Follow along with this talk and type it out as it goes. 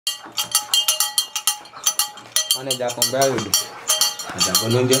Wọ́n ní ẹja kan bẹ́ẹ̀ rèlò àjàgbọ́n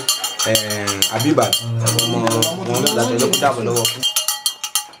ló ń jẹ́ àbíbà ọmọ wọn láti ẹjọ́ kó dàbọ̀ lọ́wọ́ fún.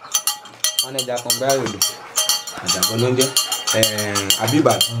 Wọ́n ní ẹja kan bẹ́ẹ̀ rèlò àjàgbọ́n ló ń jẹ́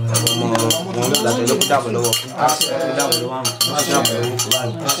àbíbà ọmọ wọn láti ẹjọ́ kó dàbọ̀ lọ́wọ́ fún.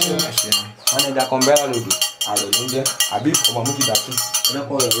 Wọ́n ní ẹja kan bẹ́ẹ̀ rèlò àrò ló ń jẹ́ àbí ọmọ mújìdá tún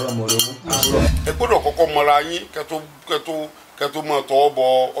ẹlẹ́kọ̀ọ́ rẹ̀ lọ́wọ́ ọmọ olówó. Ẹ gbọ́dọ̀ kọ́kọ́ mọra yín kẹ́tó máa tọwọ́ bọ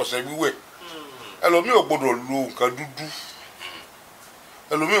ọṣẹ wíwẹ̀. Ẹlòmíì ò gbọ́dọ̀ lo nǹkan dúdú,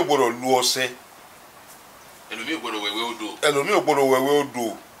 ẹlòmíì ò gbọ́dọ̀ lo ọṣẹ, ẹlòmíì ò gbọ́dọ̀ wẹ̀wẹ̀ odò, ẹlòmíì ò gbọ́dọ̀ wẹ̀wẹ̀ odò,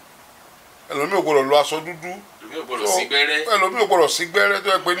 ẹlòmíì ò gbọ́dọ̀ lo aṣọ dúdú, ẹlòmíì ò gbọ́dọ̀ sí gbẹ́rẹ́, ẹlòmíì ò gbọ́dọ̀ sí gbẹ́rẹ́ tó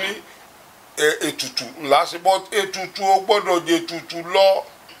yẹ pé ní ètùtù ńlá sí bọ́ ètùtù ó gbọ́dọ̀ jẹ ètùtù lọ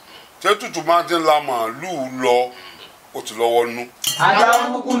tí ètùtù máa ti ń la màálùú lọ ó ti lọ́wọ́ nú. Àjàrà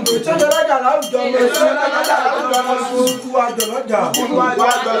kúkúndùn tí ó jẹ́ lọ́jà láwùjọ ọmọ èso lọ́jà láwùjọ ọmọ sùn. Kúkú àjọ lọ́jà. Kúkú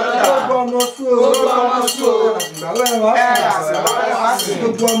àjọ lọ́jà. Gbogbo ọmọ sùn. Gbogbo ọmọ sùn. Àgbàwẹ̀ wá.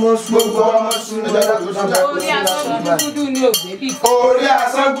 Gbogbo ọmọ sùn. Gbogbo ọmọ sùn. Orí asán gúdúgúdú ni ògbé bì kan. Orí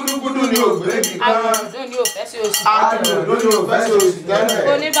asán gúdúgúdú ni ògbé bì kan. Àdùnnú ni òfẹ́ sí oṣù. Àdùnnú ni òfẹ́ sí oṣù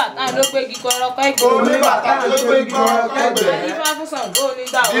tẹ́lẹ̀. Oníbàtà ló gbégi kọ́rọ́kọ́ Ẹgbẹ́. Oníbàtà ló gbégi kọ́rọ́kọ́ Ẹgbẹ́. Ifá fún Ṣàngó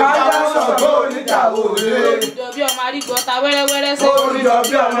onígbà wo. Ifá fún Ṣàngó onígbà wo. Ìjọ bí ọmọ arígbọ́ta wẹ́rẹ́wẹ́rẹ́ sẹ́gun. Oríjọ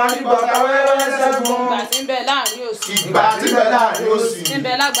bí ọmọ arígbọ́ta wẹ́rẹ́wẹ́rẹ́ sẹ́gun. Ìgbà tí ń bẹ láàrin òsì. Ìgbà tí ń bẹ láàrin òsì. Tí ń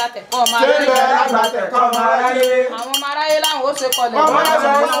bẹ lágbàtẹ̀kọ́ ọmọ Tí ń aráyé. bẹ lágbàtẹ̀kọ́ ọmọ aráyé. Àwọn ọmọ aráyé láwọn ó ṣe kọlẹ̀. Wọ́n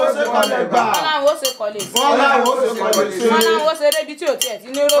láwọn ó ṣe kọlẹ̀ gbà. Wọ́n láwọn ó ṣe kọlẹ̀ sí. Wọ́n láwọn ó ṣe kọlẹ̀ sí. Wọ́n láwọn ó ṣe débi tí ò tiẹ̀ ti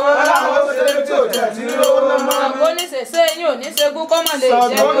ní rówó. Wọ́n láwọn ó ṣe débi tí ò tiẹ̀ ti ní rówó mọ́. Ṣàngó ní ṣèṣe yín ò ní ṣegún kọ́mọ lè jẹ́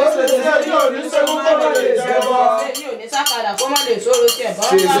Ṣàngó ní ṣèṣe yín ò ní ṣegún kọ́mọ lè jẹ́ bọ́. Ṣèṣe yín ò ní sákàdà kọ́mọ lè sóró tiẹ̀ bọ́.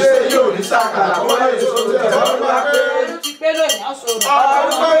 Ṣèṣe yín ò ní sákàdà kọ́mọ lè sóró tiẹ̀ bọ́. Ọdún ti pé lónìí ọ̀ṣọ́rọ̀.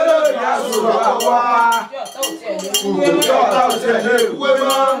 Ọdún pé lónìí ọ̀ṣọ́rọ̀ àwa. Ìjọ ọ̀tá ò tiẹ̀ lè wúwé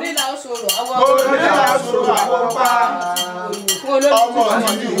mọ́. Onílà ọ̀ṣọ́rọ̀ àwọ̀. Onílà ọ̀ṣọ́rọ̀ àwọ̀ pa. Ọmọ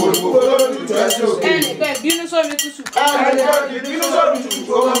àti ìwòlùkú olóòtú ẹ̀sìn òkè. Ẹnìkan ìbínú sómi tútù. Ẹnìkan ìbínú sómi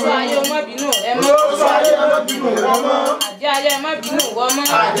tútù. Oṣù ayé ọmọ bínú rẹ mọ́. Oṣù ayé ọmọ bínú rẹ mọ́. Àjẹ́ ayé ọmọ bínú wọ mọ́.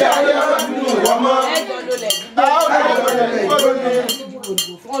 Àjẹ́ ayé ọmọ bínú wọ mọ́. Ẹjọ́ ló lẹ̀ Ẹjọ́ ló lẹ̀ gbígbó.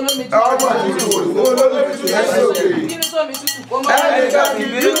 fún olómi tútù. Ọmọ àti ìwòlùkú olóòtú ẹ̀sìn òkè. Ìbínú sómi tútù kó mọ́. Ẹnìkan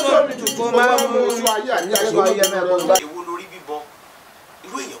ìbínú sómi tútù kó máa mú. Oṣù ayé àti oṣù ayé mẹ́rin. Èwo lórí bíbọ?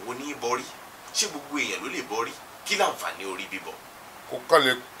 Irú èèyàn wo ní í bọrí? Ṣé gbogbo èèyàn ló lè bọrí? Kí láǹfààní orí bíbọ?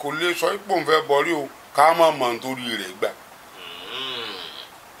 Kò lè sọ ipò ń fẹ́ bọrí o ká má mọ̀ nítorí rẹ̀ gbà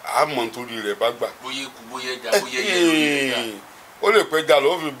á mọ̀ nítorí rẹ̀ bá gbà. Bóyá eku bóyá ẹja bóyá ẹyẹ lórí ẹja. Ó lè pẹja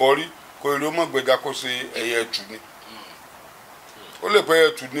ló fi bọrí kó èrè ó mọ̀ gbẹja kó ṣe ẹyẹ ẹtù ni. Ó lè pẹ́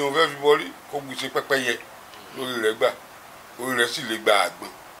ẹtù ni òun fẹ́ fi bọrí kó gbèsè pẹ́pẹ́yẹ lórí rẹ̀ gbà orí rẹ̀ sì lè gba àgbọn.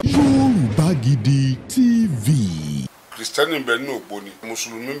 Yorùbá Gidi TV. Kìrìsìtẹ́nì ń bẹ ní Ògboni,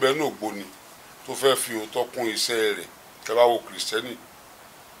 Mùsùlùmí ń bẹ ní Ògboni tó fẹ́ fi òótọ́ kún iṣẹ́ rẹ̀. Tẹ́ bá wo Kìrìsìtẹ́nì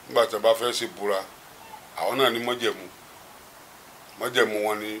nígbà tí a bá fẹ́ ṣe búra àwọn náà ní májẹ̀mú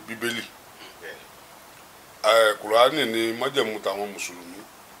wọn ní Bíbélì, Kùránì ní májẹ̀mú tàwọn Mùsùlùmí,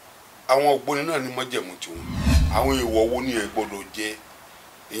 àwọn Ògboni náà ní májẹ̀mú tiwọn. Àwọn èèwọ̀ wo ni ẹ gbọ́dọ̀ jẹ?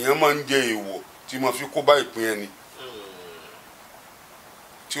 Èèyàn máa ń jẹ èèwọ̀ tí máa fi kó bá ìpín ẹni,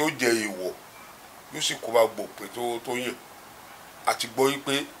 tí ó jẹ èèwọ̀ yóò sì kó bá gbòpin tó yàn. Àti gbọ́ yí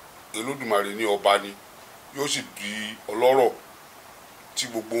pé Olódùmarè ní ọba ni yóò sì di ọlọ́rọ̀ tí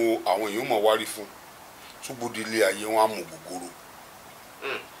gbogbo àwọn èèyàn máa wárí fún, ṣùgbọ́n ilé ayé wọn á mú gbogbooro.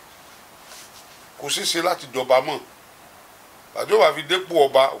 Kò ṣeéṣe láti jọba mọ́ àti ó bá fi dépò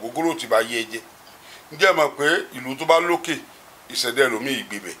ọba ògógóró ti bá yé ẹ jẹ. Ǹjẹ́ ẹ mọ̀ pé ìlú tó bá lókè ìṣẹ̀dá ẹlòmíì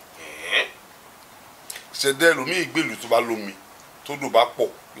ìgbébẹ̀, ìṣẹ̀dá ẹlòmíì ìgbèlú tó bá lómi tó dò bá pọ̀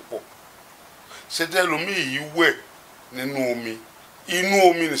púpọ̀, ìṣẹ̀dá ẹlòmíì yìí wẹ̀ nínú omi, inú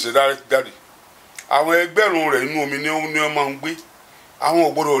omi nìṣẹ̀dá rẹ̀ ti jáde. Àwọn ẹgbẹ̀rún rẹ̀ inú omi ni wọ́n máa ń gbé. Àwọn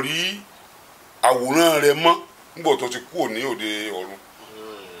ò gbọ́dọ̀ rí àwòrán rẹ̀ mọ́ nígbà tó ti kúrò ní òde ọ̀run.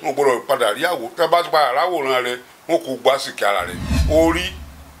 Wọn ò gbọ́dọ̀ padà rí àwòrán. Tẹ́ bá ti padà ráwòrán rẹ̀ wọn kò gbá sìkì ara rẹ̀. Orí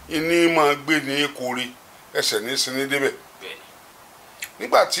iní máa gbé ní kórè, ẹsẹ̀ ní sinmi débẹ̀.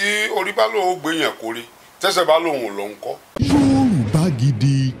 Nígbà tí orí bá lóun gbé yàn kórè, tẹ́sẹ̀ bá lóun lọ ń kọ́. Yorùbá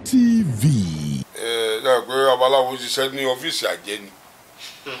Gidi TV. Yàrá pé babaláwo ṣiṣẹ́ ní ọ́fíìsì àjẹ́ ni.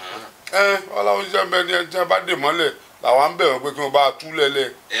 Babaláwo ṣiṣẹ́ ń bẹ ní ẹni tí wọ́n bá dè mọ́lẹ̀ làwọn ń bẹ̀ wọ́n pé kí wọ́n bá tú lẹ́lẹ̀.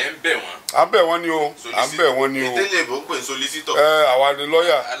 Ẹ ń bẹ̀ wọ́n. À ń bẹ̀ wọ́n ni o. À ń bẹ̀ wọ́n ni o. Ìdílé ìbò ń pè ní solicitor. Àwa ni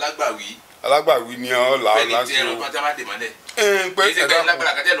lọ́ọ̀yà. Alágbàwí. Alágbàwí ni ọ là á láti o. Fẹ́ni tí ẹran kan tí a bá dè mọ́lẹ̀. Pé ẹ̀dá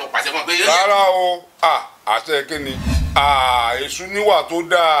lágbára kàtẹ́ lọ pàṣẹ fún ọ pé. Rárá o, àṣẹ kí ni? Èṣù níwà tó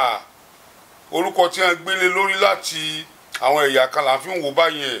dáa. Orúkọ tí wọ́n gbélé lórí láti àwọn ẹ̀yà kan là ń fi ń wo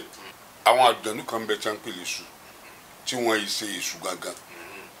báyẹn. Àwọn àjọ̀nú kan bẹ tí wọ́n ń pè léṣù tí wọ́n yìí ṣe èṣù gangan.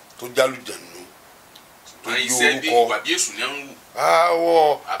 tó jálùjànú tó àyè jí iṣẹ́ bí orúkọ. ìwà bí èṣù ní ń wù.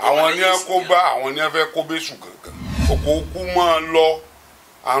 Àwọn ní kó bá àwọn ní fẹ́ kó bẹ́sù gangan. Òkò òkú máa lọ,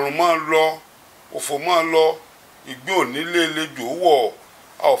 àrùn máa lọ, òfò máa lọ, ìgbé onílé lejò wọ̀,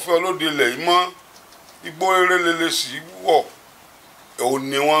 a ò fẹ́ olóde ilẹ̀ yìí mọ́, igbó eré lele sì wọ̀. Òun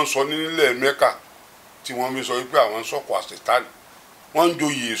ni wọ́n ń sọ nílẹ̀ Mẹ́kà tí wọ́n fi sọ wípé àwọn ń sọ̀kò àṣetánì. Wọ́n ń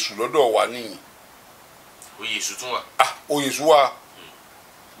joyè èṣù lọ́dọ̀ wa nìyí. Oyè èṣù tún wà. Oyè èṣù wà,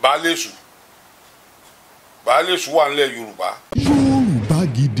 baálé èṣù wà nílẹ̀ Yorùbá. Yorùbá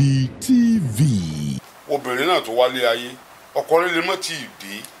Gidi TV. Obìnrin náà tó wálé ayé ọkọ rẹ̀ lè mọ́ tí ì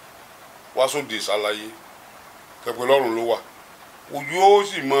dé wá sóde Salaye tẹpẹ lọ́rùn ló wà ojú ó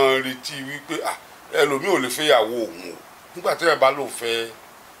sì máa retí wípé ẹlòmíì ò lè fẹ́ ìyàwó òun o nígbà tí ẹ bá lò fẹ́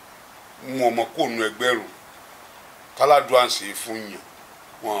mú ọmọ kó nu ẹgbẹ́rún káládùn à ń ṣe fún yàn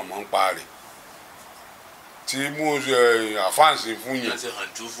wọn àmọ́ ń pa rẹ̀ tí mú àfáàǹsì fún yàn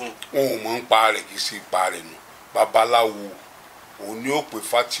wọn ò mọ̀ ń pa rẹ̀ kì í ṣe pa rẹ̀ nù babaláwo òun ni ó pè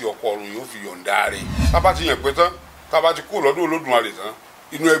fati ọkọ ọ̀run yóò fi yọ̀ǹda rẹ̀ tábà ti yàn pé tán tábà ti kú lọ́dún Olódùmarè tán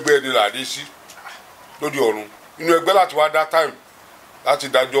inú ẹgbẹ́ ẹni là dé sí lóde ọ̀run inú ẹgbẹ́ láti wá dá táìmù láti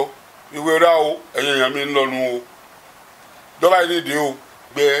dájọ́ ìwé rà o ẹ̀yìn èèyàn mi ń lọ́nu o dọ́là ìnídìí o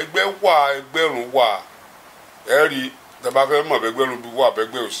ẹgbẹ́ wà ẹgbẹ́rún wà ẹ̀rí tẹ́bá fẹ́ mọ̀ ẹgbẹ́rún bí wà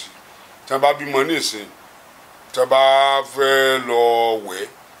bẹ́gbẹ́ òsì tẹ́bá bímọ ní ìsìn tẹ́bá fẹ́ lọ wẹ̀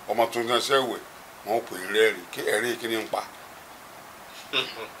ọmọ tó ń ṣe wẹ̀ wọ́n pè é rẹ́rìn kí ẹ̀rí kí ni ń pa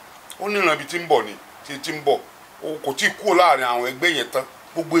ó ní ìrànbí tí ń bọ̀ ni tí ń bọ̀ kò tí ì kúrò láàrin àwọn ẹgbẹ́ yẹn tán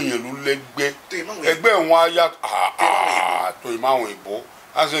gbogbo èèyàn ló lẹ́gbẹ́ ẹgbẹ́ wọn á yá tó ìmọ̀ àwọn ìbò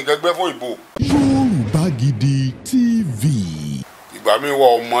á sì ń kẹgbẹ́ fún ìbò. Yorùbá Gidi TV. Ìgbà mi wà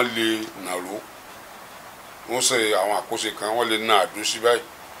ọmọ lè nàró wọ́n ṣe àwọn àkóso kan wọ́n lè ná àdó sí báyìí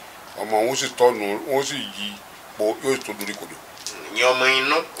ọmọ wọn sì tọ́nu wọ́n sì yí po yóò tó dorí kodò. ìyẹn ọmọ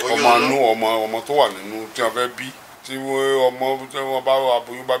inú ọmọ tó wà nínú tí wọ́n fẹ́ bí tí wọ́n bá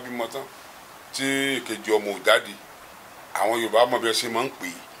aboyún bá bímọ tán tí èkejì ọmọ ò jáde àwọn Yorùbá mọ̀ bí ẹ ṣe máa ń pè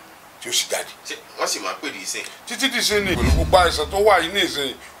é tí ó sì jáde. wọ́n sì máa ń pè ní ìsìn. títí di ìsìn ni pẹ̀lú gbogbo àìsàn tó wà yìí ní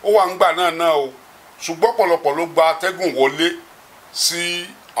ìsìn ó wà ń gbà náà o ṣùgbọ́n pọ̀lọpọ̀ ló gba atẹ́gùn wọlé sí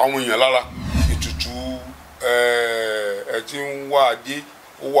àwọn èèyàn lára ètùtù ẹ tí ń wá adé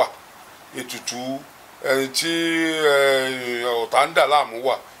ó wà ètùtù ẹ tí ọ̀tá ń dà láàmú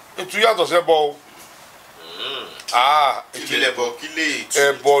wà ètùtù yàtọ̀ sẹ́bọ o.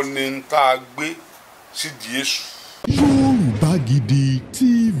 Ẹbọ ni ń tá a gbé sídìí èṣù. Yorùbá Gidi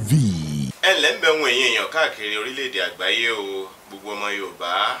TV. ẹ ǹlẹ́ ń bẹ ohun èèyàn káàkiri orílẹ̀-èdè àgbáyé o gbogbo ọmọ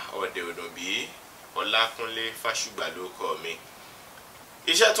Yorùbá ọ̀dẹ̀ òdòbí Ọlákúnlé Fásùgbà ló kọ mi.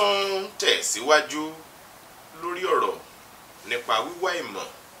 Iṣẹ́ tó ń tẹ̀ síwájú lórí ọ̀rọ̀ nípa wíwá ìmọ̀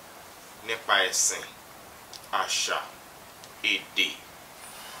nípa ẹ̀sìn àṣà èdè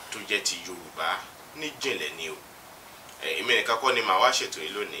tó jẹ́ ti Yorùbá níjìnlẹ̀ ni o. Èmi nìkan kọ́ ni màá wá ṣètò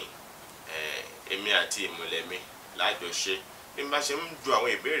yìí lónìí èmi àti ìmùlẹ̀ mi lájọṣe bí n bá ṣe ń ju àwọn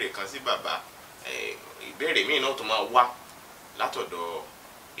ìbéèrè kan sí bàbá ìbéèrè míì náà tó máa wá látọ̀dọ̀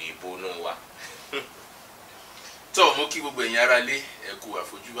èèbó náà wá. tó mo kí gbogbo ẹ̀yin ará lé ẹ kú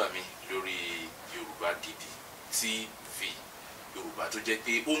àfojúbà mi lórí Yorùbá Gidi TV Yorùbá tó jẹ́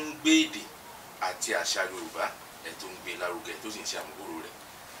pé ó ń gbé èdè àti àṣà Yorùbá ẹ̀ tó ń gbé lárugẹ tó sì ń ṣe àmúgbòrò rẹ̀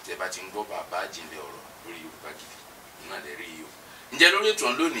tẹ́ bá ti ń gbọ́ bàbá àjìnlẹ̀ ọ̀rọ̀ lórí Yorùbá Gidi náà lè rí i o. ǹjẹ́ lórí ètò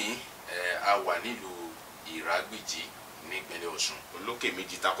lónìí a wà nílùú Ìrágbìjí nípínlẹ̀ Ọ̀ṣun. olókè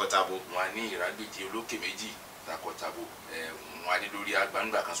méjì takọtabo. wọn ní Ìrágbìjí olókè méjì takọtabo wọn ní lórí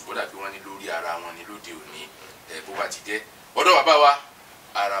agbangba kan ṣùgbọ́n dàbí wọn ní lórí ara wọn ní lóde òní bó bá ti jẹ́ ọ̀dọ̀ bàbá wa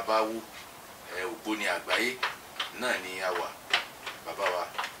Araba Ogboni Agbaye náà ní a wà bàbá wa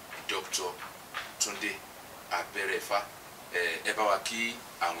Dr. Túndé Abẹ́rẹ́fà ẹ bá wa kí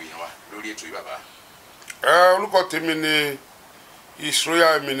àwọn èèyàn wa lórí ètò yìí bàbá. Orúkọ tèmi ni His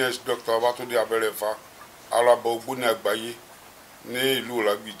Royal Eminence Dr. Babatunde Abẹ́rẹ́fà Araba Ogboni Agbaye ní ìlú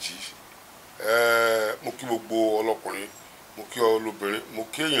Ìrágbìjí. Mo kí gbogbo ọlọ́kùnrin mo kí olóbìnrin mo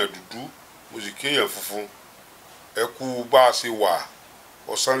kí èèyàn dúdú mo sì kí èèyàn funfun ẹ kú bá a ṣe wà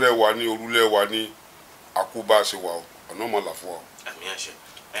ọ̀sán lẹ́wà ní òru lẹ́wà ní àkú bá a ṣe wà ọ̀nà ọmọlà fún wa. àmì àṣẹ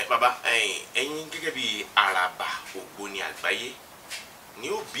bàbá ẹ̀yin gẹ́gẹ́ bí Araba Ogboni Agbaye ni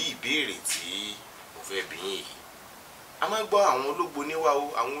ó bí ìbéèrè tí mo fẹ́ bí yín yìí. A máa gbọ́ àwọn ológboni wá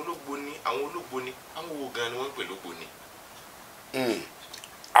o àwọn ológboni àwọn wo gan ni wọ́n ń pè lógboni.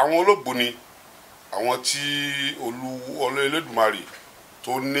 Àwọn ológboni àwọn tí Olódùmarè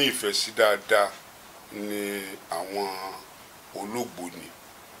tó ní ìfẹ́ sí dáadáa ni àwọn ológboni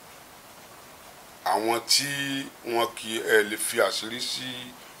àwọn tí wọn kì í lè fi àṣírí sí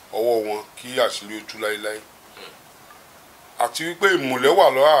ọwọ́ wọn kí àṣírí ó tú láéláé àti wípé ìmùlẹ̀ wà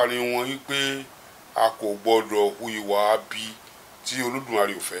láàrin wọn wípé a kò gbọdọ̀ hu ìwà abi tí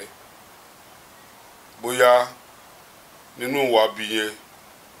Olódùmarè ò fẹ́. Bóyá nínú ìwà abi yẹn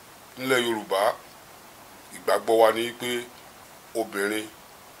nílẹ̀ Yorùbá ìgbàgbọ́ wa ni wípé obìnrin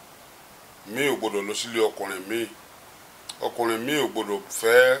mi ò gbọdọ̀ lọ sílé ọkùnrin mi, ọkùnrin mi ò gbọdọ̀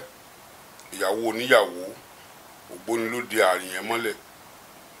fẹ́ ìyàwó oníyàwó. Ògbóni ló di àárín yẹn mọ́lẹ̀.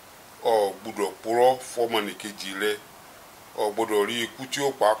 Ọ gbọdọ̀ purọ́ fọ́mọnìkejì rẹ, ọ gbọdọ̀ rí ikú tí ó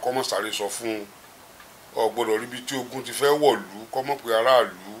pa kọ́mọ sáré sọ fún un, ọ gbọdọ̀ rí ibi tí ogun ti fẹ́ wọ̀lú kọ́mọ pé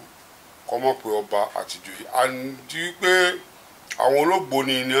aráàlú, kọ́mọ pé ọba àtijọ́. Àti pé àwọn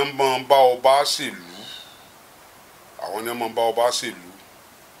olóògbóni ni wọ́n máa ń bá ọba ṣèlú, àwọn ni wọ́n máa ń bá ọba ṣèlú.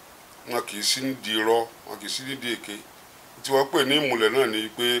 Wọn kì í sí nídìí irọ́, wọn kì í sí nídìí èké. Tí wọ́n pè ní ìmùlẹ̀ náà ni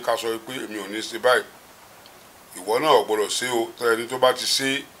pé ká sọ pé èmi ò ní ṣe báyìí, ìwọ náà ò gbọdọ̀ ṣe o, tọ́ ẹni tó bá ti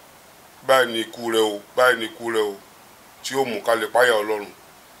ṣe báyìí ni ikú rẹ o, báyìí ni ikú rẹ o, tí ó mú ká lè páyà Ọlọ́run.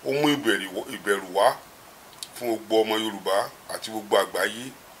 Ó mú ìbẹ̀rù wá fún gbogbo ọmọ Yorùbá àti gbogbo àgbáyé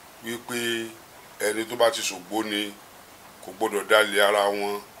wípé ẹni tó bá ti ṣògbóni kò gbọdọ̀ dálé ara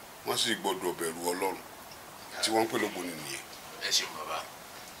wọn, wọ́n sì gbọdọ̀ bẹ̀rù Ọlọ́run tí wọ́n ń pè lógbóni nìyẹn. Ẹ ṣeun bàbá,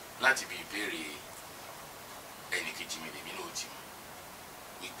 láti bí ìbéèrè ẹnìkejì mi lèmi náà ti mọ̀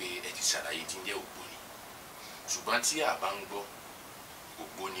wípé ẹ ti ṣàlàyé tí ń jẹ́ Ògbóni, ṣùgbọ́n tí a bá ń gbọ́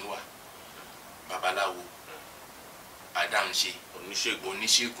Ògbóni wà, babaláwo, adáhunṣe,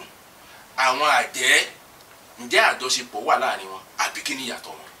 oníṣègùn, àwọn àjẹ́, ǹjẹ́ àjọṣepọ̀ wà láàrin wọn àbí kí ni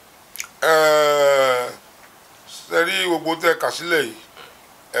ìyàtọ̀ wọn? Ṣé rí gbogbo tẹ́ kà sílẹ̀ yìí,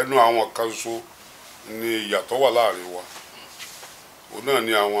 ẹnu àwọn kan ṣoṣo ni ìyàtọ̀ wà láàrin wa. Òun náà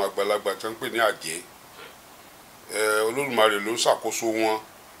ni àwọn àgbàlagbà tí wọ́n ń pè ní àjẹ́. Olódùmarè ló ń ṣàkóso wọn,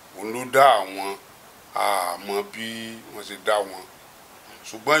 òun ló dá àwọn, àmọ́ bí wọ́n ṣe dá wọn.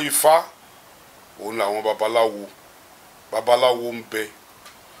 Ṣùgbọ́n Ifá òun làwọn babaláwo ń bẹ,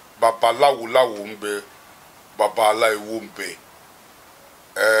 babaláwo ń bẹ, babaláwo ń bẹ,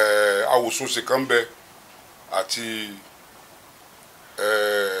 awòsùnṣe kan ń bẹ àti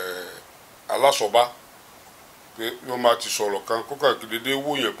alásọ̀bá pé wọ́n máa ti sọ̀rọ̀ kan kó kàn dédé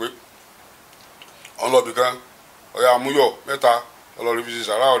wò yẹn pé ọlọ́bì kan ọ̀yà àmúyọ̀ mẹ́ta ọlọ́rin fi ṣe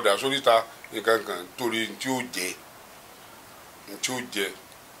sàrà ọ̀dà sóríta nǹkan kan torí tí ó jẹ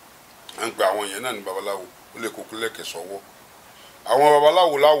à ń gba àwọn yẹn náà ní babaláwo ó lè kókó lẹ́kẹ̀ sọ́wọ́. Àwọn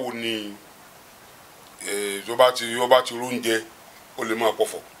babaláwo láwo ni tó bá ti róúnjẹ ó lè máa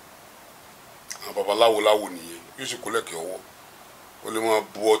pọ̀fọ̀. Àwọn babaláwo láwo nìyẹn yóò sì kó lẹ́kẹ̀ ọwọ́, ó lè máa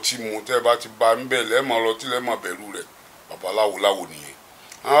bu ọtí mu, tẹ́ ẹ bá ti ba ń bẹ̀ lẹ́ẹ̀mọ́ lọ tí lẹ́ẹ̀mọ́ bẹ̀rù rẹ̀, babaláwo láwo nìyẹn.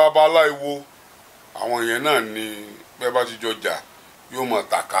 Àwọn babaláwo àwọn yẹn náà ni bẹ́ẹ̀ bá ti jọ jà yóò máa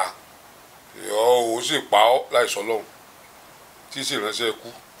tàka, ó sì pa ọ́ láìsọ lọ́hùn tí sì ránṣẹ́ kú,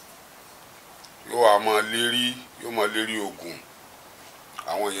 yóò máa lérí ogun.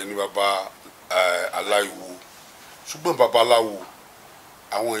 Àwọn yẹn ni baba aláìwo. Ṣùgbọ́n babaláwo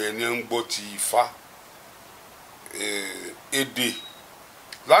àwọn yẹn ni ń gbọ́ ti Ifá. Èdè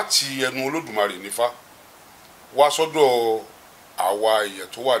láti ẹnu Olódùmarè nífá wá sọ́dọ̀ àwa èèyàn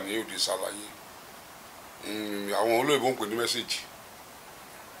tó wà ní òde Salaye. Àwọn olóyìnbó ń pè ní mẹ́sẹ̀jì,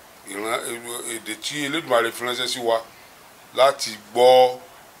 èdè tí Olódùmarè fi ránṣẹ́ sí wa láti gbọ́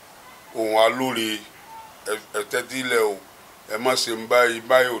ohun alóore, ẹ̀tẹ́tílẹ̀ o, ẹ má ṣe ń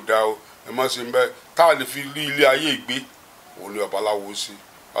báyìí ò dá o, ẹ má ṣe ń báyìí, tá a lè fi rí ilé ayé ìgbé, òun ni babaláwo ṣe.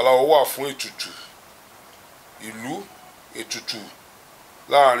 Babaláwo wà fún ètùtù ìlú, ètùtù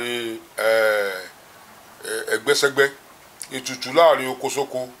láàrin ẹgbẹ́sẹ́gbẹ́, ètùtù láàrin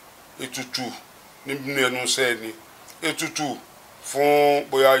okosoko, ètùtù nínú ẹnu iṣẹ́ ẹni, ètùtù fún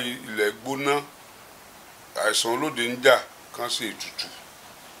bóyá ilẹ̀ gbóná, àìsàn olóde ń jà kan ṣe ètùtù.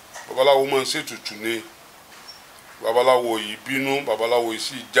 Babaláwo máa ń ṣe ètùtù ni. Babaláwo yìí bínú, babaláwo yìí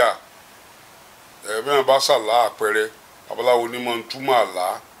sì jà. Bẹ́ẹ̀ bá ṣàlá àpẹẹrẹ, babaláwo ní máa ń túmọ̀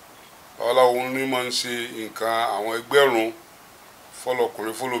àlá, babaláwo ní máa ń ṣe nǹkan àwọn ẹgbẹ́rún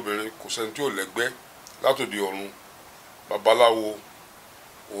fọlọkùnrin fọlọbìnrin, kò sẹ́ni tí ò lẹ́gbẹ́ látòdì ọ̀run. Babaláwo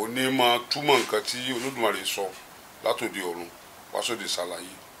òun ní máa túmọ̀ nǹkan tí Olódùmarè sọ látòdì ọ̀run wá sóde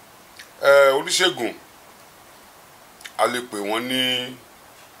Salaye. Oníṣègùn a lè pè wọ́n ní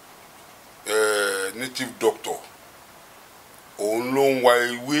native doctor. Òun ló ń wa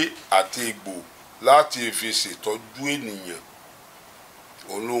ewé àti egbò láti fi ṣètọ́jú ènìyàn.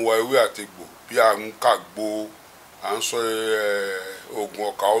 Òun ló ń wa ewé àti egbò bí à ń kàgbo, à ń sọ oògùn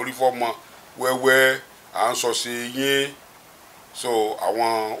ọkà orí fọ́mọ wẹ́wẹ́, à ń sọ sí yín. So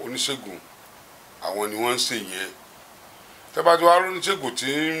àwọn oníṣègùn àwọn ni wọ́n ń ṣe yẹn. Tẹ́ bá ti wá oníṣègùn tí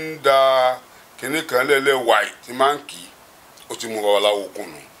ń da kinní kan lẹ́lẹ́ wáì tí máa ń kì í, ó ti mú babaláwo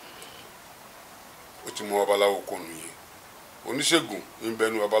kùnú, ó ti mú babaláwo kùnú yẹn. oníṣègùn ń bẹ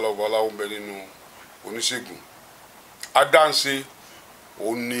nínú babaláwo ń bẹ nínú oníṣègùn. Adáǹṣe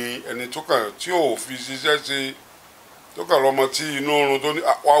òun ni ẹni tó kàn tí ò fi ṣiṣẹ́ ṣe tó kàn lọ́mọ tí inú oorun tó ní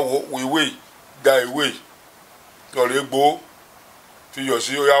wá wo ìwé gba ìwé lọ́ọ̀rẹ́ gbó fi yọ̀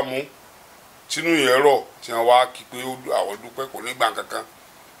sí óyá mú tínú yẹn rọ̀ tí wọ́n wá kí pé àwọn dúpẹ́ kò ní gbà kankan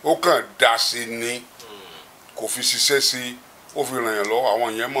ó kàn dá sí ni kò fi ṣiṣẹ́ sí ó fi ràn yàn lọ́wọ́. àwọn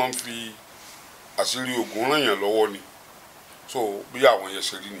yẹn máa ń fi àṣírí Ògún ràn yàn lọ́wọ́ ni so bí àwọn yẹn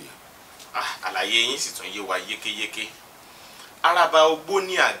ṣe rí nìyẹn. àlàyé yín sì tún yé wa yékéyéké. Araba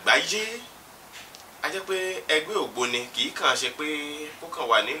Ogboni Àgbáyé a jẹ́ pé ẹgbẹ́ Ògboni kì í kàn ṣe pé kó kàn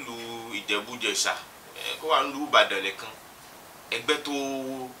wà nílùú Ìjẹ̀bú-Jẹ̀ṣà kó wà nílùú Ìbàdàn nìkan ẹgbẹ́ tó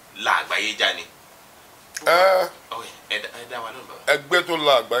la àgbáyé já ni. ẹ dá wa náà bàbá. ẹgbẹ́ tó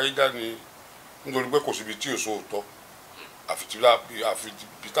la àgbáyé já ni nítorí pé kò síbi tí ò sóòótọ́ àfi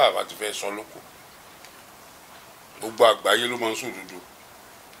bí tá a bá ti fẹ́ sọ lóko gbogbo àgbáyé ló máa ń sòdodo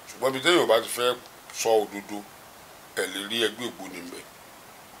ṣùgbọ́n bí téèyàn bá ti fẹ́ sọ òdodo ẹ̀ lè rí ẹgbẹ́ Ògboni ńbẹ̀.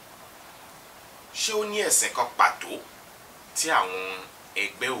 ṣé ó ní ẹ̀sìn kan pàtó tí àwọn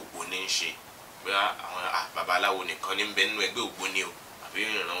ẹgbẹ́ Ògboni ń ṣe pé àwọn babaláwo nìkan ní ń bẹ nínú ẹgbẹ́ Ògboni o àbí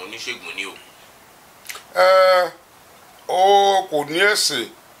ìran oníṣègùn ni o. ó kò ní ẹ̀sìn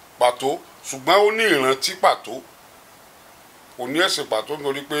pàtó ṣùgbọ́n ó ní ìrántí pàtó kò ní ẹ̀sìn pàtó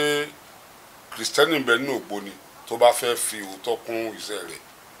nítorí pé kìrìsìtẹ́nì ń bẹ nínú Ògboni tó bá fẹ́ fi òótọ́ kún iṣẹ́ rẹ̀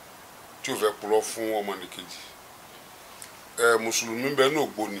tí ò fẹ́ purọ́ fún ọmọnìkejì mùsùlùmí ń bẹ nínú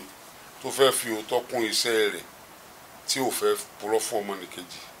Ògboni tó fẹ́ fi òótọ́ kún iṣẹ́ rẹ̀ tí ò fẹ́ purọ́ fún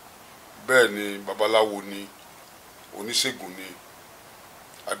ọmọnìkejì bẹ́ẹ̀ ni babaláwo ni oníṣègùn ni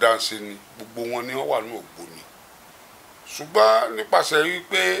adáǹṣe ni gbogbo wọn ni wọ́n wà ní Ògboni ṣùgbọ́n nípasẹ̀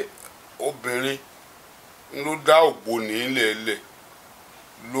wípé obìnrin ló dá Ògboni lẹ́lẹ̀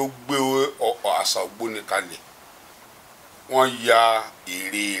ló gbé àṣà Ògboni kalẹ̀ wọ́n ya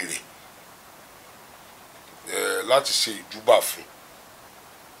ère rẹ̀ láti ṣe ìjúbà fún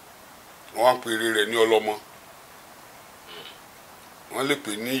wọ́n á pè ère rẹ̀ ní ọlọ́mọ wọ́n lè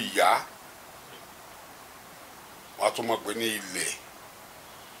pè ní ìyá wọ́n á tún mọ̀ pé ní ilẹ̀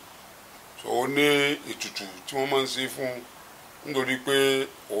so ó ní ètùtù tí wọ́n máa ń ṣe fún nítorí pé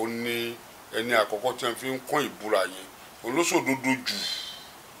òun ní ẹni àkọ́kọ́ tí wọ́n fi ń kún ìbúra yẹn òun ló sòdodo jù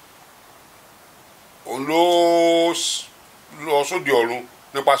òun ló lọ sóde ọ̀run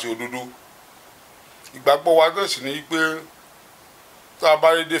nípasẹ̀ òdodo ìgbàgbọ́ wa náà sì ni pé tá a bá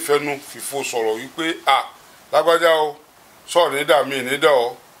dédé fẹnu fìfo sọ̀rọ̀ wípé lágbájá o sọ̀rọ̀ nídà mí nídà ọ́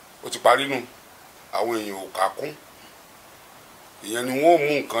ó ti parí nù àwọn èèyàn ò kà kún ìyẹn ni wọ́n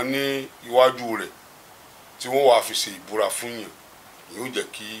mú nǹkan ní iwájú rẹ̀ tí wọ́n wàá fi ṣe ìbúra fún yàn yóò jẹ́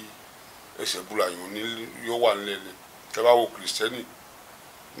kí ẹsẹ̀ ìbúra yàn yóò wà nílẹ̀ tẹ́ bá wo kìrìsìtẹ́nì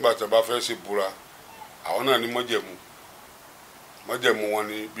nígbà tí wọ́n bá fẹ́ ṣe ìbúra àwọn náà ní májẹ̀mú wọn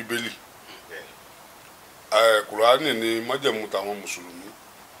ní bíbélì kùránì ní májẹ̀mú tàwọn mùsùlùmí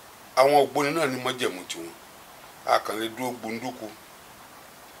àwọn Ògboni náà ní májẹ̀mú tiwọn àkànlé dúró gbóndóko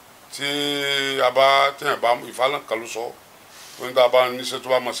tí a bá tẹ̀yàn bá ìfàlànkà ló sọ tóní tá a bá níṣẹ́ tó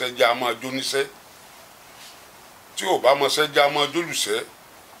bá mọṣẹ́ jẹ́ a máa jó níṣẹ́ tí ò bá mọṣẹ́ jẹ́ a máa jólùṣẹ́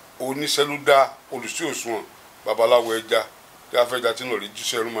oníṣẹ́ ló dá olùsí òṣùwọ̀n babaláwo ẹja tí a fẹ́ ja tí ń lọ rí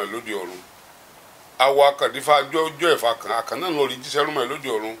jíṣẹ́ rúmọ̀ ẹ̀ lóde ọ̀run awọ akàndífà ọjọ́ ẹ̀fà kan àkànná ń lọ rí jíṣẹ́ rúmọ̀ ẹ̀ lóde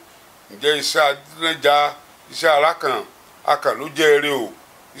ọ̀run ǹjẹ́ iṣẹ́ adẹ́nẹ́já iṣẹ́ arákàn akàn ló jẹ́ eré o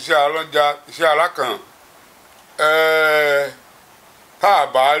iṣẹ́ aránjá iṣẹ́ arákàn tá a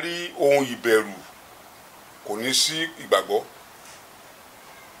bá rí ohun ìbẹ̀rù kò ní sí ìgbàgbọ́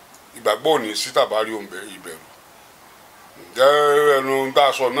ò ní sí tá a bá rí ohun ìbẹ̀rù ǹjẹ́ ẹnu tá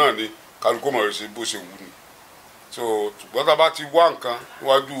a sọ náà ni kálukú mọ̀ rẹ̀ sí bó ṣe wù ní so ṣùgbọ́n tá a bá ti wá nǹkan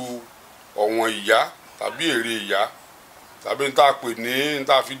níwájú ọ̀wọ̀n ìyá tàbí èrè ìyá tàbí ní tá a pè ní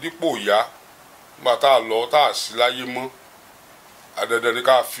tá a fi dípò ìyá nígbà tá a lọ tá a sí láyé mọ́ àdẹ̀dẹ̀ ni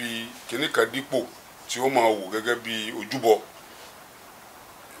ká fi kinní kan dípò tí ó máa wò gẹ́gẹ́ bí ojúbọ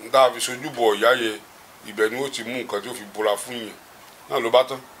ní tá a fi sojúbọ ìyá yẹn ibẹ̀ ni ó ti mú nǹkan tí ó fi búra fún yẹn náà ló bá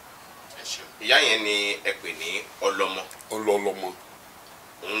tán. ìyá yẹn ni ẹ pè ní ọlọ́mọ. ọlọ́mọ.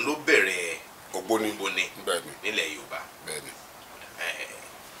 òun ló bẹ̀rẹ̀ Ògboni nílẹ̀ Yorùbá. bẹ́ẹ̀ni.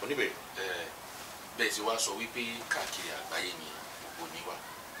 oníbẹ̀rẹ̀. bẹ́ẹ̀ sì wá sọ wípé káàkiri àgbáyé ni Ògboni wà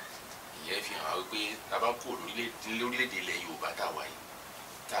ìyẹn fi hàn wá wípé tá a bá kó lórílẹ̀‐èdè ilẹ̀ Yorùbá tá a wà yìí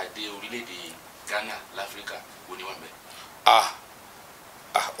tá a dé orílẹ̀‐èdè Ghana láfíríkà Ògboni wà ńbẹ̀.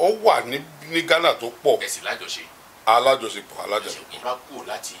 ó wà ní Ghana tó pọ̀. ẹ̀sìn lájọṣe. alájọṣepọ̀. ìbá kú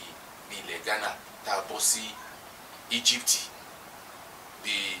láti ní ilẹ̀ Ghana tá a bọ́ sí Egypt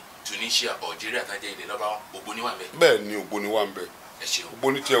bíi Tunisia Algeria tá a jẹ́ ilẹ̀ lọ́ba Ògboni wà ńbẹ̀. bẹ́ẹ̀ ni Ògboni wà ńbẹ̀. ẹ ṣeun.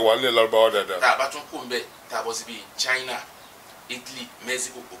 Ògboni tiẹ̀ wà nílẹ̀ lárúbáwá dáadáa. tá a bá tún kó ńbẹ̀ tá a bọ́ sí bíi China Italy,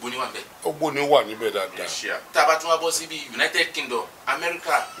 Mexico, Ogboni wà ńbẹ̀. Ogboni wà níbẹ̀ dáadáa. Tá a bá tún wá bọ́ síbi United Kingdom,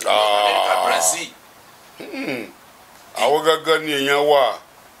 America, Brazil. Àwọn gangan ni èèyàn wà.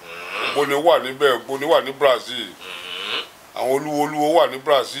 Ogboni wà níbẹ̀, Ogboni wà ní Brazil. Àwọn olúwo wà ní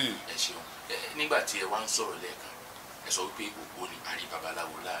Brazil. Ẹ ṣeun. Nígbà tí ẹ wá ń sọ̀rọ̀ lẹ́ẹ̀kan, ẹ sọ wípé Ogboni àrí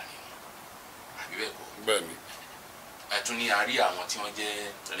babaláwo láàrin wọn. Àbí bẹ́ẹ̀ kọ́? Bẹ́ẹ̀ni. Ẹ tún ní àrí àwọn tí wọ́n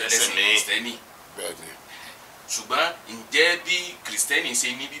jẹ́ ẹlẹ́sìn Kristẹni. Bẹ́ẹ̀ni. Ṣùgbọ́n ǹjẹ́ bí Kristẹni ṣe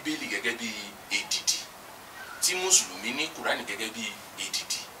ní Bíbélì gẹ́gẹ́ bí èdìdì tí Mùsùlùmí ní Kùránì gẹ́gẹ́ bí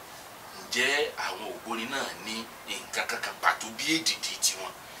èdìdì, ǹjẹ́ àwọn Ògboni náà ní nǹkan kankan pàtó bí èdìdì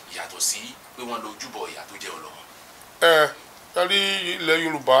tiwọn yàtọ̀ sí pé wọ́n lọ ojúbọ ìyá tó jẹ́ Ọlọ́run? Kárí ilẹ̀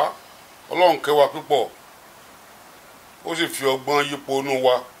Yorùbá Ọlọ́run kẹ́ wa púpọ̀, ó sì fi ọgbọ́n yípo inú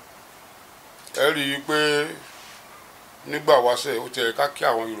wa. Ẹ rí i pé nígbà wáṣẹ̀ ó ti ẹ̀ka kí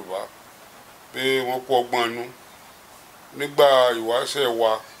àwọn Yorùbá pé wọ́n kó ọgbọ́n inú. Nígbà ìwáṣẹ̀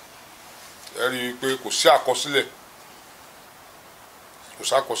wa ẹ rí i pé kò sí àkọsílẹ̀,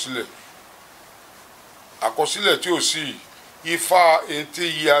 àkọsílẹ̀ tí ò sí Ifá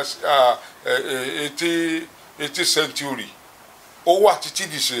 80 century ó wà títí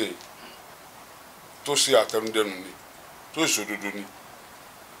dìṣe tó ṣe àtẹnudẹnu ni tó ìṣòdodo ni.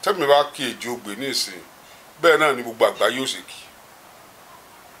 Tẹ́mi bá kí èjì ogbè ní ìsìn bẹ́ẹ̀ náà ni gbogbo àgbáyé ó ṣe kì í.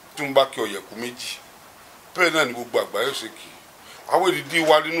 Tí mo bá kí ọ̀yẹ̀kú méjì bẹ́ẹ̀ náà ni gbogbo àgbáyé ó ṣe kì í. Àwọn èdìdí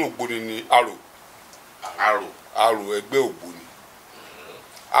wa nínú Ògboni ni arò ẹgbẹ́ Ògboni.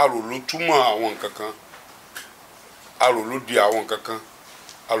 Arò ló túmọ̀ àwọn nǹkan kan, arò ló di àwọn nǹkan kan,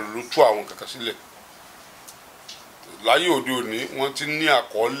 arò ló tú àwọn nǹkan kan sílẹ̀. Láyé òde òní wọ́n ti ní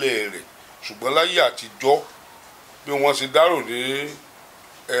àkọọ́lẹ̀ rẹ̀, ṣùgbọ́n láyé àtijọ́ bí wọ́n ṣe dárò ní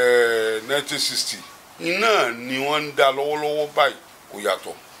 1960 iná ni wọ́n ń dá lọ́wọ́lọ́wọ́ báyìí kò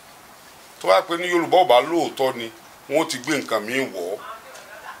yàtọ̀. Tó bá pẹ́ ní Yorùbá ọba lóòótọ́ ni wọ́n ti gbé nǹkan míì wọ̀ ọ́.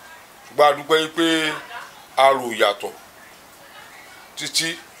 Ṣùgbọ́n a dúpẹ́ pé arò yàtọ̀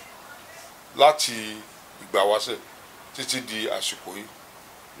títí láti ìgbà wáṣẹ̀ títí di àsìkò yìí.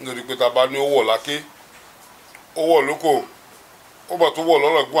 Nítorí pé tá a bá ní ó wọ̀ láké, ó wọ̀ lóko, ó bọ̀ tó wọ̀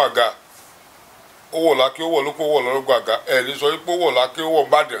lọ́lọ́gbọ́n àga, ó wọ̀ láké, ó wọ̀ lóko, ó wọ̀ lọ́lọ́gbọ́n àga. Ẹ lè sọ pé ó wọ̀ láké, ó wọ̀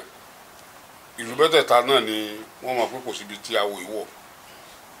Ìbàdàn. Ìlú mẹ́tẹ̀ẹ̀ta náà ni wọ́n mọ̀ pé kò síbi tí awo ìwọ̀.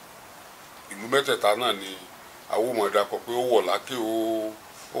 Ìlú mẹ́tẹ̀ẹ̀ta náà ni àwọn ọmọdé kọ pé ó wọ̀ láké,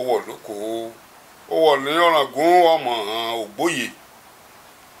 ó wọ̀ lóko, ó wọ̀ ní Ọ̀ràngún ọmọ Ògbóyè.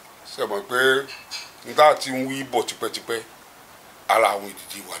 Ṣé mọ̀ pé nígbà tí ń wí bọ̀ tipẹ́tipẹ́ ara àwọn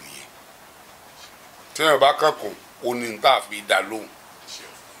èdìdì wà nìyẹn. Tí ẹ bá kẹ́kọ̀ọ́ ó ní nígbà fi dá lóhùn.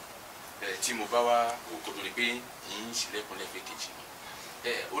 Tí mo bá wá òkò tó ní pé yìí ń ṣílẹ̀kùn lẹ́gbẹ̀ẹ́ kejì mi,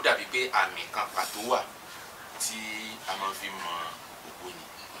 ó dàbí pé àmì kan pàtó wà tí a máa fi mọ Ògboni.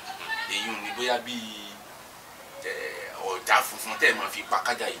 Èyí ò ní bóyá bíi ọ̀dà funfun tẹ́ ẹ máa fi pa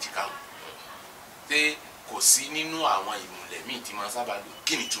kájà ìjìká wọn. Pé kò sí nínú àwọn ìmùlẹ̀ míì tí máa sábà lò.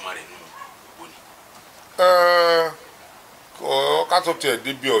 Kí ni ìtumọ̀ rẹ̀ nínú Ògboni? Ká tó tiẹ̀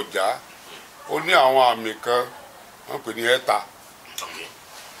débi ọ̀já ó ní àwọn àmì kan wọ́n pè ní ẹ̀ta.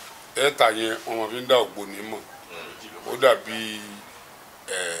 Ẹ̀ta yẹn wọ́n máa fi ń dá Ògboni mọ̀. Ó dàbí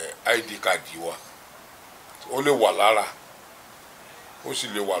ID card wa, ó lè wà lára ó sì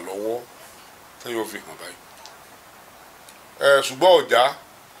lè wà lọ́wọ́ tẹ́yọ̀ fi hàn báyìí. Ṣùgbọ́n ọ̀já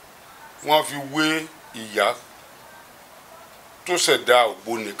wọ́n fi wé ìyá tó ṣẹ̀dá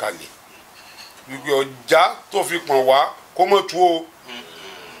Ògboni kalẹ̀ wípé ọ̀já tó fi pọ̀n wá kó mọ̀ tú o,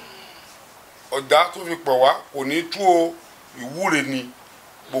 ọ̀já tó fi pọ̀n wá kò ní tú o. Ìwúre ni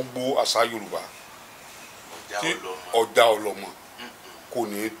gbogbo àṣà Yorùbá tí ọ̀já ọlọ́mọ kò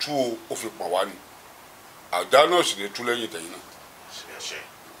ní tú o, ó fi pọ̀n wá ni. Ọ̀já náà sì lè tú lẹ́yìn tẹ̀yìn náà.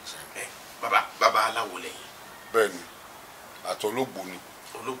 Bàbá aláwo lẹ́yìn. Bẹ́ẹ̀ni, àti Ológboni.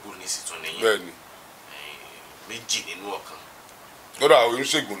 Ológboni sì tún nìyẹn. Bẹ́ẹ̀ni. Méjì nínú ọ̀kan. Lọ́dọ̀ àwọn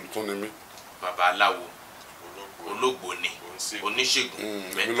oníṣègùn tún ni mí. Bàbá aláwo, Ológboni, oníṣègùn.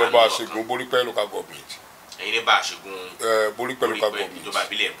 Èmi lọ bá aṣègùn Borípẹ́ local government. Ẹ̀yin ní bá aṣègùn Borípẹ́ local government. Ìjọba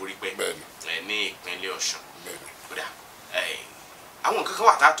ìbílẹ̀ Borípẹ́. Bẹ́ẹ̀ni. Ní ìpínlẹ̀ Ọ̀ṣun. Bẹ́ẹ̀ni. Kódà àwọn nǹkan kan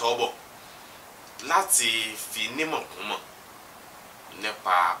wà tá a tọ́ bọ̀ láti fi nímọ̀ kún mọ̀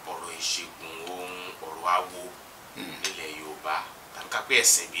nípa ọ̀rọ̀ ìṣègùn ohun ọ̀rọ̀ awo nílẹ̀ Yorùbá tàbí ká pé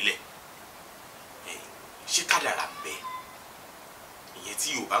ẹ̀sìn ìbílẹ̀. Ṣé kádàrá ń bẹ ìyẹn tí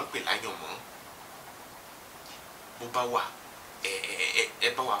Yorùbá ń pè láyànmọ́? Bó bá wà ẹ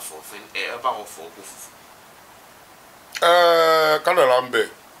bá wà fọ̀ fún ẹ bá wà fọ̀ kó fùfú. Kádàrá ń bẹ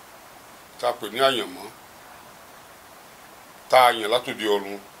tá a pè ní àyànmọ́ tá a yàn látòdì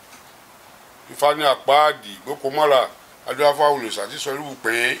ọ̀run. Ifá ní àpáàdì gbókòmọ́ra adúláfà olùsà tí sọ irú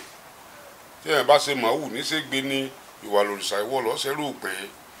pé tí ẹ̀ bá ṣe màáwù ní ṣègbè ni ìwà lòrìṣà ìwọ lọ ṣẹrú pé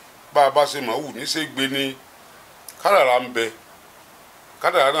bá a bá ṣe máa wù ní ṣe gbé ní kádàrá ń bẹ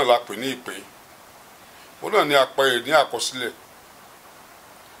kádàrá náà la pè ní ìpín ó náà ní apẹyẹ ní àkọsílẹ̀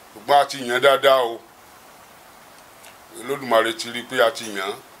ṣùgbọ́n a ti yàn dáadáa o Olódùmarè ti rí i pé a ti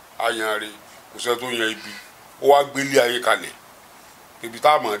yàn àyàn rẹ̀ kò sẹ́ tó yan ibi ó wá gbélé ayé kalẹ̀ ibi tá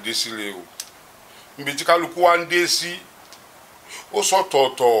a máa dé sílé o níbi tí kálukú wá ń dé sí ó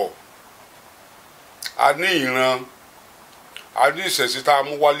sọ̀tọ̀ọ̀tọ̀ a ní ìran a ní ìṣẹ̀ṣe tá a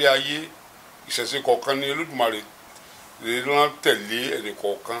mú wálé ayé ìṣẹ̀ṣe kọ̀ọ̀kan ní Olódùmarè lè rán tẹ̀lé ẹnì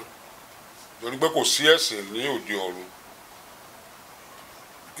kọ̀ọ̀kan torí pé kò sí ẹ̀sìn ní òde ọ̀run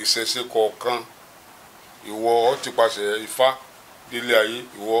ìṣẹ̀ṣe kọ̀ọ̀kan ìwọ ti pàṣẹ Ifá délé ayé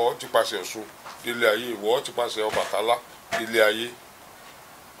ìwọ ti pàṣẹ Ọ̀ṣun délé ayé ìwọ ti pàṣẹ Ọbàtálá délé ayé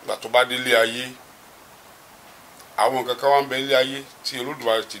ìgbà tó bá délé ayé àwọn nǹkan kan wá ń bẹ nílé ayé tí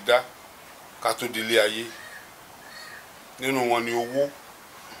Olódùmarè ti dá ká tó délé ayé nínú wọn ni owó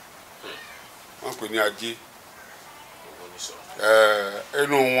wọn pè ní ajé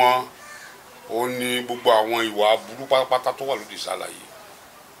ẹnu wọn ó ní gbogbo àwọn ìwà aburú pátápátá tó wà lóde Salaye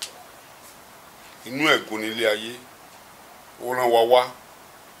inú ẹ̀gún nílé ayé ó rán wa wá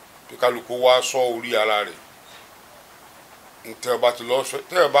kí kálukú wá sọ orí ara rẹ̀ tẹ́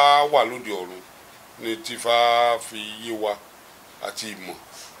ẹ bá wà lóde ọ̀run ní tífá fi yé wa àti ìmọ̀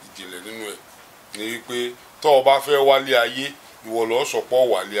ìjìnlẹ̀ nínú ẹ̀ ní wípé tọ́ ọ bá fẹ́ wálé ayé ìwọ lọ́ọ́ sọ̀pọ̀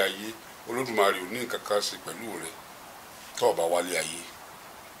wálé ayé Olódùmarè ò ní nǹkan kan ṣe pẹ̀lú rẹ̀ tọ́ ọ bá wálé ayé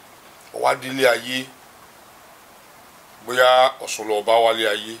ọwá délé ayé bóyá Ọ̀ṣun lọ bá wálé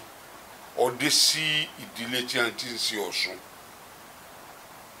ayé ọdẹ sí ìdílé tí a ti ń ṣe Ọ̀ṣun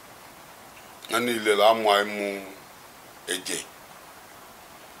wọn ní ilẹ̀ láàmú àìmú ẹ̀jẹ̀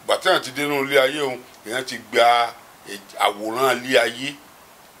gbàtí àwọn ti dénú ilé ayé òun èèyàn ti gba àwòrán ilé ayé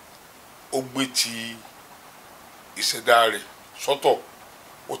ó gbé ti ìṣẹ̀dá rẹ̀ sọ́tọ̀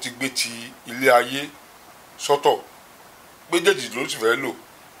ó ti gbé ti ilé ayé sọ́tọ̀ méjèèjì ló sì fẹ́ lò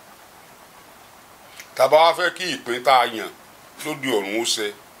tàbá wá fẹ́ kí ìpín tá a yàn lóde ọ̀run ó ṣẹ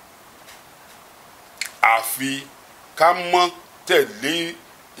àfi ká mọ́ tẹ̀lé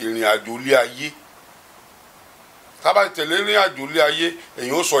ìrìn àjò ilé ayé tábà tẹ̀lé ìrìn àjò ilé ayé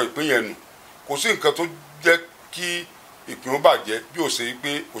èyàn ó sọ ìpín yẹn nù kò sí nǹkan tó jẹ́ kí ìpín ó bàjẹ́ bí ó ṣe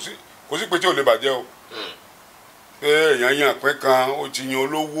pé kò sí pé tí ò lè bàjẹ́ o pé èèyàn yan ìpín kan ó ti yan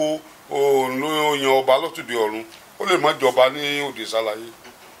olówó òun ló yan ọba lọ́tùdí ọ̀run ó lè má jọba ní òde Salaye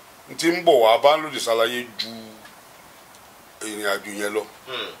tí ń bọ̀ wá bá lóde Salaye ju ìrìn àjò yẹn lọ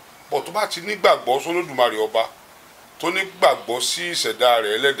bọ̀ tó bá ti nígbàgbọ́ sólódùmarè ọba tó nígbàgbọ́ sí ìṣẹ̀dá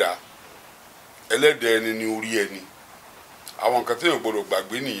rẹ̀ ẹlẹ́dàá ẹni ní orí ẹni àwọn nǹkan tí èèyàn gbọ́dọ̀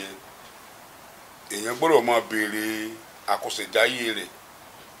gbàgbé nìyẹn èèyàn gbọ́dọ̀ máa béèrè àkọsẹ̀jáyé rẹ̀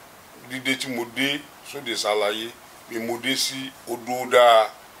dídé tí mo dé sóde Salaye ni mo dé sí odò dáa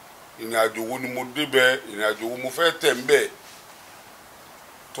ìrìn àjò wo ni mo débẹ̀ ìrìn àjò wo mo fẹ́ tẹ̀ ń bẹ̀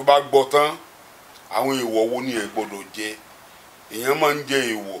tó bá gbọ́ tán àwọn èèwọ̀ wo ni ẹ gbọ́dọ̀ jẹ èèyàn máa ń jẹ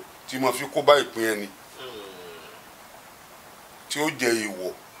èèwọ̀ tí mo fi kó bá ìpín ẹni tí ó jẹ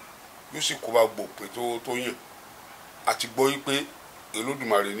èèwọ̀ yóò sì kó bá gbòpin tó yàn àti gbọ́ yí pé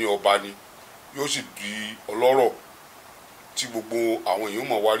Olódùmarè ní ọba ni yóò sì di ọlọ́rọ̀ tí gbogbo àwọn èèyàn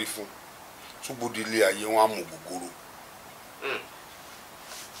máa wárí fún ṣùgbọ́n ilé ayé wọn á mú gbogbooro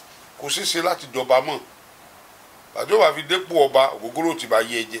kò ṣeéṣe láti jọba mọ́ àjọ wà fi dépò ọba ògógóró ti bá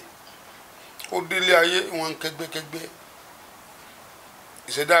yé jẹ ó délé ayé wọn ń kẹ́gbẹ́kẹ́gbẹ́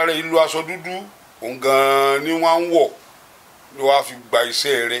ìṣẹ̀dá rẹ̀ ìlú aṣọ dúdú òun gan-an ni wọ́n ń wọ̀ ló wá fi gba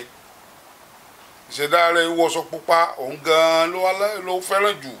iṣẹ́ rẹ̀ ìṣẹ̀dá rẹ̀ ìwọṣọ pupa òun gan-an ló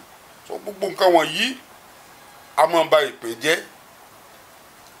fẹ́ràn jù sọ gbogbo nǹkan wọ̀nyí a máa ba ìpín jẹ́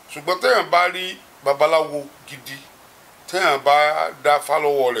ṣùgbọ́n téèyàn bá rí babaláwo gidi téèyàn bá dá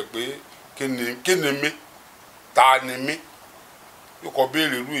fálọ́wọ́ rẹ̀ pé kí ni mí ta ni mí yóò kọ́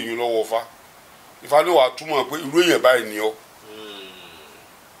béèrè irú èyí lọ́wọ́ fa Ifá ló wàá túmọ̀ pé irú èyàn báyìí ni ọ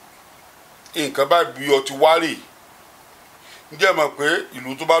nǹkan báyìí bí ọ ti wá rè ǹjẹ́ mọ̀ pé ìlú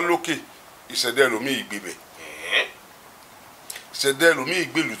tó bá lókè ìṣẹ̀dá ẹlòmíì ìgbébẹ̀ ìṣẹ̀dá ẹlòmíì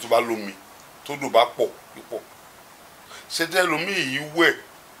ìgbèlú tó bá lómi tó dò bá pọ̀ púpọ̀ ìṣẹ̀dá ẹlòmíì yìí wẹ̀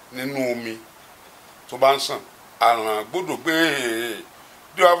nínú omi tó bá ń sàn àràn gbọ́dọ̀ gbé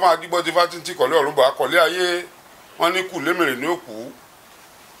bí wàá fún ajíbọ́dé fátìntì kọ̀lé ọ̀run bọ̀ akọ̀lé ayé wọn ní kù lémèrè ní òkú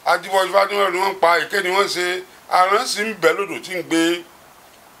ajíbọ́dé fátìntì ni wọ́n ń pa èké ni wọ́n ń ṣe àràn sì ń bẹ lódò tí ń gbé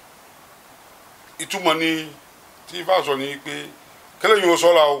ìtumọ̀ ni tí Ifá sọ ni pé kẹlẹ́yìn ó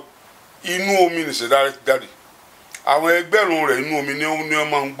sọ́ra o inú omi nìṣẹ̀dá rẹ̀ ti jáde àwọn ẹgbẹ́rún rẹ̀ inú omi ni wọ́n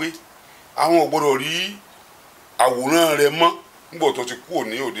máa ń gbé àwọn ò gbọ́dọ̀ rí àwòrán rẹ̀ mọ́ nígbà tó ti kúrò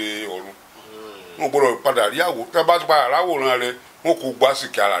ní òde ọ̀run wọn gbọ́dọ̀ padà rí àwò tẹ́ bá ti padà ráwòrán rẹ wọn kò gbá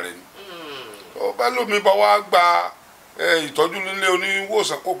sìkì ara rẹ ni. ọba lómi bá wá gba ìtọ́jú nílé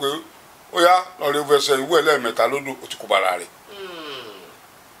oníwòsàn kó pé ó yá lọ́ọ̀rẹ́ fẹsẹ̀ ìwé ẹlẹ́ẹ̀mẹ́ta lódò ó ti kó bara rẹ̀.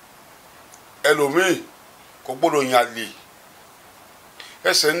 ẹlòmíì kò gbọ́dọ̀ yan àlè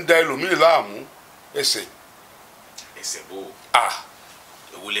ẹsẹ̀ ń da ẹlòmíì láàmú ẹsẹ̀. ẹsẹ̀ bò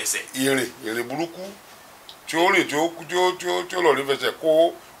ewu lẹ́sẹ̀. ìrìn burúkú tí ó rìn tí ó lọ́ọ̀rẹ́ fẹsẹ̀ kó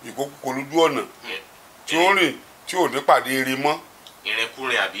ìkókó lójú ọ̀nà tí ó rìn tí ò ní pàdé eré mọ́.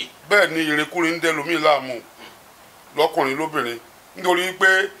 ìrìnkúrin àbí. bẹ́ẹ̀ ni ìrìnkúrin ń dẹ ẹlòmíì láàmú lọ́kùnrin lóbìnrin nítorí pé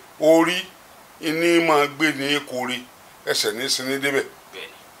orí iní máa gbé ní kórè ẹsẹ̀ ní sinmi débẹ̀.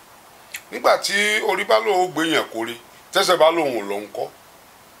 nígbà tí orí bá lòun gbé yàn kórè tẹ́sẹ̀ bá lòun lọ ń kọ́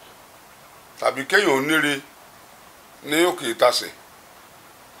tàbí kéèyàn oníire ní òkè ìtasẹ̀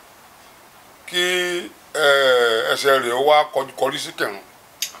kí ẹsẹ̀ rẹ̀ wá kọrí sí kẹrùn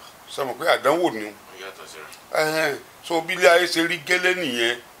sọmọ pé àdánwò ni so bí ilé ayé ṣe rí gẹ́lẹ́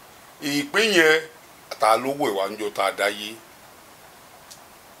nìyẹn ìpín yẹn ta ló wẹ̀ wá ń jọ tá a dá yé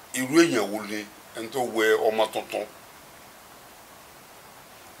irú èèyàn wo ni ẹni tó wẹ ọmọ tuntun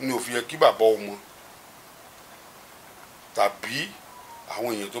ní òfin yẹ kí bàbá ọmọ tàbí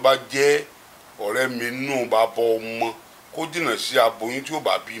àwọn èèyàn tó bá jẹ́ ọ̀rẹ́ mi nù bàbá ọmọ kó jìnnà sí aboyún tí ó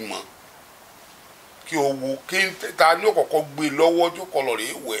bá bímọ kí o wo kí ta ní ọ̀kọ̀ọ̀kọ̀ gbé lọ́wọ́ tó kọ lọ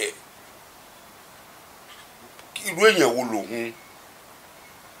rèé wẹ̀ irú èèyàn wo lòun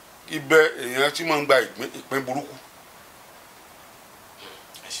ibẹ̀ èèyàn tí máa ń gba ìpín burúkú.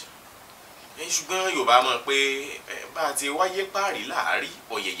 ṣùgbọ́n Yorùbá mọ̀ pé bá a ti wáyé páàrí láàárí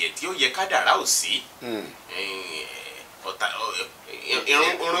ọ̀yẹ̀yẹ̀ tí ó yẹ kádàrá ò sí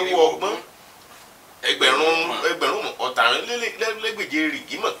irínwó ọgbọ́n ẹgbẹ̀rún ọ̀tàrínlẹ́gbèje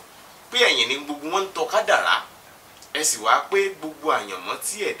rìgímọ̀ pé ẹ̀yìn ni gbogbo wọn ń tọ kádàrá ẹ sì wá pé gbogbo àyànmọ́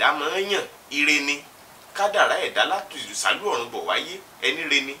tí ẹ̀dá máa ń yàn ire ni kádàrá ẹ̀dá láti ìsàlú ọ̀run bọ̀ wáyé ẹni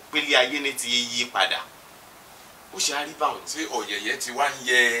re ni pélé ayé ni ti yí padà ó ṣe á rí báwọn. tí ọ̀yẹ̀yẹ̀ ti wá ń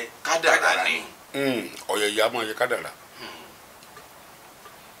yẹ kádàrá ni. ọ̀yẹ̀yẹ̀ á máa yẹ kádàrá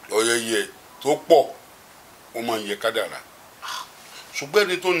ọ̀yẹ̀yẹ̀ tó pọ̀ ó máa ń yẹ kádàrá ṣùgbọ́n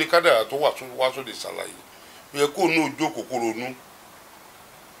ẹni tó ní kádàrá tó wá sóde Salaye ó yẹ kó ní ojú kòkòrò nú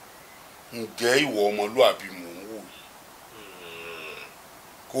ǹjẹ́ ìwọ ọmọlúàbí mò ń wò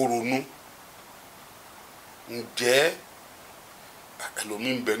kó ronú ǹjẹ́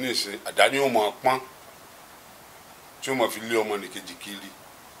ẹlòmíín bẹ ní ìsìn àdáni ó máa pọ́n tí ó máa fi lé ọmọ nìkejì kiri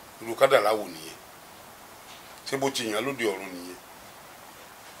irú kádàrá wò nìyẹn ṣé bó ti yàn lóde ọ̀run nìyẹn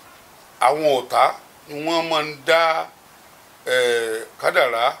àwọn ọ̀tá ni wọ́n máa ń dá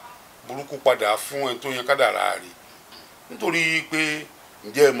kádàrá burúkú padà fún ẹni tó yan kádàrá rẹ̀ nítorí pé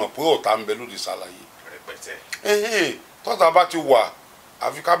ǹjẹ́ ẹ mọ̀ pé ọ̀tá ń bẹ lóde Salaye tọ́ta bá ti wà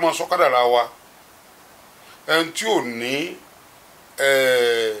àfi ká máa sọ kádàrá wa ẹni tí ò ní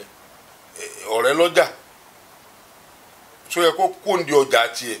ọ̀rẹ́ lọ́jà tó yẹ kó kóńdé ọjà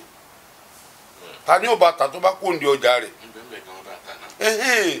tiẹ̀ ta ni ó bá ta tó bá kóńdé ọjà rẹ̀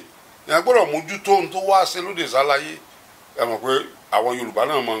ìyẹn gbọ́dọ̀ mójútó ohun tó wá ṣe lóde Salaye ẹ mọ̀ pé àwọn Yorùbá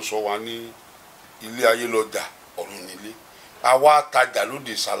náà máa ń sọ wa ní ilé ayé lọ́jà ọ̀run nílé àwa tajà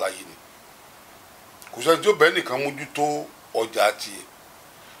lóde Salaye ni kò sẹ́ni tí ó bẹ́ẹ̀ nìkan mójútó ọjà tiẹ̀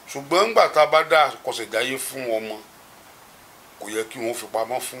ṣùgbọ́n ńgbà tá a bá dá àkọsẹ̀jáyé fún ọmọ kò yẹ kí wọ́n fi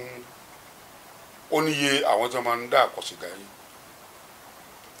pamọ́ fún ó níye àwọn tí wọ́n máa ń dá àkọsẹ̀jáyé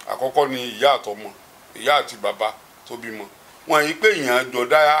àkọ́kọ́ ni ìyá àtọmọ ìyá àti bàbá tó bímọ wọn yìí pé èèyàn jọ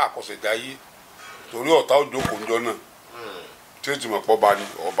dá àkọsẹ̀jáyé torí ọ̀tá òjòkó ńjọ náà tí ó ti mọ̀ pọ̀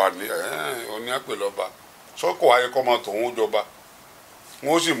ọba ni ọ̀ní àpè lọ́ba sọ́kọ̀ ayẹkọ́ máa tọ̀ wọ́n jọba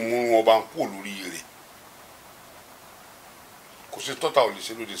wọ́n sì mú ọba ń kú lórí rẹ̀ kò sí tọ́ta ò lè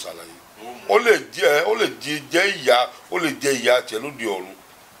ṣe lóde Salaye ó lè jẹ́ ìyá tiẹ̀ lóde ọ̀run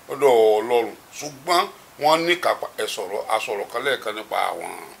lọ́dọ̀ Ọlọ́run ṣùgbọ́n wọ́n ní kápá asọ̀rọ̀ kan lẹ́ẹ̀kan nípa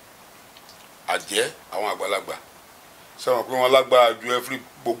àwọn àjẹ́ àwọn àgbàlagbà sẹ́wọ̀n pé wọ́n lágbára ju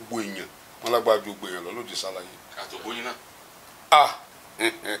gbogbo èèyàn wọ́n lágbára ju gbogbo èèyàn lọ lóde Salaye. àtògbóyin náà.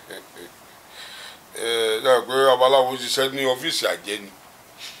 yàrá pé babaláwo ṣiṣẹ́ ní ọ́fíìsì àjẹ́ ni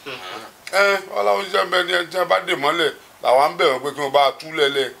babaláwo ṣiṣẹ́ ń bẹ ní ẹni tí wọ́n bá dè mọ́lẹ̀ làwọn ń bẹ̀ wọ́n pé kí wọ́n bá tú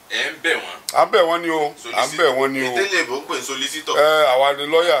lẹ́lẹ̀. ẹ ń bẹ̀ wọ́n. à ń bẹ̀ wọ́n ni o à ń bẹ̀ wọ́n ni o. ìdílé ìbò ń pè ní solisítọ̀. àwa ni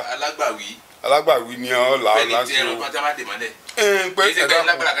lọ́ọ̀yà. alágbàwí ni ọ là á láti o. fẹ́ni tí ẹran kan tí a bá dè mọ́lẹ̀. pé ẹ̀dá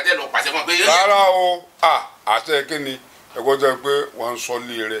lágbára kàtẹ́ lọ pàṣẹ fún ọ pé. rárá o àṣẹ kí ni ẹ̀gbọ́n jẹ́ pé wọ́n ń sọ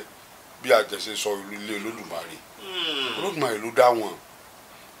ilé rẹ bí àjẹsẹ sọ ìlú ilé Olódùmarè Olódùmarè ló dá wọn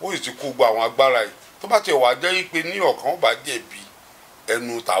ó sì ti kó gbọ́ àwọn agbára yìí tó bá tiẹ̀ wá jẹ́ pé ní ọ̀kan ó bá jẹ̀bi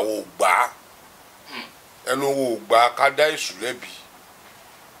ẹnu tàwọn ò gbà ẹnu wo ò gbà ká dá èṣù lẹ́bi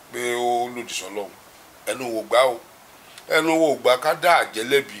pé ó lòdì sọ́lọ́run ẹnu wò gbà o ẹnu wò gbà ká dá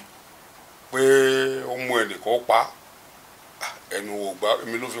àjẹlẹ́bi pé ó mú ẹnìkan pa ẹnu wò gbà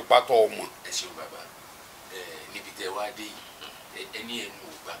èmi ló fi pátọ́ ọmọ. ẹ ṣeun bàbá níbi tẹ wá dé yìí ẹni ẹnu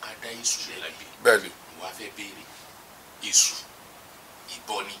wò gbà ká dá èṣù lẹ́bi. bẹ́ẹ̀ni. wà á fẹ́ béèrè èṣù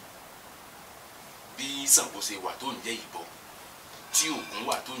ìbọ ni bí Ṣàngó ṣe wà tó ń jẹ́ ìbọ tí Ògún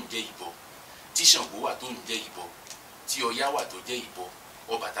wà tó ń jẹ́ ìbọ tí Ṣàngó wà tó ń jẹ́ ìbọ tí Ọya wà tó jẹ́ ìbọ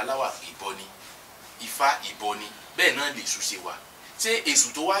Ọbàtálá wà ìbọ ni Ifá ìbọ ni bẹ́ẹ̀ náà lèṣù ṣe wà ṣé èṣù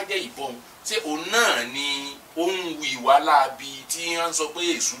tó wá jẹ́ ìbọn ṣé òun náà ni ó ń wu ìwà láabi tí wọ́n sọ pé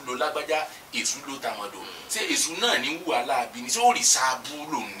èṣù ló lágbájá èṣù ló tàmọ̀dò ṣé èṣù náà ní wùwà láabi ni ṣé ó rí sáàbù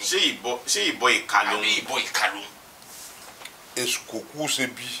lòun ni. ṣé ìbọ ìka lòun. àbí ìbọ ìka lòun. èṣù kò kú ṣe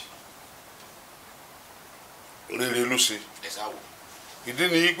bí rere ló ṣe. ẹ sáwọ. ìdí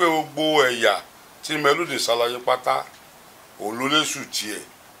ni pé gbogbo ẹ̀yà tí mẹ́lódì Salaye pátá òun ló léṣù tiẹ̀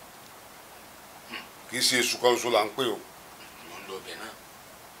kì í ṣe èṣù kan ṣoṣo là ń pè o.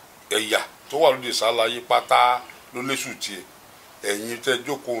 ẹ̀yà tó wà lóde Salaye pátá ló léṣù tiẹ̀ ẹ̀yin tẹ́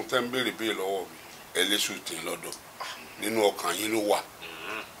jókòó tẹ́ ń béèrè béèrè lọ́wọ́ mi ẹ̀ léṣù tẹ̀ lọ́dọ̀ nínú ọkàn yín ló wà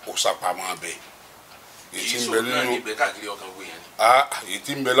ó sápamọ́ abẹ. èyí ń bẹ nínú èyí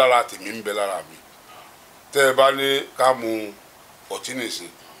tí ń bẹ lára tèmi ń bẹ lára mi tẹ́ ẹ bá ní ká mu ọtí nìsín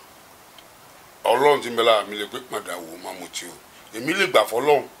Ọlọ́run tí ń bẹ lára mi lè pé padà wò má mu tí o èmi lè gbà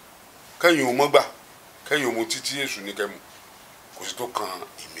fọlọ́run kẹ́yìn ò mọ́ gbà kẹ́yìn ò mu títí èṣù ní kẹ́mu kò sí tó kan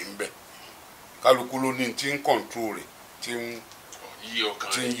èmi ń bẹ kálukú ló ní tí ń kọ̀ǹtró rẹ̀ tí ń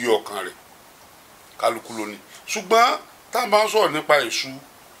yí ọkàn rẹ̀ kálukú ló ní ṣùgbọ́n tá a bá ń sọ̀rọ̀ nípa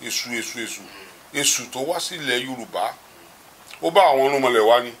èṣù tó wá sílẹ̀ Yorùbá ó bá àwọn irúnmọlẹ̀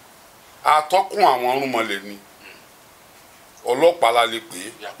wá ní atọ́kùn àwọn irúnmọlẹ̀ ni ọlọ́pàá la lè pè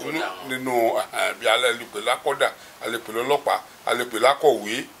é nínú bí alẹ́ lè pè lákọ́dà a lè pè lọ́lọ́pàá a lè pè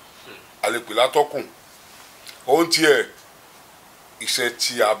lákọ̀wé a lè pè látọ́kùn ohun tiẹ̀ iṣẹ́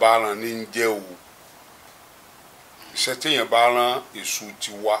tí a bá rán ní ń jẹ́ o iṣẹ́ téèyàn bá rán èṣù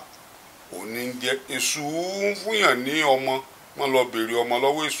ti wá ò ní ń jẹ́ èṣù ń fúnyàn ní ọmọ wọn lọ béèrè ọmọ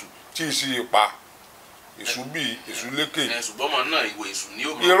lọ́wọ́ èṣù tí ì sí ipa èṣù bíi èṣù lékè. ṣùgbọ́n ọmọ náà ìwé èṣù ní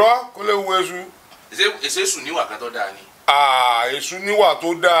òmò. irọ́ kó lè wo èṣù. èṣù níwà kan tó dáa ni. èṣù níwà tó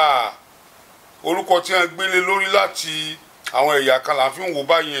dáa orúkọ tí wọ́n gbélé lórí láti àwọn ẹ̀yà kan là ń fi wò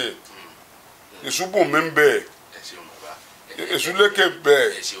báyẹn èṣù bùn mí ń bẹ̀ èṣù lékè bẹ̀.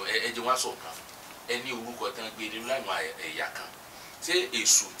 ẹ jẹ́ wá sọ̀kan ẹ ní orúkọ tí wọ́n gbélé lórí àwọn ẹ̀yà kan ṣé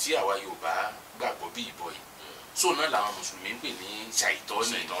èṣù tí àwa Yorùbá gbàgbọ́ bí ìbọ yìí sóònà làwọn mùsùlùmí ń pè ní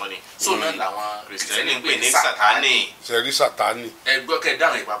ṣàìtọ́nì sóònà làwọn kìrìsìtẹ́nì ń pè ní sàtánì. sẹ́rí sàtánì. ẹ gbọ́ kẹ́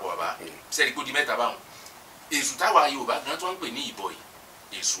dáhùn ìpapọ̀ bàbá sẹ́rí kó di mẹ́ta báwọn èṣù táwa Yorùbá gan tó ń pè ní ìbọ yìí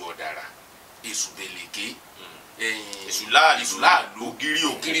èṣù ọ̀dàrà èṣù bèlèké èṣù láàlú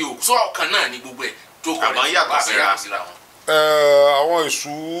ògiri òkú sọ́ọ̀kan náà ní gbogbo ẹ̀ tó kọ̀ àmọ́ yàtọ̀ síra wọn. àwọn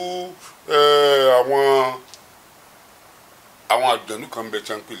èṣù àwọn àjọ̀nú kan bẹ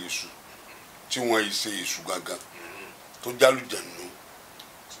tí wọ́n ń pè léṣù tí wọ́n yìí ṣe èṣù gangan tó jálùjànú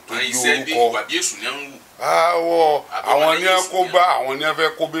tó yí orúkọ àwọn ní ẹ kó bá àwọn ní ẹ fẹ́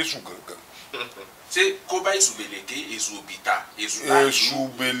kó bẹ́ṣù gangan. ṣé kó bá èṣù bèlèké èṣù òbítà èṣù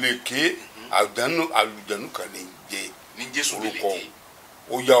bèlèké àlùjànú kan ní jẹ orúkọ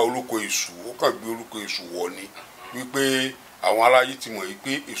ó yá orúkọ èṣù ó kàn gbé orúkọ èṣù wọ ni wípé àwọn aráyé ti mọ̀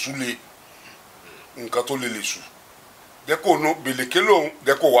wípé èṣù lè nǹkan tó lè lè sùn dẹ́kọ̀ no bèlèké lòun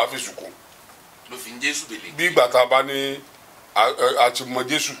dẹ́kọ̀ wá fi sùn kún. ló fi ń jésù bèlèké. bí ìgbà tá a bá ní àti mọ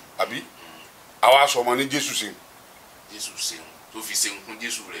jésù àbí àwa sọmọ ní jésù ṣeun. jésù ṣeun tó fi ṣeun kún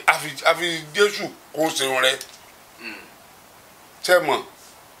jésù rẹ. àfi jésù kún ṣeun rẹ. tẹ́ mọ̀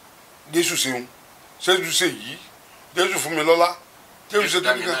jésù ṣeun jésù ṣe yìí jésù fún mi lọ́lá jésù ṣe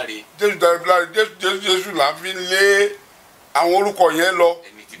tó nìkan jésù dáríláre jésù là ń fi lé àwọn orúkọ yẹn lọ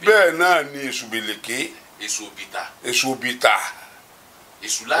bẹ́ẹ̀ náà ni èṣù bèlèké èṣù òbítà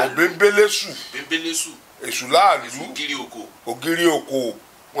èṣù láàlú òbẹ́ńbẹ́lẹ́sù èṣù láàlú ògiri òkò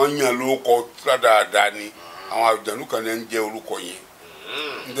wọ́n yàn lórúkọ dáadáa ni àwọn àjànú kan ní ń jẹ́ orúkọ yẹn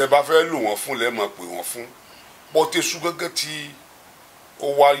ǹjẹ́ bá fẹ́ lò wọ́n fún lẹ́ẹ̀mọ̀ pé wọ́n fún pọ́tẹ́sù gẹ́gẹ́ tí ó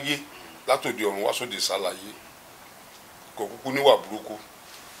wáyé látòdì ọ̀run wá sóde Salaye kò kúkú níwà burúkú.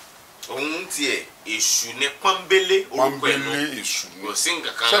 òun tiẹ̀ èṣù ní pọ́nbélé orúkọ ẹ̀ lọ èṣù ni kò sí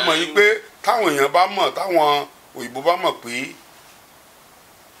nǹkan kan. sẹ́mọ̀ yìí pé táwọn èèyàn bá mọ̀ táwọn òyìnbó bá mọ̀ pé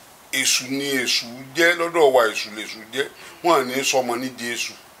èṣù ni èṣù jẹ́ lọ́dọ̀ wa èṣù lèṣù jẹ́ wọ́n à ní sọmọ ní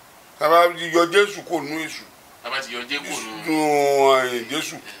jésù tàbá yọ jésù kò nú èṣù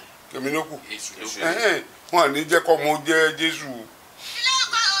jésù kèmínókù wọ́n à ní jẹ́ kọ́ mọ́ jẹ́ jésù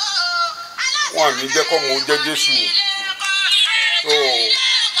wọ́n à ní jẹ́ kọ́ mọ́ jẹ́ jésù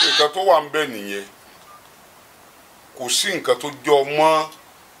nǹkan tó wà ń bẹ nìyẹn kò sí nǹkan tó jọ mọ́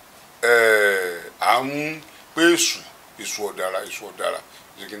à ń pé èṣù ọ̀dàrà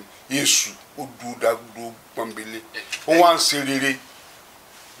èṣù ó dúró dágbó pọ́nbélé ó wá ń ṣe rere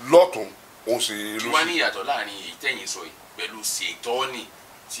lọ́tún ó ń ṣe rere lóṣù. kí wàá ní ìyàtọ̀ láàrin èyí tẹ̀yìn sọ yìí pẹ̀lú ṣètọ́ọ̀nì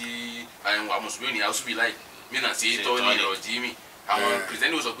tí àwọn mùsùlùmí ní àwùsùbí láì mìíràn ṣètọ́ọ̀nì ìrọ̀jì mi àwọn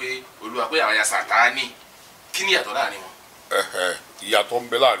kìrìtẹ́nì ó sọ pé olúwa pé àwọn ya Sátánì kí ni ìyàtọ̀ láàrin wọn. ìyàtọ̀ ń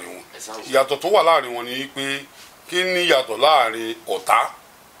bẹ láàrin wọn ìyàtọ̀ tó wà láàrin wọn ni pé kí ni ìyàtọ̀ láàrin ọ̀tá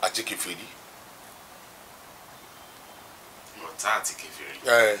àti kèfèrí. ọ̀tá àti kèfèrí.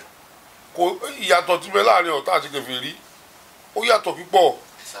 kò ìyàtọ̀ tí bẹ láàrin ọ̀tá àti kèfèrí ó yàtọ̀ púpọ̀.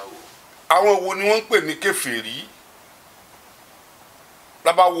 àwọn wo ni wọ́n ń pè ní kèfèrí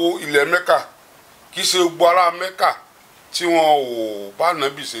lábáwo ilẹ̀ Mẹ́kà kì í ṣe gbogbo ará Mẹ́kà tí wọn ò bá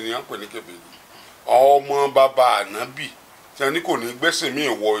ànábì ṣe ni wọ́n ń pè ní kèfèrí ọmọ bàbá ànábì tí wọ́n ní kò ní gbẹ́sìn míì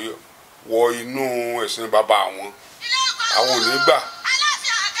wọ inú ẹ̀sìn bàbá àwọn ò ní gbà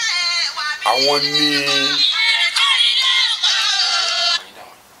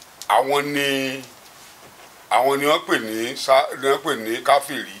àwọn ni wọ́n pè ní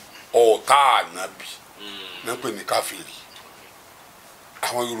káfíìrì ọ̀tá ànábì wọ́n pè ní káfíìrì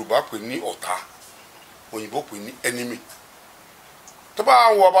àwọn Yorùbá pè ní ọ̀tá òyìnbó pè ní enemy tó bá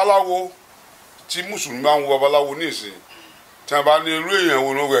ń wo babaláwo tí mùsùlùmí bá ń wo babaláwo ní ìsìn tí wọ́n bá ní irú èèyàn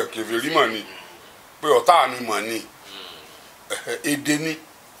wo ló wẹ̀ kèfèrí mọ̀ ni pé ọ̀tá mi mọ̀ ni èdè ni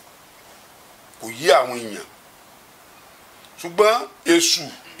kò yí àwọn èèyàn ṣùgbọ́n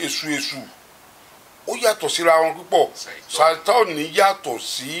èṣù ó yàtọ̀ síra wọn púpọ̀ Sátánì yàtọ̀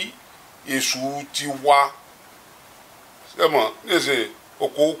sí èṣù tiwa sẹ́mọ̀ níṣẹ́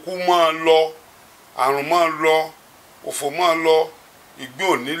òkòókú máa lọ àrùn máa lọ òfò máa lọ ìgbé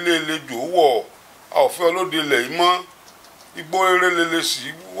onílé lejò wọ̀ a ò fẹ́ olóde ilẹ̀ yìí mọ́ igbó eré lele sí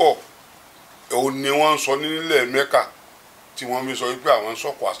wọ̀ òun ni wọ́n ń sọ nílẹ̀ Mẹ́kà tí wọ́n fi sọ wípé àwọn ń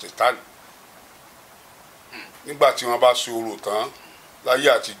sọ̀kò àṣetánì nígbà tí wọ́n bá ṣe orò tán láyé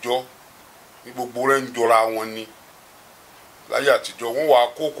àtijọ́ ní gbogbo rẹ̀ ń jọra wọn ni láyé àtijọ́ wọ́n wá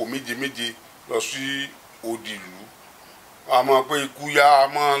kókò méje lọ sí odi ìlú wọ́n á máa pé ikú yá á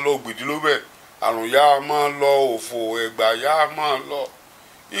máa lọ gbèdí ló bẹ̀ àrùn yá á máa lọ òfò ẹ̀gbà yá á máa lọ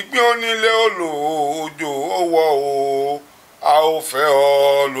ìgbín onílé òlò òjò ó wọ̀ o a ò fẹ́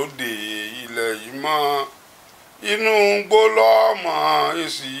ọ lóde ilẹ̀ yìí mọ́ inú gbólọ́mọ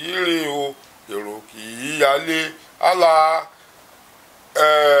èsì yìí rìn o èrò kì í yálé àlà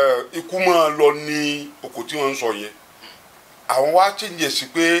ikú máa lọ ní oko tí wọ́n ń sọ yẹn àwọn wá chíǹjẹ sí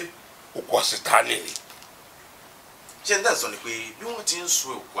pé òkú àṣetánì ni. ṣé n dá sọ ni pé bí wọ́n ti ń sọ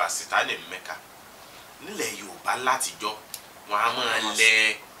òkú àṣetánì Mẹ́kà nílẹ̀ Yorùbá látijọ́ wọn á máa lẹ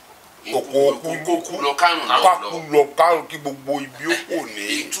òkú lọ kárùn lọ kí gbogbo ibi ó kò ní.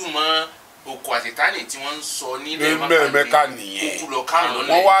 ìtumọ̀ òkú àṣetánì tí wọ́n ń sọ nílẹ̀ Mẹ́kà nìyẹn òkú lọ kárùn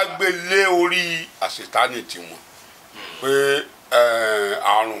lọ́nà wọ́n wá gbé lé orí àṣetánì tiwọn pé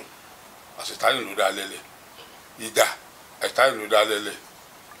àrùn àṣetánì ló dá lẹ́lẹ̀ ìdà àṣetánì ló dá lẹ́lẹ̀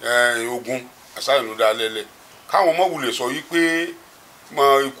ogun àṣetánì ló dá lẹ́lẹ̀ káwọn ọmọ wulẹ̀ sọ yìí pé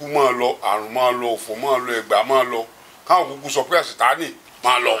ikú máa lọ àrùn máa lọ òfò máa lọ ẹ̀gbà máa lọ káwọn kúkú sọ pé àṣetánì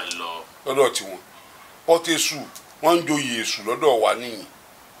máa lọ lọ́dọ̀ tiwọn pọ́tẹ́sù wọ́n ń joyè èṣù lọ́dọ̀ wa nìyí.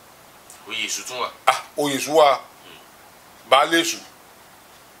 oyè èṣù tún wà. oyè èṣù wà baálé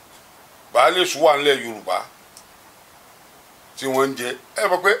èṣù wà nílẹ̀ Yorùbá tí wọ́n ń jẹ ẹ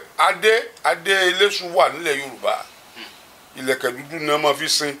mọ̀ pé adé eléṣù wà nílẹ̀ Yorùbá ìlẹ̀kẹ̀ dúdú ni wọ́n máa fi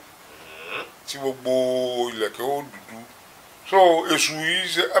sin tí gbogbo ìlẹ̀kẹ̀ ó dúdú so èṣù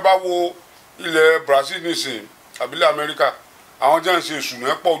yìí ẹ bá wo ilẹ̀ Brazil nìsín àbílẹ̀ Amẹ́ríkà àwọn jẹ́ ń ṣe èṣù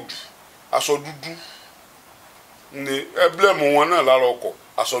náà pọ̀ jù aṣọ dúdú ni ẹbílẹ̀mù wọn náà lára ọkọ̀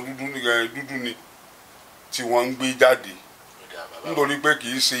aṣọ dúdú ni tí wọ́n ń gbé jáde nítorí pé kì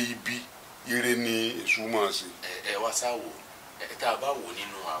í ṣe ibi ire ni èṣù máa ṣe. ẹ wá sáwò tá a bá wò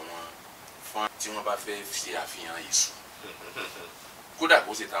nínú àwọn fún tí wọ́n bá fẹ́ ṣe àfihàn èṣù kódà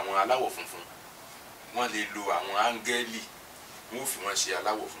kó ṣe tàwọn aláwọ̀ funfun wọ́n lè lo àwọn áńgẹ́lì wọ́n ò fi wọ́n ṣe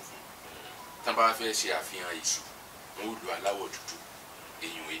aláwọ̀ funfun tí wọ́n bá fẹ́ ṣe àfihàn èṣù wọ́n ò lo aláwọ̀ dúdú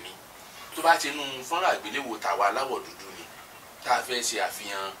èyàn ẹni tó bá ti nu fọ́nrán àgbéléwò tàwa aláwọ̀ dúdú ni tá a fẹ́ ṣe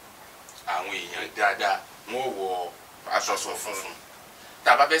àfihàn àwọn èèyàn dáadáa wọ́n wọ aṣọ funfun tá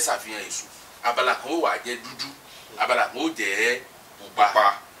a bá fẹ́ ṣàfihàn èṣù abala kan ó wà jẹ́ dúdú abala kan ó jẹ́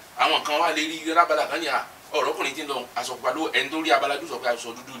pupa àwọn kan wà lè rí abala kan ní ọ̀rọ̀kùnrin tí ń lọ aṣọ pupa ló ẹni tó rí abala dúdú sọ pé aṣọ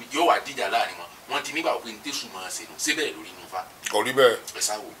dúdú ni yóò wà díjà láàrin wọn wọn ti nígbà pé ní tẹ̀sù máa ṣe nù síbẹ̀ lórí inú fa. kò rí bẹ́ẹ̀ ẹ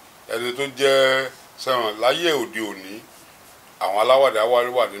sáwò. ẹni tó jẹ́ sẹ́wọ̀n láyé òde òní àwọn aláwàdà wà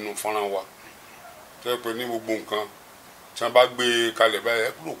nínú fọ́nrán wa tẹ́ pé ní gbogbo nǹkan tí wọ́n bá gbé kalẹ̀ báyìí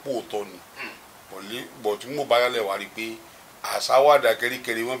ẹ kúrò pòótọ́ ni bọ̀ tí mo bá yálẹ̀ wá rí i pé àsáwádà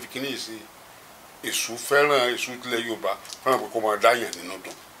kẹ́ríkẹ́rí wọ́n fi kíní sí èṣù fẹ́ràn èṣù tilẹ̀ Yorùbá fẹ́ràn pé kó máa dáyàn nínú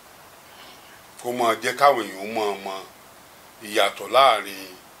dùn kó máa jẹ́ káwọn èèyàn máa mọ ìyàtọ̀ láàrin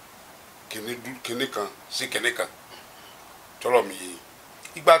kíní kan sí kíní kan tọrọ mi yìí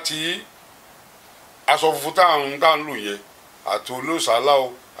ìgbà tí aṣọ funfun tá à ń lò yẹ àti olóòṣàláwo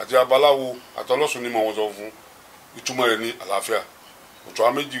àti babaláwo àti ọlọ́sùn ni mo wọ́n sọ fún ìtumọ̀ rẹ̀ ní àlàáfíà òtún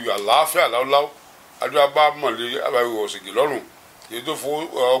àméjì àlàáfíà láúláú adúlá bá mọ̀lẹ́ àbáwí ọ̀sẹ̀gì lọ́rùn èyí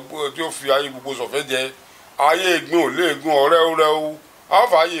tó fi ayé gbogbo sọ̀fẹ́ jẹ ayé ègbón ò lé ègbón ọ̀rẹ́ rẹ o àwọn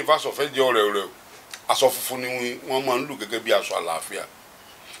fà ayé ìfà sọ̀fẹ́ jẹ ọ̀rẹ́ rẹ o aṣọ funfun ni wọ́n máa ń lò gẹ́gẹ́ bí aṣọ àlàáfíà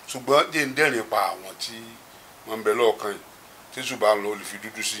ṣùgbọ́n dẹ́ndẹ́rìn pa àwọn tí wọ́n ń bẹ lọ́ọ̀kan yìí tí ṣùgbọ́n àwọn olè fi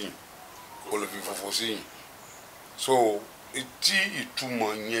dúdú sí yìí olè fi funfun sí yìí so tí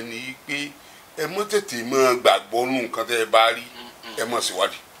ìtumọ̀ yẹn ni pé ẹ mọ́ tètè máa gbàgbọ́ nù nǹkan tẹ́ ẹ bá rí ẹ mọ̀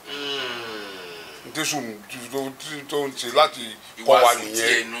síwádìí ntẹ́sùn tó ń ṣe láti kọ́ wa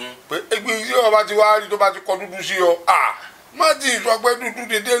nìyẹn pé ẹgbẹ́ tí ọba ti wá rí tó bá ti kọ́ dúdú sí ọ má ti ìsọgbẹ́ dúdú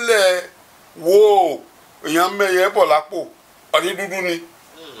dédé lẹ̀ wò èèyàn mẹ́yẹ bọ̀ lápò ọdí dúdú ni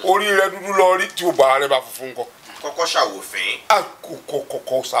orí rẹ dúdú lọ rí tí o bá rẹ bá funfun kọ. kọ́kọ́ ṣàwòfín.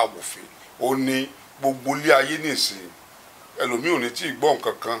 kọ́kọ́ ṣàwòfín ó ní gbogbo ilé ayé nìsín ẹlòmíì ò ní tí ì gbọ́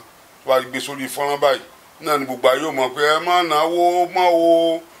nǹkan kan tó bá gbé sórí fọ́nrán báyìí náà ni gbogbo ayé ò mọ̀ pé ẹ má náwó mọ́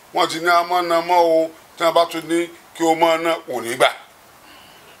o wọ́n ti ní a má ná mọ́ o tí wọ́n bá tún ní kí o má ná kò ní gbà.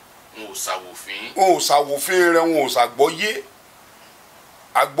 wọn ò ṣàwòfín. wọn ò ṣàwòfín rẹ wọn ò ṣàgbọ́yé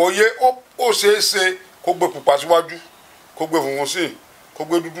àgbọ́yé ó ṣeé ṣe kó gbé pupa síwájú kó gbé funfun sí kó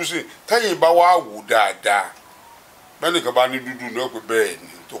gbé dúdú sí tẹ́yìn bá wá wò dáadáa bẹ́ẹ̀ nìkan bá ní dúdú náà pé bẹ́ẹ̀ ni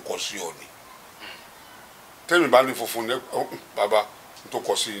tó kọ sí ọ ni tẹ́yìn bá ní funfun ní bàbá tó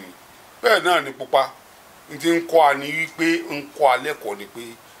kọ sí ni bẹ́ẹ̀ náà ni pupa n ti ń kọ́ a ní wípé ń kọ́ a lẹ́kọ̀ọ́ ni pé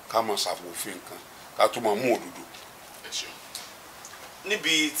ká máa ṣàfòfin nǹkan ká tó máa mú òdodo.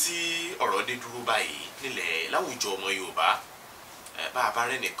 níbi tí ọ̀rọ̀ dé dúró báyìí nílẹ̀ láwùjọ ọmọ Yorùbá bá a bá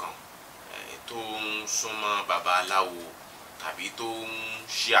rẹ̀ nìkan tó ń súnmọ́ babaláwo tàbí tó ń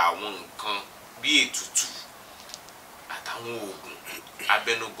ṣe àwọn nǹkan bí ètùtù àtàwọn oògùn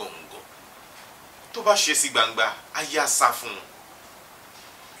abẹnugọ̀ngọ̀ tó bá ṣe sí gbangba á yá sá fún un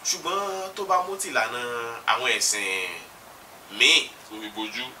ṣùgbọ́n tó bá mú tìlànà àwọn ẹ̀sìn míì tó fi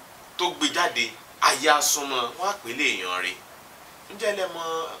bojú tó gbé jáde ayé asúnmọ́ wọn àpèlé èèyàn rẹ̀ ǹjẹ́ lẹ mọ̀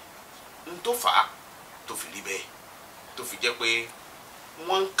n tó fà á tó fi rí bẹ́ẹ̀ tó fi jẹ́ pé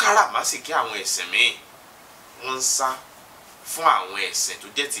wọ́n ń káràmásìkí àwọn ẹ̀sìn míì wọ́n ń sá fún àwọn ẹ̀sìn tó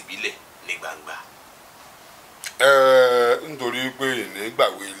jẹ́ tìbílẹ̀ ní gbangba. nítorí pé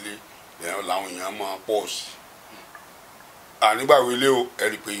ìnígbàwé ilé làwọn èèyàn máa pọ̀ sí ànígbàwé ilé o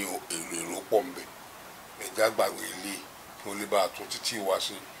ẹ̀rí pé èrò pọ̀ ń bẹ ẹ̀já gbàwé ilé kí wọ́n lè bá a tún títí wá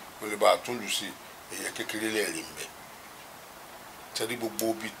sí kí wọ́n lè bá a tún lù sí èèyàn kékeré lẹ́ẹ̀rí ń bẹ tẹ́lí gbogbo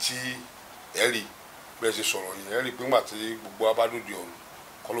ibi tí ẹ̀rí bẹ́ẹ̀ ṣe sọ̀rọ̀ yẹn ẹ̀rí pé ńgbà tí gbogbo abádòde ọ̀run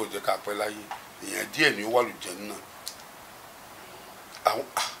kọ́ ló jẹ́ ká pẹ́ láyé èèyàn díẹ̀ ni ó wà lùjẹ́ náà àwọn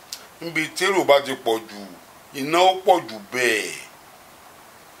níbi tẹ́rù bá ti pọ̀ jù iná ó pọ̀ jù bẹ́ẹ̀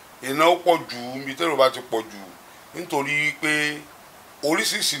iná ó pọ̀ jù níbi tẹ́rù bá ti pọ̀ jù nítorí pé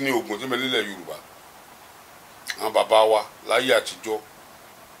oríṣiríṣi ni oògùn tí mẹ́lẹ́lẹ̀ Yorùbá àwọn bàbá wa láyé àtijọ́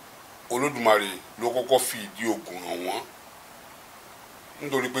Olódùmarè ló kọ́kọ́ fi ìdí oògùn hàn wọ́n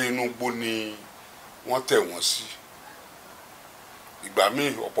nítorí pé inú igbó ni wọ́n tẹ̀ wọ́n sí ìgbà míì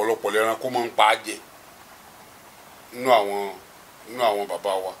ọ̀pọ̀lọpọ̀ lẹ́ranko máa ń pa á jẹ nínú àwọn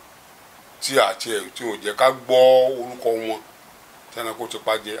bàbá wa tí ò jẹ́ ká gbọ́ orúkọ wọn tẹ́ranko ti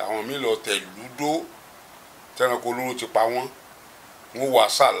pa jẹ àwọn míì lọ tẹ̀ lúdó tẹ́ranko olóró ti pa wọ́n wà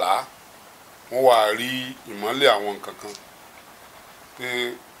sàlá wọ́n wà rí ìmọ́lẹ̀ àwọn nǹkan kan pé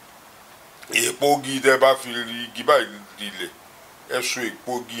èèpo igi tẹ́ bá fi rí igi báyìí dilẹ̀ ẹ so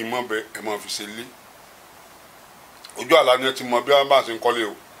èèpo igi mọ́bẹ ẹ máa fi ṣe lé ojú àlá ni ẹ ti mọ bí wọ́n bá ṣe ń kọ́lé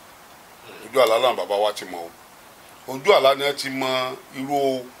o ojú àlá làwọn bàbá wa ti mọ o ojú àlá ni ẹ ti mọ irú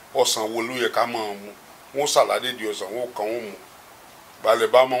ọsàn wo ló yẹ ká máa mu wọ́n sàládé di ọsàn wọ́n kàn wọ́n mu balẹ̀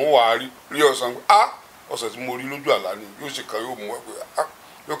bá mọ wọ́n wà á rí ọsàn ọsàn tí mo rí lójú àlá ni yóò sì kàn yóò mú ẹ pé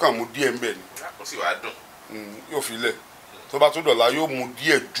yóò kàn mú díẹ̀ ńbẹ̀ ni ó sì wá dùn yóò fi lẹ̀ tó bá tún dọ̀la yóò mú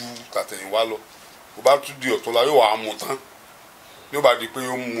díẹ̀ ju tàtẹ̀yìnwá lọ tó bá tún di ọ̀túnla yóò wà á mú tán yóò bá di pé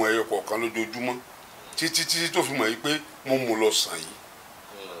yóò mú ẹyọ kọ̀ọ̀kan lójoojúmọ́ títí tó fi mọ̀ yìí pé mo mú lọ sàn yìí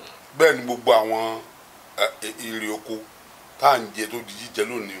bẹ́ẹ̀ ni gbogbo àwọn èrè oko tá à ń jẹ tó di jíjẹ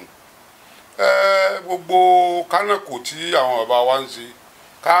lónìí gbogbo kánàkò tí àwọn bàbá wa ń ṣe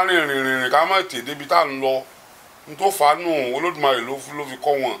ká rìnrìn ká má tè débi tá à ń lọ n tó fà á nù Olódùmarè ló fi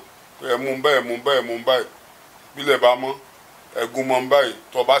kọ́ wọn ẹ mú bẹ́ẹ̀ mú bẹ́ẹ̀ mú bẹ́ẹ̀ bílẹ̀ bá mọ́ ẹ̀gún mọ́ báyìí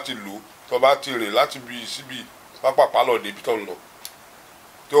tó bá ti lò tó bá ti rìn láti bí síbi pápápá lọ débi tó ń lọ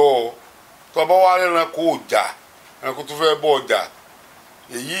tó bá wá ẹranko ọjà ẹranko tó fẹ́ bọ́ ọjà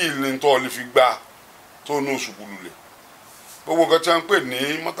èyí ni tó lè fi gbá tó ní oṣù gbùlùlẹ̀ gbogbo nǹkan tí wọ́n ń pè ní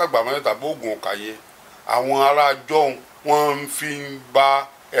mọ́tàgbà mẹ́ta bóògùn ọ̀kà yẹn àwọn ará jọ̀hún wọ́n fi ń bá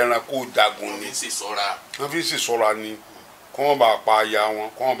ẹranko jagun ni wọ́n fi ń ṣèṣọ́ra ni kó wọ́n bá pa aya wọn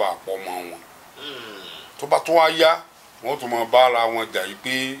kó wọ́n bá pọ̀ ọmọ wọn tó bá tó wá yá wọ́n tún máa bá ara wọn jà yìí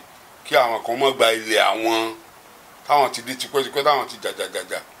pé kí àwọn kan má gba ilẹ̀ àwọn táwọn ti di tipẹ́tipẹ́ táwọn ti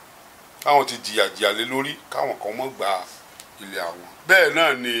jàjàjàjà táwọn ti jìyàjìyà lé lórí káwọn kan má gba ilẹ̀ àwọn bẹ́ẹ̀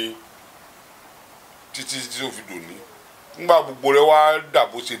náà ni títí tí ó fi dòní nígbà gbogbo rẹ̀ wá dà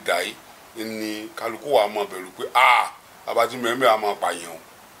bó ṣe dà yìí ni kálukú wa mọ̀ bẹ̀rù pé abájí mẹ́mẹ́ a máa pààyàn o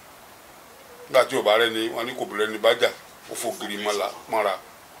nígbà tí ò bá rẹ́ni wọn ní kò bẹ̀rẹ̀ ní bájà ó fògiri mọ́ra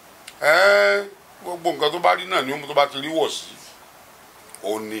gbogbo nǹkan tó bá rí náà ni tó bá ti rí wọ̀ sí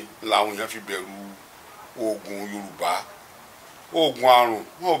òun ni làwọn èèyàn fi bẹ̀rù oògùn Yorùbá oògùn àrùn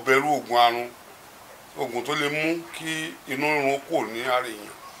wọn ò bẹ̀rù oògùn àrùn oògùn tó lè mú kí inú rírun kò ní ara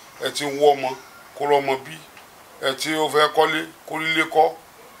èèyàn ẹ ti ń wọ́ ọmọ kó rọ́mọ bí ẹ tí ó fẹ́ kọ́lé kó lílé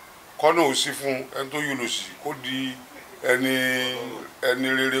kọ́nà ò sí fún ẹni tó yọ lòsì kó di ẹni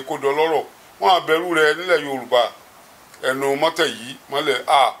rere kó dọlọ́rọ̀ wọn àbẹ̀rù rẹ nílẹ̀ Yorùbá ẹnu mọ́tẹ̀ yìí mọ́lẹ̀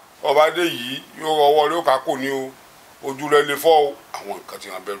ọba dé yìí yóò ọwọ́ rẹ ó kà kò ní o ojú rẹ lè fọ́ o àwọn nǹkan tí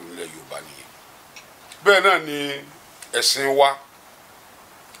wọn bẹ̀rù nílẹ̀ Yorùbá nìyẹn bẹ́ẹ̀ náà ni ẹ̀sìn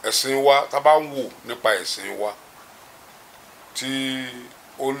wa tá a bá ń wò nípa ẹ̀sìn wa tí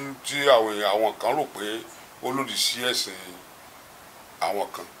àwọn kan rò pé ó lòdì sí ẹ̀sìn àwọn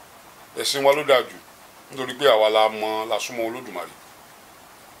kan ẹ̀sìn wa ló dáa jù nítorí pé àwa la súnmọ́ Olódùmarè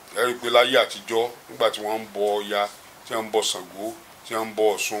ẹ rí i pé láyé àtijọ́ nígbà tí wọ́n ń bọ Ọya tí wọ́n ń bọ Ṣàngó tí wọ́n ń bọ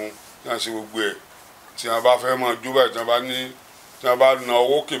Ọ̀ṣun tí wọ́n ń ṣe gbogbo ẹ̀ tí wọ́n bá fẹ́ máa jó báyìí tí wọ́n bá na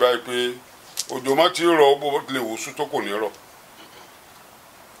owó kè báyìí pé òjò má ti rọ̀ bó lè wò sùn tó kò ní rọ̀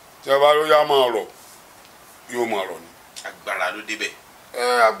tí wọ́n bá yá máa rọ̀ yóò máa rọ̀ ni. agbára ló débẹ̀.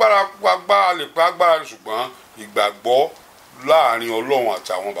 agbára lè pa agbára ṣùgbọ́n ìgbàgbọ́ láàrin Ọlọ́run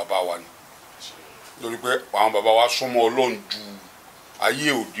àti àwọn bàbá wa ni lórí pé àwọn bàbá wa súnmọ́ Ọlọ́run ju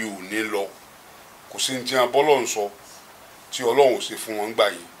ayé òde òní lọ kò sí ní tí wọn bọ́lọ́run sọ tí Ọlọ́run ò ṣe fún wọn gbà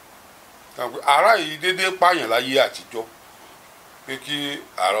yìí ara yìí dédé pààyàn láyé àtijọ́ pé kí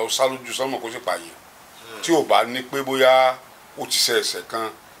ara ó sá lójú sánmọ̀ kó sì pààyàn tí ò bá ní pé bóyá ó ti ṣe ẹ̀ṣẹ̀ kan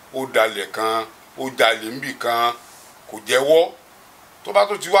ó dalẹ̀ kan ó jalè níbì kan kò jẹ́wọ́ tó bá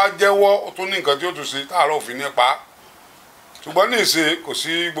tó ti wá jẹ́wọ́ ó tún ní nǹkan tí ó tún ṣe táàrọ̀ òfin ní pa ṣùgbọ́n ní ìṣe kò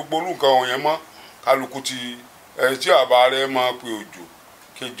sí gbogbo orú nǹkan wọ̀nyẹn mọ́ kálukú ti tí àbá rẹ máa pe òjò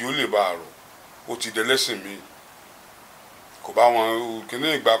kejì ó lè bá a rọ̀ ó ti dẹlẹ́sìn mi kò bá wọn kíní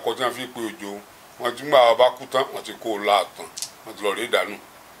ìgbà kan tí wọ́n fi pe òjò wọn ti gbà wọn bá kú tán wọn ti kó o láàtàn wọn ti lọ rí ìdánù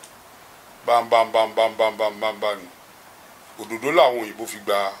bámbámbámbámbámbámbá ni òdòdó làwọn òyìnbó fi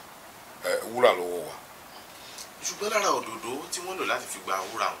gba wúrà lọ́wọ́ wa. ṣùgbọ́n lára òdòdó tí wọ́n lò láti fi gba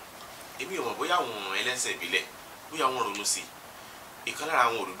wúrà wọn èmi ò mọ̀ bóyá àwọn ẹlẹ́sìn ìbílẹ̀ bóyá wọ́n ronú sí i ìkan lára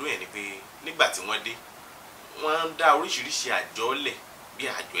àwọn òdòdó yẹn ni pé nígbà tí wọ́n dé wọ́n ń dá oríṣiríṣi àjọ lẹ̀ bí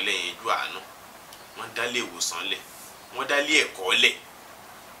àjọ ẹlẹ́yinjú àánú wọ́n dá ilé ìwòsàn lẹ̀ wọ́n dá ilé ẹ̀kọ́ lẹ̀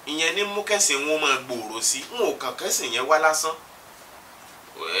ìyẹn ní mú kẹ́sìn wọn máa gbòòrò sí wọn ò kàn kẹ́sìn yẹn wá lásán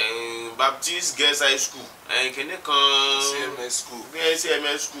Baptist Girls High School kìnní kan CMS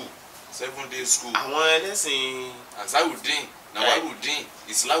school 7 day school àwọn ẹlẹ́sìn Ansarudeen Nawarudeen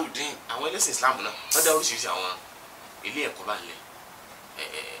Islahudeen àwọn ẹlẹ́sìn Islam náà wọ́n dá oríṣiríṣi àwọn ilé ẹ̀kọ́ bá ń lẹ̀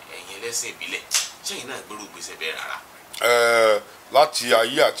ẹ̀yin ẹlẹ́sìn ìbílẹ̀ ṣẹ́yìn náà gbèrú gbèsè bẹ́ẹ̀ rárá. láti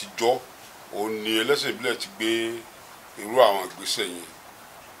ayé àtijọ́ òun ni ẹlẹ́sìn ìbílẹ̀ ti gbé irú àwọn ìgbésẹ̀ yẹn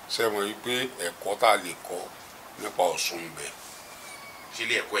sẹ́wọ̀n yìí pé ẹ̀kọ́ tá a lè kọ́ nípa Ọ̀ṣun ń bẹ. ṣé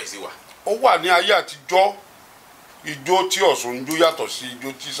ilé ẹ̀kọ́ ẹ̀ sì wà. ó wà ní ayé àtijọ́ ijó tí Ọ̀ṣun ń jó yàtọ̀ sí ijó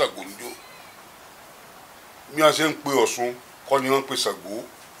tí Ṣàngó ń jó bí wọ́n ṣe ń pe Ọ̀ṣun kọ́ ni wọ́n ń pe Ṣàngó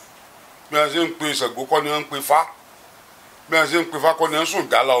bí wọ́n ṣe ń pe Ṣàngó kọ́ ni wọ́n ń pe Fá bí wọ́n ṣe ń pe Fá kọ́ ni wọ́n ń sùn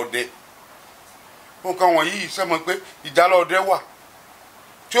ìjálá ọdẹ nǹkan wọ̀nyí sẹ́mọ̀ pé ìjálá ọdẹ wà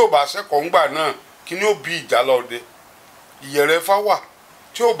tí ò bá ṣẹ́kọ̀ọ́ ńgbà náà kí ni ó bí ìjálá ọdẹ ìyẹ̀rẹ̀ Fá wà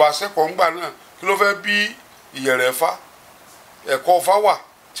tí ò bá ṣẹ́kọ̀ọ́ ńgbà náà kí ló fẹ́ bí ìyẹ̀rẹ̀ Fá ẹ̀kọ́ Fá wà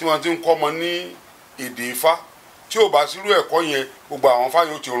tí wọ́n ti ń kọ́ ọmọ ní èdè Ifá tí ò bá sírú ẹ̀kọ́ yẹn gbogbo àwọn Fá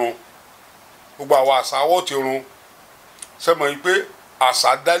yóò ti run gbogbo àwọn àṣà wọ́n ti run sẹ́mọ̀ yìí pé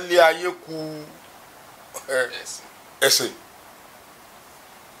àṣà dálé ayé ku ẹ̀sìn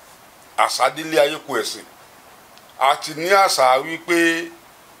àṣà délé ayé ku ẹ̀sìn àti ní àṣà wípé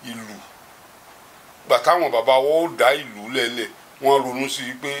ìlú gbà táwọn bàbá wọn ó dá ìlú lẹ́lẹ̀ wọ́n ronú sí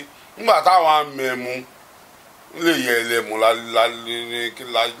i pé nígbà táwọn amẹ̀mú lè yẹ ẹlẹ́mu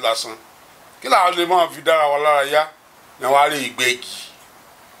lásán kí làwọn lè máa fi dára wa lára yá ni wọ́n á rí ìgbẹ́gi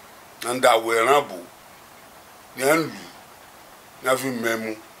ní ń dàwọ̀ ẹ̀ràn bò ní ń lù ní wọ́n fi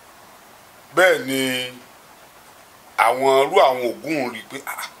mẹ́mu bẹ́ẹ̀ ni àwọn Ògún rí i pé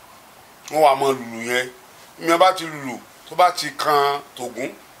wọ́n wà máa lùlù yẹn ìyẹn bá ti lùlù tó bá ti kan tògún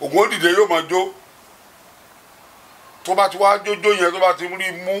Ògún ó dìde yóò máa jó tó bá ti wá jójó yẹn tó bá ti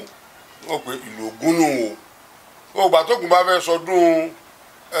rí mú wọ́n pé ìlú Ògún nù o ògbà tógun bá fẹ́ sọdún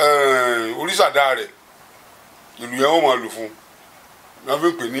orísàdá rẹ̀ ìlú yẹn wọ́n máa lù fún un wọ́n fi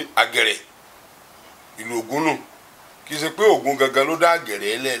pè ní àgẹ̀rẹ̀ ìlú Ògún nù kì í ṣe pé Ògún gangan ló dá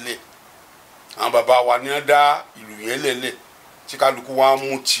àgẹ̀rẹ̀ lẹ́lẹ̀ àwọn bàbá wa ni wọ́n dá ìlú yẹn lẹ́lẹ̀ tí kálukú wa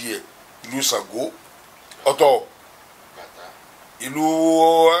mú tiẹ̀ ìlú Ṣàngó ọ̀tọ̀ ìlú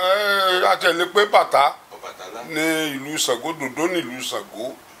àtẹ̀lé pé bàtà ní ìlú Ṣàngó dòdó ní ìlú Ṣàngó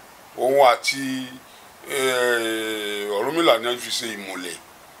òun àti Ọ̀rúnmìlà ni wọ́n fi ṣe ìmùlẹ̀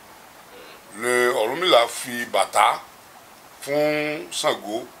lè Ọ̀rúnmìlà fi bàtà fún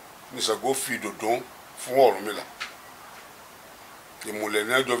Ṣàngó ní Ṣàngó fi dòdó fún Ọ̀rúnmìlà ìmùlẹ̀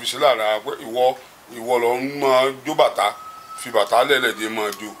ní ẹjọ́ fi ṣe láàrin pé ìwọ lọ ń máa jó bàtà fi bàtà lẹ́lẹ́dẹ̀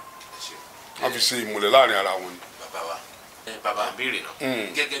máa jó wọ́n fi ṣe ìmùlẹ̀ láàrin ara wọn ni. bàbá béèrè náà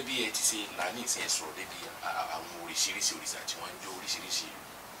gẹ́gẹ́ bí ẹ ti ṣe lànà ìsìn sọ̀rọ̀ débi àwọn oríṣiríṣi òrìṣà tí wọ́n ń jó oríṣiríṣi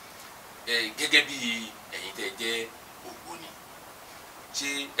gẹ́gẹ́ bí ẹ̀yin tẹ́ jẹ́ Ògbóni ṣé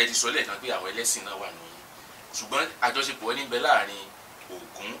ẹ ti sọ lẹ́ẹ̀kan pé àwọn ẹlẹ́sìn náà wà nìyí ṣùgbọ́n àjọṣepọ̀ níbẹ̀ láàrin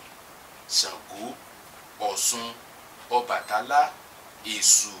Ògún Ṣàngó Ọ̀ṣun Ọbàtálá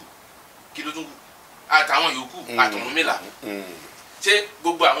Èṣù kí ló tún kù àtàwọn yòókù àtọ̀rúnmìlà ṣé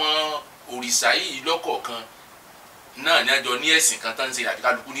gbogbo àwọn òrìṣà yìí lọ́kọ̀ọ̀kan náà ní àjọ ní ẹ̀sìn kan tán ń ṣe àbí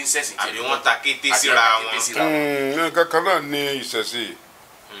kálukú ní sẹ̀sìn àbí wọ́n ta kété síra wọn. nǹkan kan náà ní ìṣẹ̀ṣe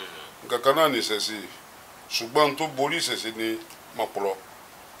nǹkan kan náà ní ìṣẹ̀ṣe ṣùgbọ́n tó borí ìṣẹ̀ṣe ní mọ̀pọ̀lọ́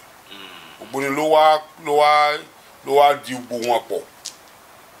Ògbóni ló wá di gbogbo wọn pọ̀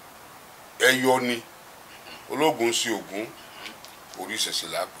ẹyọ ni ológun sí Ògún orí ìṣẹ̀ṣe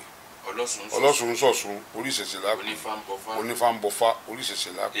lápè Ọlọ́ṣun ṣọ̀ṣun orí ìṣẹ̀ṣe lápè Onífá-ń-bọ̀fá orí ìṣẹ̀ṣe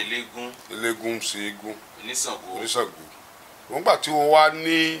lápè eléégún ṣe eégún oníṣàngó wọ́n gbà tí wọ́n wá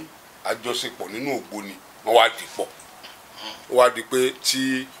ní àjọṣepọ̀ nínú Ògbóni wọ́n wá di pọ̀ wọ́n wá di pé tí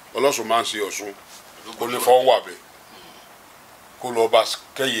Ọlọ́ṣun máa ń ṣe Ọ̀ṣun Onífá wà bẹ́ẹ̀ kó lọ bá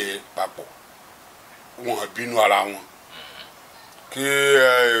kẹ́yẹ papọ̀ wọn bínú ara wọn kí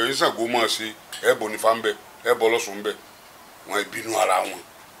Ṣàngó máa ṣe ẹbọ Onífá ń bẹ ẹbọ Ọlọ́ṣun ń bẹ wọn bínú ara wọn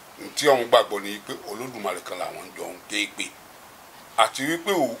tí àwọn gbàgbọ́ ni pé Olódùmarè kan làwọn jọ ń ké pè àti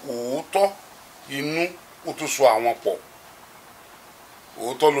wípé òótọ́ inú ó tún so àwọn pọ̀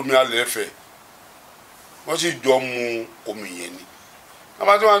òótọ́ lomi alẹ́ fẹ́ wọ́n sì jọ mu omi yẹn ni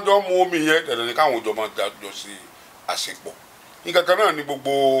àmọ́ tí wọ́n jọ mu omi yẹn dandan ni káwọn jọ máa jọ sí àṣepọ̀ nǹkan kan náà ni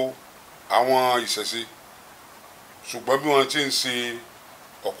gbogbo àwọn ìṣẹ̀ṣe ṣùgbọ́n bí wọ́n ti ń ṣe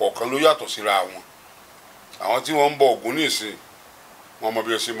ọ̀kọ̀ọ̀kan ló yàtọ̀ síra wọn àwọn tí wọ́n ń bọ Ògún ní ìsìn wọn mọ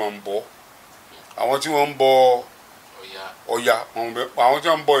bí wọ́n ṣe máa ń bọ àwọn tí wọ́n ń bọ Ọya àwọn tí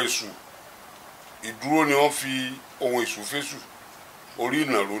wọ́n ń bọ Èṣù ìdúró ni wọ́n fi ohun Èṣù fésù orí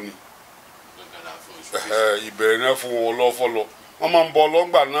ìnàró ni ìbẹ̀rẹ̀ náà fún wọn lọ́fọ́lọ́ wọ́n máa ń bọ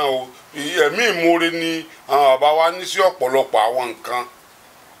lọ́gbà náà o ẹ̀mí ìmoore ni àwọn bàbá wa ní sí ọ̀pọ̀lọpọ̀ àwọn nǹkan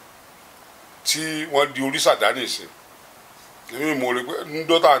tí wọ́n di oríṣà dání sí ẹ̀mí ìmoore pé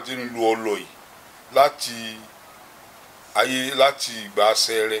nídọ́tà ti ń lu ọlọ yìí láti ìgbà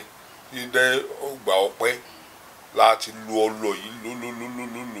sẹ́rẹ́ dídẹ́ ọgbà ọpẹ́ láti lu ọlọ yìí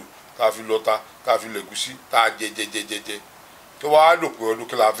lólólólólólò tá a fi lọ́ta tá a fi lẹ̀gúsí tá a jẹjẹjẹjẹjẹ tó wàá lò pé ọdún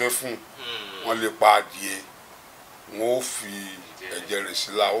kí la fẹ́ fún wọn lè pa adìẹ wọn ó fi ẹ̀jẹ̀ rẹ̀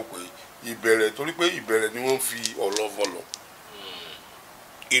sí la ó pé ìbẹ̀rẹ̀ torí pé ìbẹ̀rẹ̀ ni wọ́n fi ọlọ́fọlọ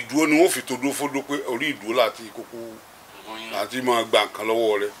ìdúró ni wọ́n fi tó dúró fódó pé orí ìdúró láti kókó láti máa gba nǹkan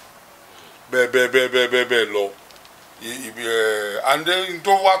lọ́wọ́ rẹ̀ bẹ́ẹ̀ lọ àndé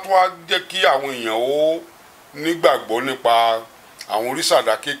tó wá jẹ́ kí àwọn èèyàn ó nígbàgbọ́ nípa àwọn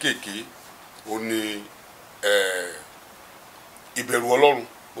oríṣàdá kéékèèké ó ní ìbẹ̀rù Ọlọ́run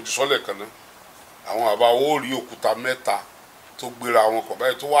mo ti sọ lẹ́ẹ̀kan náà àwọn àbá ó rí òkúta mẹ́ta tó gbéra wọn kọ̀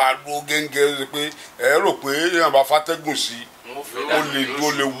báyìí tó wá dúró gẹ́gẹ́ pé ẹ rò pé èèyàn bá fàtẹ́gùn sí ó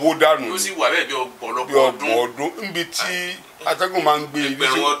lè wó dànù ó sì wà bẹ́ẹ̀ bí ọ̀pọ̀lọpọ̀ ọdún níbi tí atẹ́gùn máa ń gbé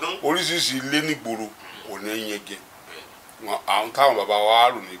oríṣiríṣi ilé nígboro kò ní yẹgẹ àwọn táwọn bàbá wa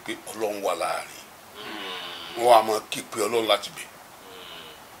rò ní pé Ọlọ́run wà láàrin wọn wà máa kí pé Ọlọ́run láti bẹ̀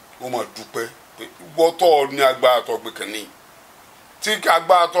wọ́n máa dúpẹ́ pé gbọ́tọ̀ ní agbára tó gbé kínní tí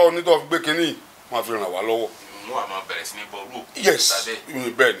agbára tó ní tó gbé kínní máa fi ràn wá lọ́wọ́ wọ́n wà máa bẹ̀rẹ̀ sí ní bọ orú òkúta yes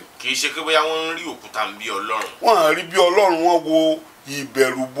bẹ́ẹ̀ ni. kì í ṣe pé bóyá wọ́n ń rí òkúta ń bí Ọlọ́run. wọ́n á rí bí Ọlọ́run, wọ́n wo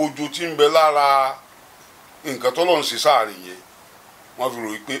ìbẹ̀rù bojo tí ń bẹ lára nǹkan tọ́lọ́run ṣe sáàrin yẹn, wọ́n fi rò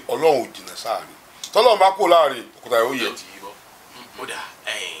pé Ọlọ́run ò jìnnà sáàrin, tọ́lọ́run bá kó láàrin òkúta yóò yẹ. ó dà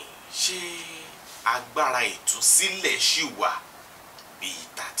ṣé agbára ìtúsílẹ̀ ṣì wà bíi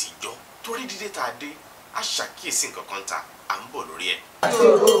tàtijọ́? torí dídé tá a dé a ṣàkíyèsí nǹkan kan ta à ń bọ̀ lórí ẹ̀.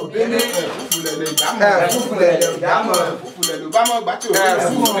 Fúfulẹ̀ lè jámọ̀. Fúfulẹ̀ ló bá mọ̀ gbá tí òró.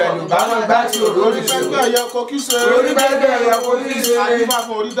 Orí pẹ́pẹ́ ẹ̀yẹ kò kí ṣe. Adífá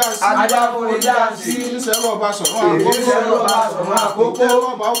fún orí dáǹsì. Ìṣẹ́ lọ́ba sọ̀rọ̀ àkókò.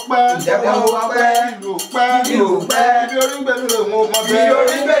 Ọba ó pẹ́. Ìlú pẹ́. Ibi orí ń gbé mi rè wọ́n mọ́ bẹ́ẹ̀.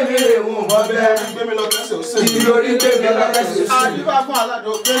 Gbémi lọ kẹ́sẹ̀ ó sè. Adífá fún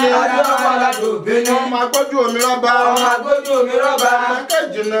aládò gbéni. Ọmọ agbójú omi rọ́bà.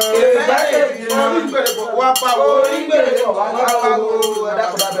 Ìgbàkejì náà orígbèrè bọ̀ wá bá wo.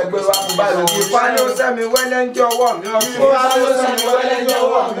 Ìfá ló sẹ́mi wẹ́lẹ́ ń jẹ́ ọwọ́ mi ọ̀sùn.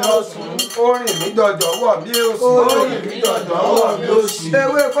 Orin mi dọ̀dọ̀ ọwọ́ mi òsì.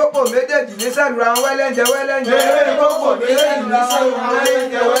 Ewé kókò méjèèjì ní sẹ́lura wẹ́lẹ́njẹ.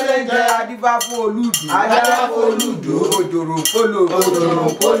 Adífá fún olúdò. Òjòrò kólò.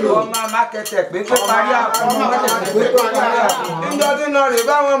 Ọmọ amákẹ́tẹ̀ pé kó parí àpò. Níjọ́ tí náà rè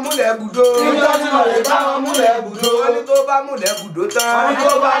bá wọn múlẹ̀ bùdó. Wọ́n ní tó bá múlẹ̀ bùdó tán.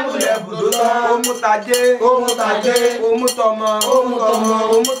 Ó mú tajé. Ó mú tọmọ.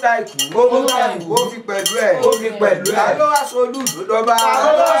 Ó mú ta ìkú. Ó fi pẹ̀lú ẹ̀. Àlọ́ aṣọ olúdó dọ́ba.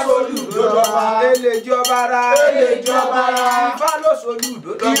 Èlè jọba ra. Ifá ló sọ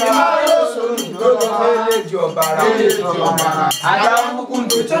olúdó dọ́ba. Èlè jọba ra. Àjàmú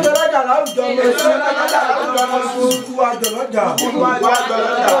kúndùn. Ìtọ́jọ́ lọ́jà láwùjọ mọ̀. Ojú àjọ̀lọ́jà.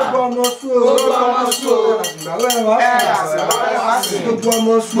 Gbogbo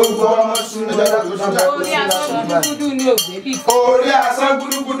ọmọ sùn. Orí asán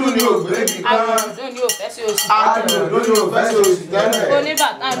gúdúgúdú ni ògbébì kan. Àdùndún ni òfẹ́ sí oṣù tẹ́lẹ̀.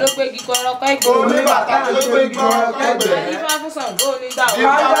 Oníbàtà ló gbégi kọ́rọ́kọ́ ẹgbẹ́. Adífá fún Ṣàngó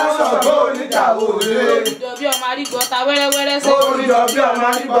onídà òòlé. Olùjọ bí ọmọ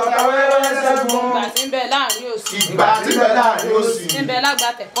arígbọ́ ta wẹ́rẹ́wẹ́rẹ́ ṣẹ́gun. Ìgbà tí ń bẹ láàrin òsì. Ń bẹ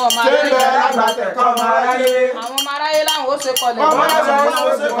lágbàtẹ̀kọ́ ọmọ aráyé. Àwọn ọmọ aráyé láwọn ó ṣe kọlẹ̀. Wọ́n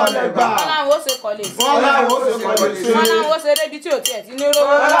láwọn ó ṣe kọlẹ̀ sí. Wọ́n láwọn ó ṣe débi tí ò tiẹ̀ ti ní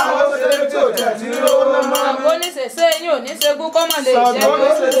rówó. Àgbo ní ṣèṣe yín ò ní ṣegún kọ́mọ lè jẹ́ bó.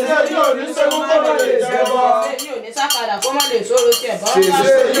 Yín ò ní sàkàdà kọ́mọ lè sọ̀rọ̀ tiẹ̀ bọ́.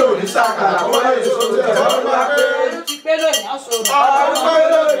 Olú ti pé lónìí á sọ̀rọ̀.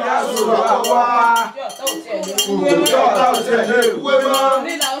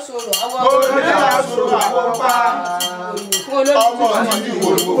 Onílà ó sọ̀rọ̀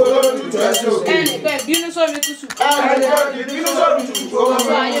ẹnìkan ìbínú sómi tútù kó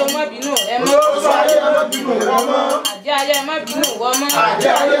sọ ayé ọmọ bínú ẹ mọ́. Àjẹ́ ayé ọmọ bínú wọ́ mọ́.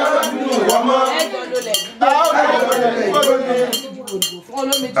 Ẹjọ́ ló lẹ̀ fún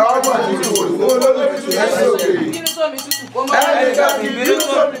olómi tútù. Ìbínú sómi tútù kó mọ́.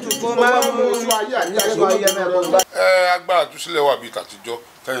 Agbára àtúnṣílẹ̀ wà bíi tàtijọ́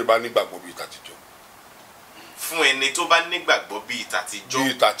tẹ́yìn bá nígbàgbọ́ bíi tàtijọ́. Fún ẹni tó bá nígbàgbọ́ bíi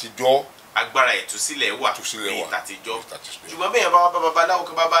tàtijọ́ agbára ìtúsílẹ̀ wà bíi tàtijọ́. Ṣùgbọ́n bẹ́ẹ̀ bá wá bá babaláwo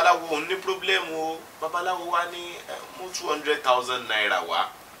kí babaláwo òun ní pírọ́blẹ́mù o. Babaláwo wá ní mú 200,000 naira wá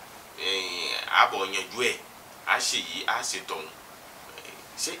àbọ̀ yanjú ẹ̀ á ṣe yìí á ṣe tọ̀hún.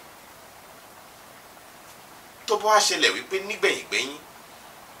 Ṣé tó bá wá ṣẹlẹ̀ wípé nígbẹ̀yìngbẹ̀yìn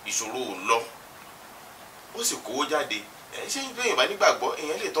ìṣòro ò lọ ó sì kówó jáde, ṣé ìgbẹ̀yìn bá nígbàgbọ́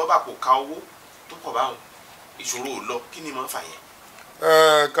èèyàn lè tọ́ bá kó ka owó tó pọ̀ báwọn ìṣòro ò lọ, kí ni máa ń fà yẹn?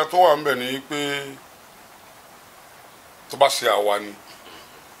 Ká tó wà ń bẹ̀ ni pé tó bá ṣe àwa ni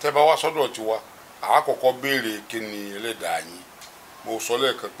tẹ́ bá wá sọ́dọ̀ tiwa àkọ́kọ́ béèrè kí ni ẹlẹ́dàá yín. Mo sọ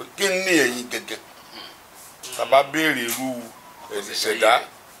lẹ́ẹ̀kan pé kí ni ẹ̀yin gẹ́gẹ́ tá bá béèrè irú ìṣẹ̀dá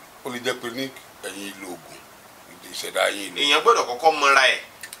ó lè jẹ́ pé ní ẹ̀yin ìlú Ògùn ìṣẹ̀dá yín ni. Èèyàn gbọ́dọ̀ kọ́kọ́ mọra ẹ̀.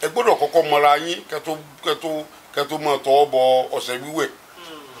 Ẹ gbọ́dọ̀ kọ́kọ́ mọra yín kẹ́ tó mọ̀ tọ́ bọ ọṣẹ wíwẹ̀.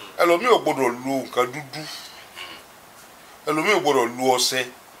 Ẹlòmíì ò gbọ́dọ̀ lu nǹkan dúdú, ẹlòmíì ò gbọ́dọ̀ lu ọṣẹ,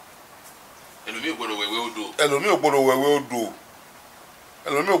 ẹlòmíì ò gbọ́dọ̀ wẹ̀wẹ̀ odò, ẹlòmíì ò gbọ́dọ̀ wẹ̀wẹ̀ odò,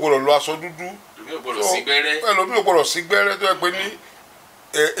 ẹlòmíì ò gbọ́dọ̀ lu aṣọ dúdú, ẹlòmíì ò gbọ́dọ̀ sí gbẹ́rẹ́, ẹlòmíì ò gbọ́dọ̀ sí gbẹ́rẹ́ tó yẹ pé ní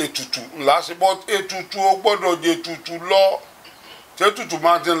ètùtù ńlá sí bọ́ ètùtù ó gbọ́dọ̀ jẹ ètùtù lọ tí ètùtù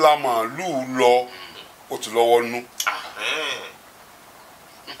máa ti ń la màálùú lọ ó ti lọ́wọ́ nú.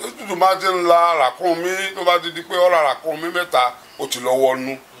 Ètùtù máa ti ń la ràkúnmí tó bá ti di pé ọ̀rọ̀ ràkúnmí mẹ́ta ó ti lọ́wọ́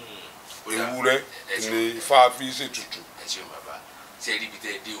nú. ewúrẹ́ ni Ifá fi ṣètùtù. ẹ ṣeun bàbá ṣe rí ibi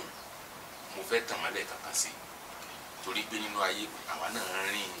tẹ́ ẹ dé òun mo fẹ́ tàn mọ́lẹ̀ kankan sí torí pé nínú ayé àwa náà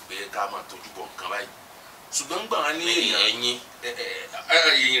rìn pé ká máa tójú bọ̀ nǹkan báyìí ṣùgbọ́n gbà wọ́n ní èèyàn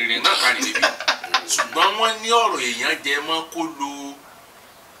rìn náà kan níbí ṣùgbọ́n wọ́n ní ọ̀rọ̀ èèyàn jẹ mọ́ kó lo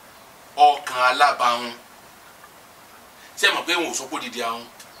ọkàn alábàáhùn ṣé ẹ mọ̀ pé wọn ò sọ pé odidi ahun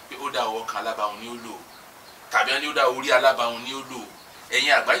pé ó dá ọkàn alábàáhùn ní ó lò tàbí wọn ní ó dá orí alábàáhùn ní ó lò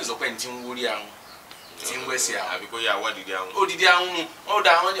ẹ̀yin Àgbáyé sọ pé ẹni tí ń wórí ahun tí ń wẹ́sẹ̀ ahun àbí kó yà wá dìde ahun. odidi ahun nù wọn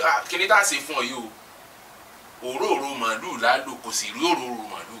dá àwọn kíní tá a ṣe fún ọ yìí o òróró màálù lálò kò sì rí òróró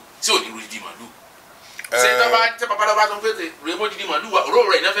màálù tí ò ní rí di màálù ṣé tẹ babaláwo bá tó ń pèsè rèémó didi màálù wa òróró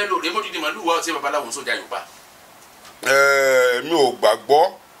rẹ̀ iná fẹ́ lò rèémó didi màálù wa ṣé babaláwo ń sọjà Yorùbá. Mi ò gbàgbọ́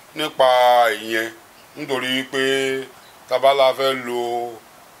nípa ìyẹn nítorí pé tábàlà fẹ́ lo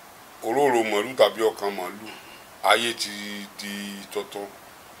òróró màálù tàbí ọkàn màálù ayé ti di tuntun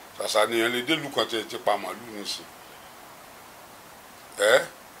ṣàṣà nìyẹn lè délùú kan tẹ̀ ti pa màálù nísìn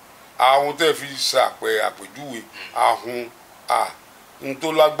ahun tẹ́ fi àpèjúwe ahun n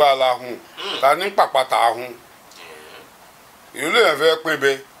tó lágbára lahun ta ní pàpàtà ahun ìlú lèyàn fẹ́ pín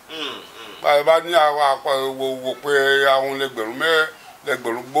bẹ́ẹ̀ báyìí bá ní wò pé ahun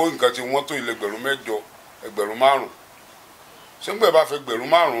lẹ́gbẹ̀rún gbó nǹkan tí wọ́n tó ìlẹ́gbẹ̀rún 8 ẹgbẹ̀rún 5 ṣé bá fẹ́ gbẹ̀rún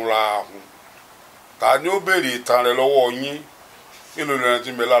 5 ra ahun ta ni ó béèrè ìtàn rẹ̀ lọ́wọ́ yín nílò ìrìn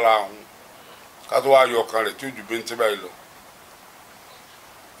tí ń bẹ lára ahun ká tó wá yọ ọkàn rẹ̀ tí ó ju bí ń tẹ́ báyìí lọ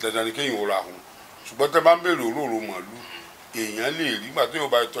dandan ni kéèyàn ó ra ahun ṣùgbọ́n tẹ́ bá ń béèrè òróró màálù èèyàn lè rí nígbà tí yóò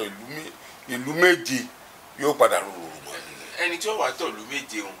bá tọ ìlú méje yóò padà rorò màálù. ẹni tí ó wà tọ ìlú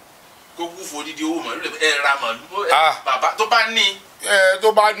méje òun kó kú fòdìdí owó màálù ẹ ra màálù bàbá tó bá ní.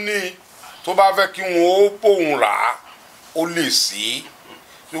 tó bá fẹ́ kí wọ́n ó bóun rà á ó lè sí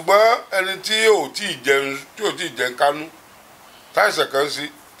ṣùgbọ́n ẹni tí ò tí ì jẹun kánú táìsẹ̀ kan sí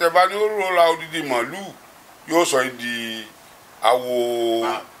tẹ́ bá ní ó rọra odidi màálù yóò sọ di awo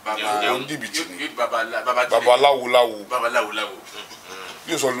jìbìtì ni babaláwo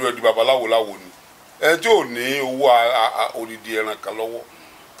yóò sọ lórí ẹdi babaláwo ni ẹni tí ò ní owó odidi ẹran kan lọ́wọ́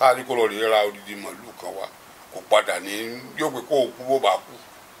tá a ní kó lọ rí ra odidi màálù kan wá kò padà ní yóò pé kó o kú bó bá kú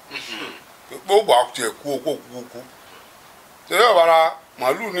bó bá tiẹ̀ kú o kó kú tẹ̀lé ọ̀bára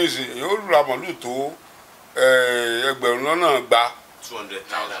màálù ní ìsìn èyí ó ra màálù tó ẹgbẹ̀rún lọ́nà gba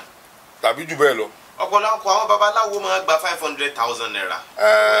 200,000 tàbí jù bẹ́ẹ̀ lọ. ọ̀pọ̀lọpọ̀ àwọn babaláwo máa gba 500,000 naira.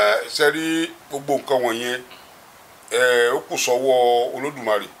 sẹ́rí gbogbo nǹkan wọ̀nyẹn ó kù sọ́wọ́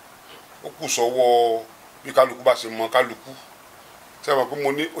Olódùmarè ó kù sọ́wọ́ bí kálukú bá ṣe mọ kálukú sẹ́wọ̀n pé mo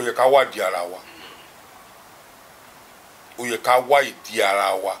ní ó yẹ ká wá ìdí ara wa ó yẹ ká wá ìdí ara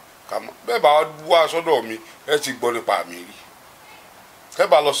wa bẹ́ẹ̀ bá wá sọ́dọ̀ mi ẹ ti gbọ́ nípa mi rí kẹ́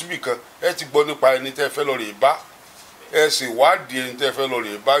bá lọ síbì kan ẹ ti gbọ́ nípa ẹni tẹ́ fẹ́ lọ rè bá ẹ sì wádìí ẹni tẹ́ fẹ́ lọ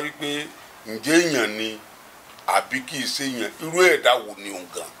rè bá wípé ǹjẹ́ èèyàn ni àbí kì í ṣe èèyàn irú ẹ̀dá wo ni òun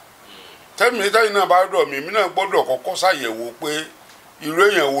gan tẹ́mi táyìn náà bá dọ̀ mí èmi náà gbọ́dọ̀ kọ́kọ́ ṣàyẹ̀wò pé irú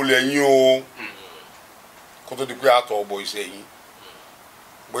èèyàn wo lẹ́yìn o kó tó di pé àtọ̀ ọ̀bọ̀ iṣẹ́ yín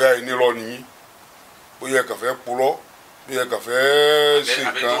bóyá ìnirọ́ ni yín bóyá ẹ kàn fẹ́ purọ́ bóyá ẹ kàn fẹ́ ṣe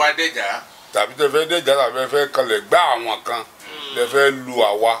nǹkan tàbí tẹ́ fẹ́ dẹ́jà tàbí ẹ fẹ́ kalẹ̀ gbá àwọn kan lẹ fẹ́ lu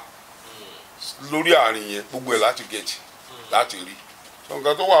àwa lórí àárín yẹn gbogbo ẹ̀ láti gẹ̀ẹ́tì láti rí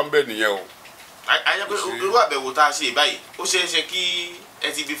nǹkan tó wà ń bẹ nìyẹn o. ayé pé irú àbẹ̀wò tá a ṣe báyìí ó ṣeé ṣe kí ẹ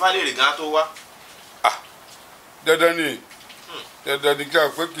ti bí Fálérè gan tó wá. dandan ni kí a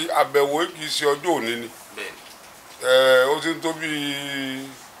pé kí àbẹ̀wò kì í ṣe ọjọ́ òní ni ó ti ń tó bíi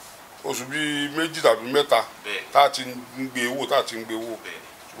oṣù bíi 2 tàbí 3 tá a ti ń gbé wò ṣùgbọ́n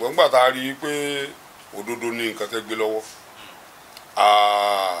nígbà tá a rí i pé òdodo ni nǹkan tẹ́ gbé lọ́wọ́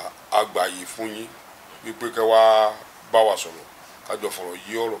Àgbáyé fún yín wípé kẹ́ wá bá wa sọ̀rọ̀ kájọ fọ̀rọ̀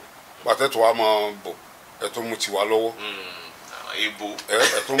yí ọ̀rọ̀ pàtẹ́tù wa máa bọ̀ ẹ̀ tó mú tiwa lọ́wọ́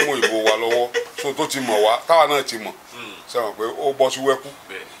ẹ̀ tó mú ìbò wa lọ́wọ́ so tó ti mọ̀ wá táwa náà ti mọ̀ sẹ́wọ̀n pé ó bọ́ sí wẹ́kú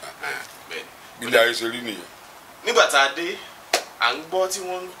bílẹ̀ ayé ṣe rí nìyẹn. nígbà tá a dé à ń gbọ́ tí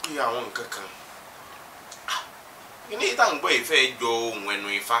wọ́n ń pe àwọn nǹkan kan ní ìta ń gbọ́ ìfẹ́ jọ ohun ẹnu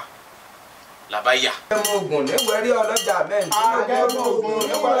Ifá làbáyà. ẹmu ogun níwẹ̀rí ọlọ́jà mẹ́rin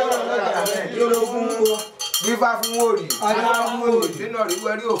níwẹ̀rí bífá fún wòrì nínú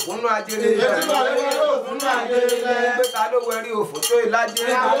ìwẹ̀rí òfúnnú ajéré gbẹ́ta ló wẹ̀rí òfún tó ìlàjé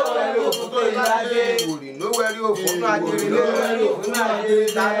wòrì ló wẹ̀rí òfúnnú ajéré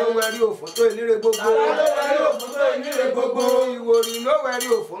ta ló wẹ̀rí òfún tó ìnire gbogbo ìwòrì ló wẹ̀rí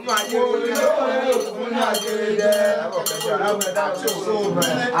òfúnnú ajéré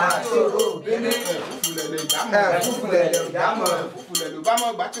fúfulẹ̀ lè jámọ̀. Fúfulẹ̀ lè jámọ̀. Fúfulẹ̀ ló bá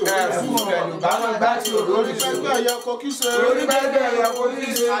mọ̀ gbá tí òró lè Fúfulẹ̀ ló bá mọ̀ gbá tí òró lè orí pẹ́pẹ́ ẹ̀yẹ kò kí ṣe. Orí pẹ́pẹ́ ẹ̀yẹ kò kí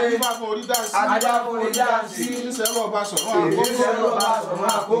ṣe. Adífá fún orí dáǹsì. Adífá fún orí dáǹsì. Ìṣẹ́rọ̀ ọba sọ̀rọ̀ àkókò. Ìṣẹ́rọ̀ ọba sọ̀rọ̀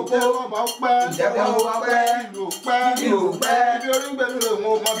àkókò. Ìjẹ́kọ̀ọ́ba ó pẹ́. Ìjẹ́kọ̀ọ́ba ó pẹ́. Ìlú pẹ́. Ìlú pẹ́. Ibi orí ń gbé mi rè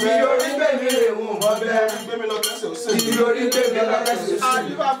wọ́n mọ bẹ́ẹ̀. Ibi orí ń gbé mi rè wọ́n mọ bẹ́ẹ̀. Gbé mi lọ kẹ́sẹ̀ ó sè. Ibi orí ń gbé mi lọ kẹ́sẹ̀ ó sè.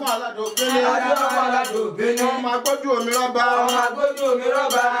 Adífá fún aládùn ògbéni. Adífá fún aládùn ògbéni. Ọmọ agbójú omi rọ́bà. Ọmọ agbójú omi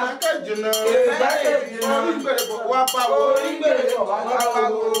rọ́bà. Ìgbẹ́kẹ̀jìnà. Ìgbẹ́kẹ̀jìnà. Orí gbèrè bọ̀ wá pa wo. Orí gbèrè bọ̀ wá pa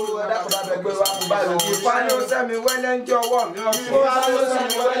wo. Adákùnrin wa kò bá lò. Ìfá ló sẹ́mi wẹ́lẹ́ ń jẹ́ ọwọ́ mi ọ̀sùn. Ìfá ló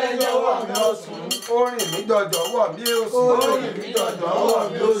sẹ́mi wẹ́lẹ́ ń jẹ́ ọwọ́ mi ọ̀sùn. Orin mi dọ̀jọ̀ wọ̀ mí òsì. Orin mi dọ̀jọ̀ wọ̀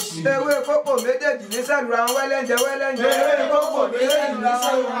mí òsì. Ewé kókò méjèèjì ní sẹ́lura wẹ́lẹ́njẹ wẹ́lẹ́njẹ. Ewé kókò méjèèjì ní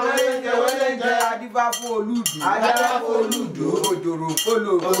sẹ́lura wẹ́lẹ́njẹ wẹ́lẹ́njẹ. Adífá fún olúdò. Adífá fún olúdò. Òjòrò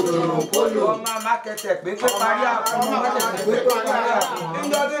polo. Òjòrò polo. Ọmọ amákẹtẹ̀ pépé parí àpò. Ọmọ amákẹtẹ̀ pépé parí àpò.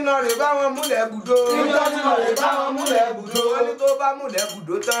 Níjọ́ tí nọ rè bá wọn múlẹ̀ bùdó. Níjọ́ tí nọ rè bá wọn múlẹ̀ bùdó. Wọ́n ní tó bá múlẹ̀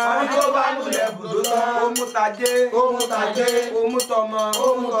bùdó tán. Wọ́n ní tó bá múlẹ̀ bùdó tán. Ó mú tajé. Ó mú tajé. Ó mú tọmọ. Ó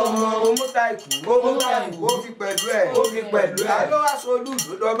mú tọmọ. Ó mú ta ìkú. Ó mú ta ìkú. Ó fi pẹ̀lú ẹ̀. Ó fi pẹ̀lú ẹ̀. Àlọ́ aṣọ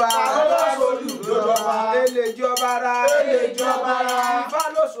olúdò dọ́ba. Àlọ́ aṣọ olúdò dọ́ba. Ele jọba ra. Ele jọba ra. Ifá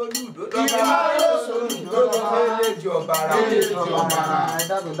ló solúdò dọ́ba. Ifá ló solúdò dọ́ba. Ele jọba ra. Ele jọba ra.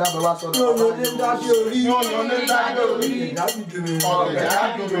 Dábọ̀ wá sọ̀rọ̀. Yóò ní dájú orí. Yóò ní dájú orí. Ìdájú dùnmí. Ọ̀gẹ̀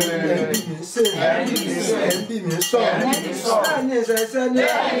dájú mi. Ẹ̀rí mi sè. Ẹ̀rí mi sè. Ẹ̀rí mi sọ. Ẹ̀rí mi sọ. Bẹ́ẹ̀ni ìṣẹ̀ṣẹ̀ ní.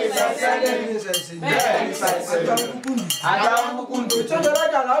 Bẹ́ẹ̀ni ìṣẹ̀ṣẹ̀ ní. Bẹ́ẹ̀ni ìṣẹ̀ṣẹ̀ ní. Bẹ́ẹ̀ni ìṣẹ̀ṣẹ̀ ní. Àjàmú kúkúndù.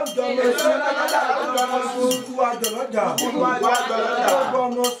 Ìtọ́jọ́lájà láwùjọ ọmọ ẹ̀sìn. Ìtọ́jọ́lájà láwùjọ ọmọ ẹ̀sìn. Ojú àjọlọ́jà. Ojú àjọlọ́jà. Gbogbo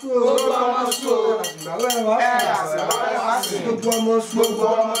ọmọ sùn. Gbogbo ọmọ sùn. Àgbàwẹ̀ wá. Gbogbo ọmọ sùn. Gbogbo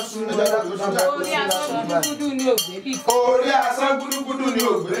ọmọ sùn. Orí asán gúdúgúdú ni ògbébì kan. Orí asán gúdúgúdú ni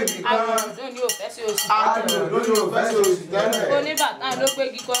ògbébì kan. Àdùnnú ni òfẹ́ sí oṣù. Àdùnnú ni òfẹ́ sí oṣù tẹ́lẹ̀. Oníbàtà ló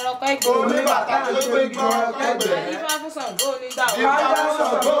gbégi kọ́rọ́kọ́ ẹ̀gbẹ́. Oníbàtà ló gbégi kọ́rọ́kọ́ ẹ̀gbẹ́. Ifá fún Ṣàngó onídà òde. Ifá fún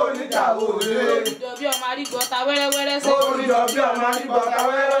Ṣàngó onídà òde. Olùjọ bí ọmọ arígbọ́ta wẹ́rẹ́wẹ́rẹ́ sẹ́gun. Olùjọ bí ọmọ arígbọ́ta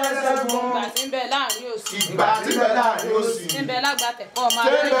wẹ́rẹ́wẹ́rẹ́ sẹ́gun. Ìgbà tí ń bẹ láàrin òsì. Ìgbà tí ń bẹ láàrin òsì. Tí ń bẹ lágbàtẹ̀kọ́ ọmọ Tí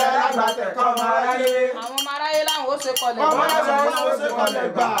ń aráyé. bẹ lágbàtẹ̀kọ́ ọmọ aráyé. Àwọn ọmọ aráyé láwọn ó ṣe kọlẹ̀. Ọmọ aráyé láwọn ó ṣe kọlẹ̀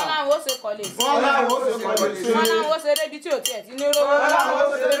gbà. Wọ́n láwọn ó ṣe kọlẹ̀ sí. Wọ́n láwọn ó ṣe kọlẹ̀ sí. Wọ́n láwọn ó ṣe débi tí ò tiẹ̀ ti ní rówó. Wọ́n láwọn ó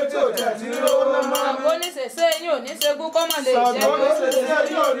ṣe débi tí ò tiẹ̀ ti ní rówó lọ́mọ. Ṣàngó ní ṣèṣe yín ò ní ṣegún kọ́mọ lè jẹ́ Ṣàngó ní ṣèṣe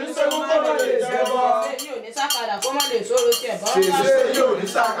yín ò ní ṣegún kọ́mọ lè jẹ́ bọ́. Ṣèṣe yín ò ní sákàdà kọ́mọ lè sọ̀rọ̀ tiẹ̀ bọ́. Ṣèṣe yín ò ní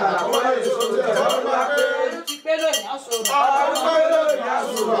sàkàlà kọ́mọ lè sọ̀rọ̀ tiẹ̀ bọ́. Ọdún ti pé lónìí á sọ̀rọ̀. Ọdún pé lónìí á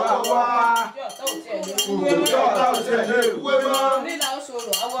sọ̀rọ̀ àwa. Ìjọ ọ̀tá ò tiẹ̀ lè wúwé mọ́. Ìjọ ọ̀tá ò tiẹ̀ lè wúwé mọ́. Onílà ó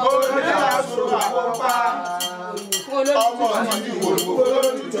sọ̀rọ̀ àwọ̀. Onílà ó sọ̀rọ̀ àwọ̀ pa. Fún Ọmọ olórí ti di wòlíwò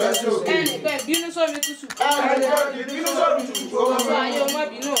olóòtú ẹ̀ sí òkè. ẹnìkan ìbínú sómi tútù. Ẹnìkan kì í bínú sómi tútù kó mọ́. Oṣù ayé ọmọ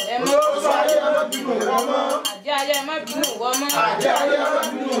bínú rẹ mọ́. Oṣù ayé ọmọ bínú wọ́n mọ́. Àjẹ́ ayé ọmọ bínú wọ́ mọ́. Àjẹ́ ayé ọmọ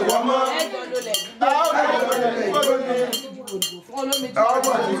bínú wọ́n mọ́. Ẹjọ́ ló lẹ̀ gbígbé. Táwọn ẹ̀jọ̀ lè gbígbó ní. Fún olómi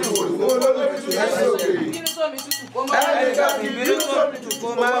Ọmọ ti di wòlíwò olóòtú ẹ̀ sí òkè. Bínú sómi tútù kó mọ́. Ẹnìkan kì í bínú sómi tútù kó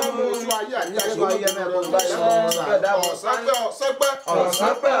mọ́. Oṣù ayé àti àìsàn ayé mẹ́rin ọ̀sánpẹ́ ọ̀sánpẹ́.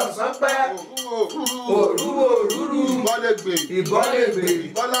 Ọ̀sánpẹ́ ọ̀sánpẹ́. Òrúrú òrúrú. Ìbọ́lẹ̀gbè. Ìbọ́lẹ̀gbè.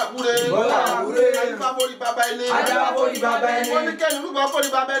 Ìbọ́làkúrẹ́. Ìbọ́làkúrẹ́. Adífá forí bàbá ẹni. Adífá forí bàbá ẹni. Wọ́n ní kẹ́ni rúbọ forí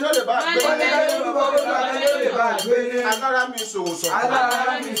bàbá ẹni ó lè bá gbé. Wọ́n ní kẹ́ni rúbọ forí bàbá ẹni ó lè bá gbé ní. Alára mi ṣòwò sọ.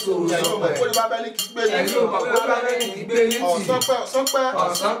 Alára mi ṣòwò sọ. Ẹ̀yin ò mọ̀ forí bàbá ẹni kì í gbé ní. Ẹ̀yin ò mọ̀ forí bàbá ẹni kì í gbé ní tì. Ọ̀sánpẹ́ ọ̀sánpẹ́.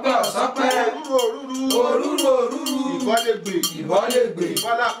 Ọ̀sánpẹ́ ọ̀sánpẹ́. Òrúrú òrúrú. Òrúrú òrúrú. Ìbọ́lẹ̀gbè. Ìbọ́lẹ̀gbè.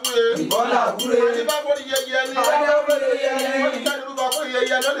 Ìbọ́làkúrẹ́. Ìbọ́làkúrẹ́. Adífá forí yẹyẹ ni. Adífá forí yẹyẹ ni. Wọ́n ní kẹ́ni rúbọ forí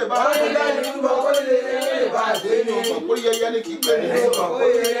yẹyẹ ni ó lè bá Wọ́n gbé. ní kẹ́ni rúbọ forí yẹyẹ ni ó lè bá gbé ní. Forí yẹyẹ ni kì í gbé ní. Forí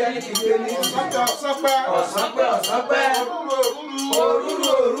yẹyẹ ni kì í gbé ní. Ọ̀sánpẹ́ ọ̀sánpẹ́. Ọ̀sánpẹ́ ọ̀sánpẹ́. Òrúrú òrúrú. Òrúrú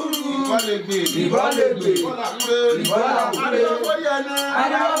òrúrú. Ìbọ́lẹ̀gbè. Ìbọ́lẹ̀gbè. Ìbọ́làkúrẹ́. Ìbọ́làkúrẹ́. Adífá forí ẹni.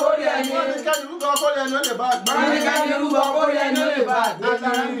 Adífá forí ẹni. Wọ́n ní kẹ́ni rúbọ forí ẹni ó lè bá gbé. Wọ́n ní kẹ́ni rúbọ forí ẹni ó lè bá gbé ní.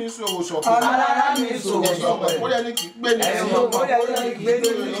 Alára mi ṣòwò sọ̀kò. Alára mi ṣòwò sọ̀kò. Forí ẹni kì í gbé ní. Ẹ̀yin ò mọ̀ forí ẹni kì í gbé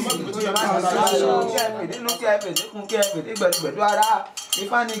ní.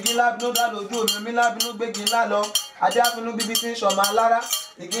 Ifá ni igi ńlá bínú dá lójú omi, omi ńlá bínú gbégi ńlá lọ. Adé àfinú bíbí tí ń ṣọmọ alára.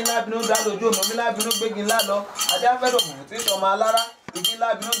 Igi ńlá bínú dá lójú omi, omi ńlá bínú gbégi ńlá lọ. Adé àfẹ́dọ̀ fùfù tí ń ṣọmọ alára. Igi ńlá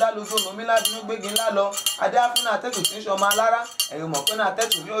bínú dá lójú omi, omi ńlá bínú gbégi ńlá lọ. Adé àfinú àtẹ̀tù tí ń ṣọmọ alára. Ẹ̀yin mọ̀ pé náà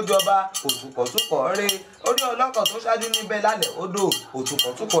àtẹ̀tù ní ó jọba òtùkọ̀tùkọ̀ rè. Orí ọlọ́kọ̀ tó ṣáájú níbẹ̀ lálẹ́ odò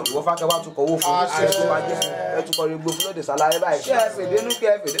òtùkọ̀tùkọ̀ ìwọ fákẹ́wà tukọ̀ owó fún àìsàn májè fún ẹtùkọ̀ rẹ̀ gbó fúlódé Salaye báyìí. Kí ẹ fèdè nú kí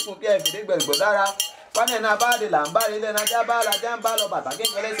ẹ fèdè fún kí ẹ fèdè gbẹ̀gbẹ̀ dára. Fane na báde là ń bá ilé náà já bá la já ń bá lọ bàtà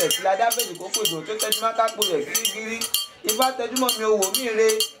kékeré ẹsẹ̀ sí la já fèdè kó fèdè tó tẹ́jú má kápò rẹ̀ gírígírí. Ifá tẹjúmọ́ mi owó mi re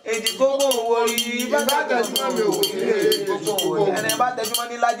èjì kókó owó rí. Ifá tẹjúmọ́ mi owó mi re èjì kókó owó rí. Ẹni bá tẹjúmọ́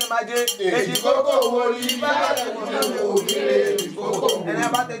ní lájímájé èjì kókó owó rí. Ifá tẹjúmọ́ mi owó mi re èjì kókó owó rí. Ẹni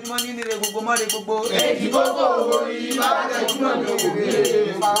bá tẹjúmọ́ ní níre gbogbo mọ́re gbogbo èjì kókó owó rí. Ifá tẹjúmọ́ mi owó mi re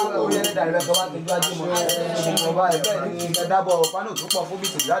èjì kókó owó rí. Ẹni dàrí rẹ̀ kọ́ wá tẹjú ajé mọ́ ọba ẹ̀bẹ̀ ní ẹ̀dábọ̀ pánò tó pọ̀ fún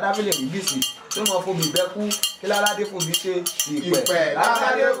bìsì ládàbílẹ̀ ní bìsì tó mọ̀ fún mi bẹ́kú kí láládé fún mi ṣe ìpẹ́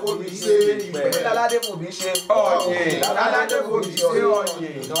láládé fún mi ṣe ìpẹ́ kí láládé fún mi ṣe ọ̀yẹ̀ láládé fún mi ṣe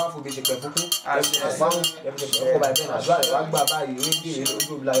ọ̀yẹ̀ ìjọba fún mi ṣe pẹ̀ fúnkú àṣàpáhùn ọkọ̀ báyìí bẹ́ẹ̀ àdúrà rẹ̀ wá gbà báyìí rédè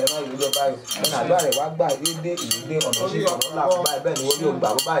ojú ìlà ẹ̀rọ ìlú báyìí bẹ́ẹ̀ àdúrà rẹ̀ wá gbà rédè ìrìndé ọ̀nà ṣe ọ̀nà ńlá fún báyìí bẹ́ẹ̀ ni wọ́n yóò gbà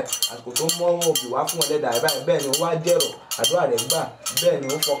bó báyìí àsìkò tó mọ́ òbí wá fún ọ̀lẹ́dà rẹ̀ báyìí bẹ́ẹ̀ ni ó wá jẹ̀rọ̀ àdúrà rẹ̀ gbà bẹ́ẹ̀ ni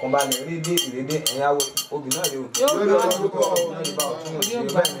ó fọkàn balẹ̀ rédè ìrìndé ẹ̀yàwó obì náà rè o yóò gbé ọdún kọ́ ọ̀nà ìbá ọ̀tún òṣèré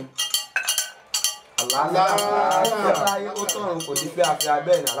bẹ́ẹ̀ ni àlàáfíà ó tọrùn kò ní fẹ́ àfihàn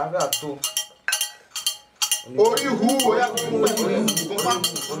bẹ́ẹ̀ ni àlàáfíà tó. Orí hu oya orí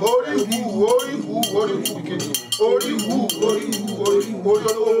hu kejì orí hu orí olówó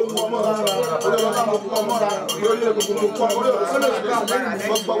ọmọ rárá orí ọlọ́ta mo kọ́ ọmọ rárá orí olóyè gbogbo mo kọ́ orí olóyè gbogbo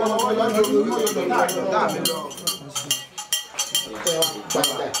mo gbọ́ ọmọ yọjú olóyè lọ.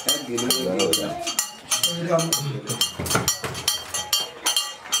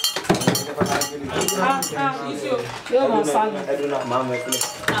 Yóò máa sálọ.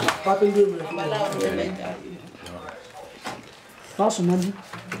 Lọ́sùn mọ́jú.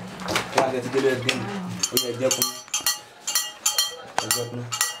 Wọ́n á jẹ́ ti délé ẹgbẹ́ mi. Ó yẹ ẹjẹ́ kún. Ẹjẹ́ kún.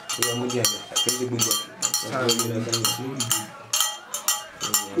 Ó yẹ mú díẹ̀ bẹ̀. Kéde gbígbọ́. Ó yẹ mú díẹ̀ bẹ̀.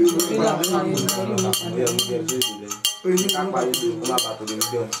 Ká parí lò kó má bàa tó lè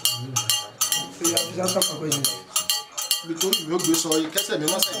gbé ọ. Ibi tó ìwé ògbé sọ kẹsẹ̀ mi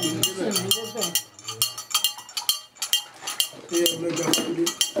lọ́sẹ̀ ìgbé níbẹ̀.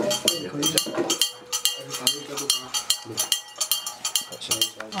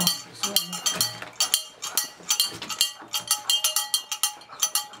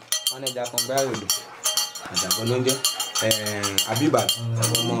 Wọ́n ní ẹja kan báyìí lò. Àjàgbọ́n ló ń jẹ́. Àbíbà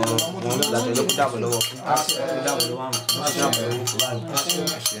ọmọ wọn láti ẹlẹ́kùn dàbọ̀ lọ́wọ́ fún dàbọ̀ lọ́wọ́ àrùn wọ́n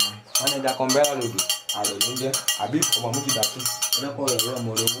ní ẹja kan báyìí lò. Àrò ló ń jẹ́ àbí ọmọ méjì dàtú ẹlẹ́kọ̀ọ́ rẹ̀ rọ̀ ọmọ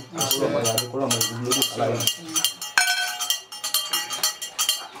olówó kúrò ọmọ ìyá kúrò ọmọ ìlú lójú Salaye.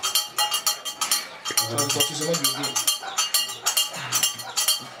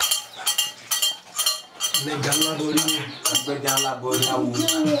 Ẹgbẹ́jà ńlá borí ni. Ẹgbẹ́jà ńlá borí awo ògùn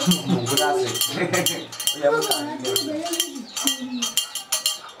láti. Ó yẹ kó kà ní ilé.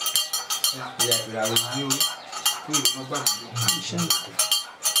 Ìyá ìfìlà rẹ̀ ní orí. Fún ìlú ọgbà àjọ.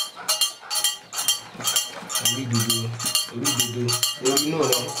 Orí dodo orí náà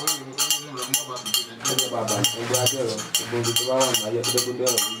lọ. Ẹgbẹ́ bàbá ẹgbẹ́ abẹ́rọ̀ gbogbo ibi tó bá wà ní ayé ẹgbẹ́ tó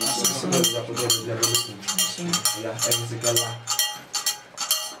bẹ̀rẹ̀ yìí ẹgbẹ́ tó bẹ̀rẹ̀ yìí ẹgbẹ́ ìyá ẹni sì kẹ́la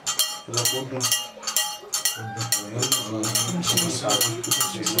ìwọ kó dùn.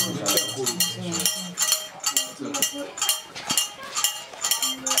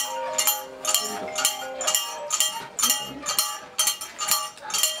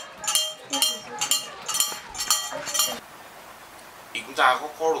 Ìgúntà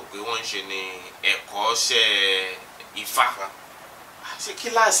àkọ́kọ́ rò pé wọ́n ń ṣe ni ẹ̀kọ́ ṣẹ́ Ifá kan ṣé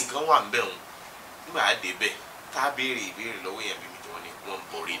kíláàsì kan wà ńbẹ̀ òun nígbà á débẹ̀ ká béèrè ìbéèrè lọ́wọ́ èèyàn bíbí tí wọ́n ní wọ́n ń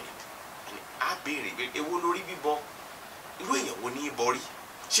bọ̀rí ni á béèrè ìbéèrè èwo lórí bíbọ irú èèyàn wo ní í bọrí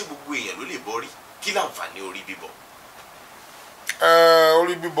ṣé gbogbo èèyàn ló lè bọrí kí láǹfààní orí bíbọ.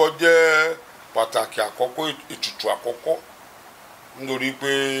 Orí bíbọ jẹ́ pàtàkì àkọ́kọ́ ètùtù àkọ́kọ́ nítorí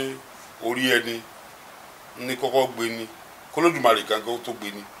pé orí ẹni ní kọ́kọ́ gbé ni kólódùmarè gangan tó gbé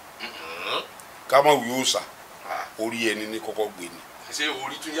ni ká má wí òòṣà orí ẹni ní kọ́kọ́ gbé ni. ṣé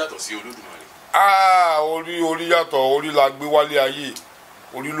orí tún yàtọ̀ sí olódùmarè. orí yàtọ̀ orí la gbé wálé ayé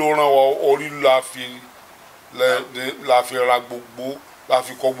orí ló rán wa orí la fi ra gbogbo la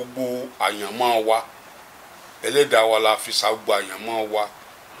fi kọ́ gbogbo àyànmọ́ wa ẹlẹ́dàá wa la fi sa gbogbo àyànmọ́ wa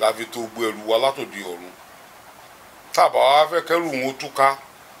la fi tó gbogbo ẹrù wa látòdì ọ̀run tábà wa fẹ́ kẹ́rù wọn ó túká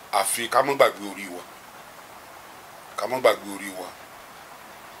àfi ká má gbàgbé orí wa ká má gbàgbé orí wa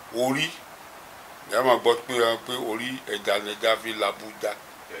orí ìyá máa gbọ́ pé orí ẹja lẹja fi làbújá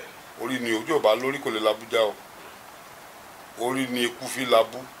orí ni ojú ọba lórí kò lè làbújá o orí ni eku fi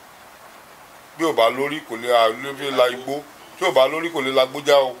làbú bí ọba lórí kò lè fi la igbó tí ọba lórí kò lè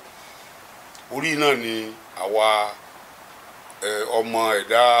làgbójá o orí náà ni àwa ọmọ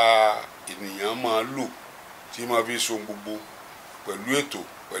ẹ̀dá ènìyàn máa lò tí máa fi so gbogbo pẹ̀lú ètò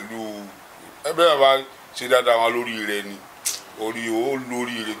pẹ̀lú ẹbí ẹ̀ bá ṣe dáadáa wọn lórí rẹ ni orí ó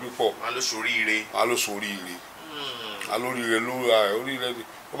lórí ire púpọ̀ wọn ló sórí ire wọn ló sórí ire wọn lórí ire lórí ire ni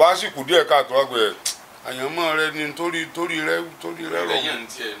ó bá sì kù díẹ̀ káàtó wá pé àyànmọ́ rẹ ni torí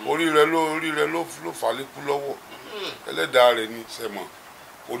rẹ rọ orí rẹ ló fà lékú lọ́wọ́ ẹlẹ́dàá rẹ ní sẹ́mọ̀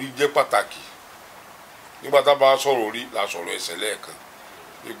orí jẹ́ pàtàkì nígbà tá a bá sọ̀rọ̀ orí la sọ̀rọ̀ ẹsẹ̀ lẹ́ẹ̀kan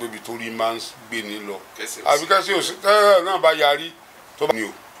ní pé ibi torí máa ń gbé ní lọ àbí kẹ́sì òsì tẹ́lẹ̀ náà bá yarí tó bá ní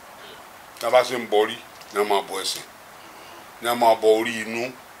o tá a bá ṣe ń bọ orí ní a máa bọ ẹsẹ̀ ní a máa bọ orí inú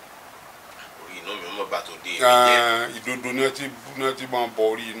mi ò mọ̀ bá tó dé ẹ̀mí jẹ́ ìdodo ní ẹ ti máa bọ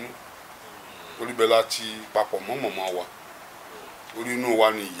orí inú orí bẹ́ẹ̀ láti papọ̀ mọ́ mọ̀mọ́ wa orí inú wa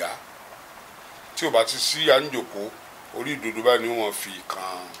ni ìyá tí ò bá ti sí àńjòkó orí ìdodo báyìí ni wọ́n fi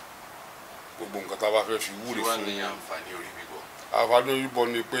kan gbogbo nǹkan tá a bá fẹ́ fi wúre fún un. àǹfààní orí bíbọ. àǹfààní orí bíbọ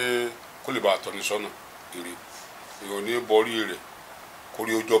ni pé kó lè bá àtọ́ni sọ́nà èrè èèyàn ní bọ́rí rẹ̀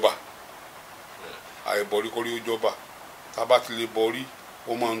kórí ó jọba àìbọ̀rí kórí ó jọba tá a bá ti lè bọ́rí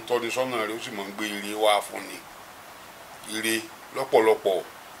ó máa ń tọ́ni sọ́nà rẹ̀ ó sì máa ń gbé ire wá fún ni ire lọ́pọ̀lọpọ̀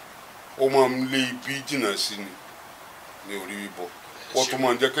ó máa ń lé ibi jìnnà sí ni ní orí bíbọ ó tún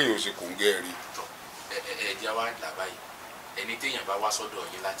máa ń jẹ́ kéèyàn ṣe kòǹgẹ́ rí. ẹ̀ẹ́dì wa là báyìí ẹni téèyàn bá wá sọ́dọ̀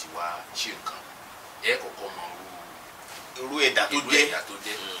yín láti wá ṣe nǹkan ẹ kọ́kọ́ mọ irú ẹ̀dá tó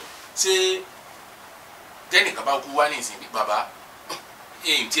jẹ́ ṣé tẹ́nìkan bá kú wá ní ìsìn bàbá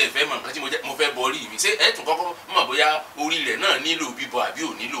èyí tí ẹ fẹ́ mọ̀ nǹkan tí mo fẹ́ bọ orí mi ṣé ẹ tún kọ́kọ́ mọ̀ bóyá orí rẹ̀ náà nílò bíbọ àbí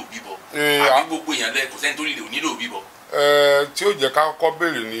ò nílò bíbọ àbí gbogbo èèyàn lẹ kò sẹ́ni tó rí rẹ̀ ò nílò bíbọ. tí ó jẹ́ ká kọ́kọ́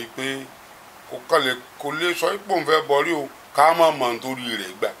béèrè ni pé kò lè sọ ipò ń fẹ́ bọrí o ká má mọ̀ nítorí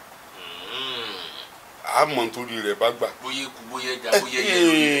rẹ̀ gbà á mọ̀ nítorí rẹ̀ bá gbà. bóyá ikú bóyá ẹja bóyá ẹyẹ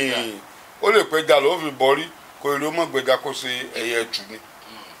lórí rẹ̀ gbà. ó lè pẹja ló fi bọrí kó èrè ó mọ̀ gbẹja kó ṣe ẹyẹ ẹtù ni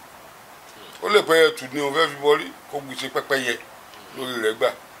ó lè pẹ́ ẹtù ni òun fẹ́ fi bọrí kó gbèsè pẹ́pẹ́yẹ lórí rẹ̀ gbà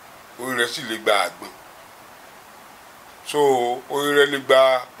orí rẹ̀ sì lè gba àgbọn so orí rẹ̀ lè gba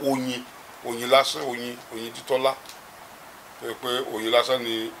oyin lásán oyin títọ́lá pé oyin lásán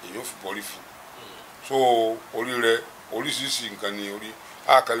ni èèyàn fi bọrí fún so orí rẹ̀ oríṣiríṣi nǹkan ni orí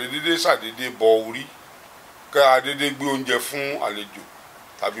àkàlẹ̀ dédé ṣàdédé bọ orí ká dédé gbé oúnjẹ fún àlejò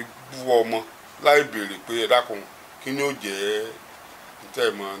tàbí bú ọmọ láì béèrè pé ẹ dákun kí ni ó jẹ́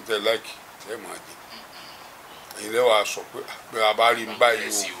ntẹ́ láìkì tẹ́ máa jẹ èyí lẹ́wọ̀ sọ pé a bá rí n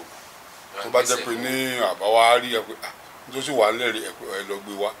báyìí o tó bá jẹ́ pé ní àbáwá rí ẹ pé nítòsí wà lẹ́rìí ẹ lọ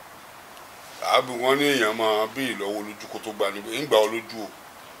gbé wá àbí wọ́n ní èèyàn máa bí ìlọ́wọ́ olójú kó tó gba nígbà ń gbà ọ lójú o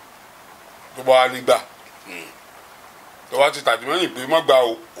tó bá wá nígbà tó bá ti tàbí mẹ́rin pé má gbà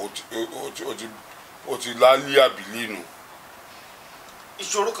o ti lálé àbílí nù.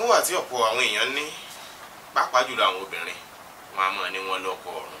 ìṣòro kan wà tí ọ̀pọ̀ àwọn èèyàn ní pàápàá jùlọ àwọn obìnrin wọn a máa ní wọn lọ́kọ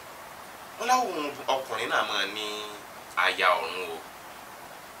ọ̀run wọn láwọn ọkùnrin náà máa ní aya ọ̀run o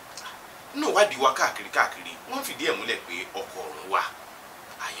nínú ìwádìí wa káàkiri wọ́n fìdí ẹ̀ múlẹ̀ pé ọkọ ọ̀run wà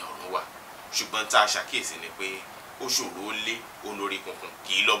aya ọ̀run wà ṣùgbọ́n tá a ṣàkíyèsí ni pé ó ṣòro ó lé olórí kunkun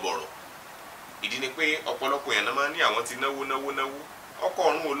kì í lọ́bọ̀rọ̀ ìdí ni pé ọ̀pọ̀lọpọ̀ èèyàn náà máa ní àwọn ti náwó ọkọ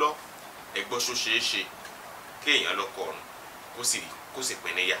ọ̀run ò lọ ẹ̀gbọ́n ṣó ṣeé ṣe kéèyàn lọ́kọ ọ̀run kó sì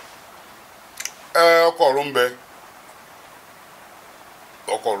pín níyà.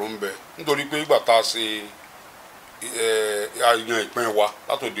 ọkọ ọ̀run ń bẹ nítorí pé ìgbà tá a ṣe àyàn ìpín wa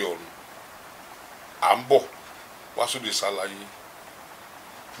látòde ọ̀run à ń bọ̀ wá sóde Salaye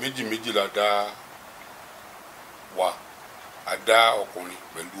méjì la dá wa a dá ọkùnrin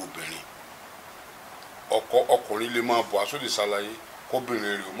pẹ̀lú obìnrin ọkùnrin lè máa bọ̀ sóde Salaye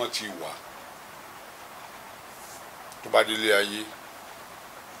kóbìnrin rẹ̀ ó mọ̀ tí ì wá tó bá délé ayé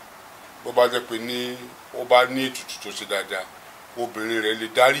bó bá jẹ́ pé ó bá ní ètùtù tó ṣe dáadáa obìnrin rẹ̀ lè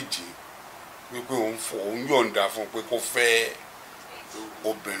dáríjì wípé òun yọ̀ǹda fún un pé kó fẹ́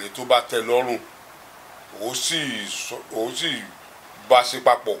obìnrin tó bá tẹ́ lọ́rùn òun sì bá ṣe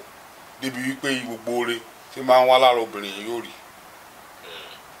papọ̀ débi wípé gbogbo oore tí máa ń wá lára obìnrin yìí yóò rí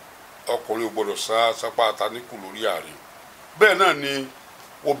ọkùnrin ò gbọdọ̀ sápá àtàníkù lórí ààrẹ bẹ́ẹ̀ náà ni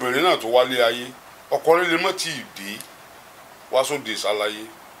obìnrin náà tó wálé ayé ọkùnrin lè mọ̀ tí ì dé wá sóde Salaye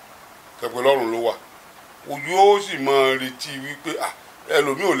tẹpẹ lọ́rùn ló wà yóò sì máa retí wípé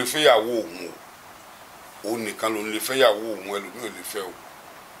ẹlòmíì ò lè fẹ́yàwó òun o òun nìkan ló ń lè fẹ́yàwó òun ẹlòmíì ò lè fẹ́ o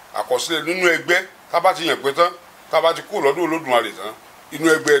àkọsílẹ̀ nínú ẹgbẹ́ tábà ti yàn pé tán tábà ti kú lọ́dún Olódùmarè tán inú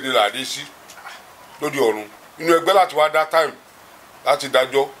ẹgbẹ́ ẹni là dé sí lóde ọ̀run inú ẹgbẹ́ láti wá dá táìmù láti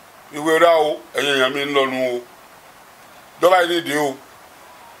dájọ́ ìwé rà o ẹ̀yìn èèyàn mi ń lọ́nu o dọ́là yìí nìdí o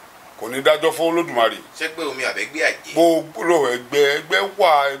kò ní dájọ́ fún Olódùmarè. ṣẹ́gbẹ́ omi àbẹ́gbẹ́ àjẹ́. gbogbo ẹgbẹ́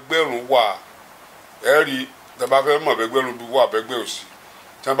wà ẹgbẹ́rún wà ẹ rí tẹ́ bá fẹ́ mọ̀ ẹgbẹ́rún bí wà ẹgbẹ́ òsì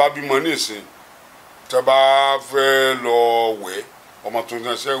tẹ́ bá bímọ ní ìsìn tẹ́ bá fẹ́ lọ wẹ̀ ọmọ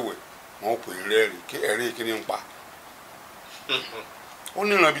tuntun ṣẹ́ wẹ̀ wọ́n pè é rẹ́rìn kí ẹ̀rín kí ni ń pa. ó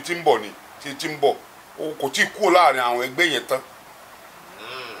ní ìrànbí tí ń bọ̀ ni tí ń bọ̀ kò tí ì kú láàrin àwọn ẹgbẹ́ yẹn tán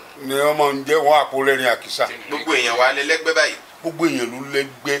ni wọ́n máa ń jẹ́ wọn àpò rẹ́rìn àkísà. gbogbo èèyàn wà lẹ́lẹ́gbẹ́ báyìí. gbogbo èèyàn ló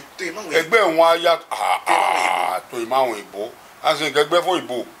lẹ́gbẹ́ ẹgbẹ́ wọn á yá tó ìmáwọn ìbò á sì kẹgbẹ́ fún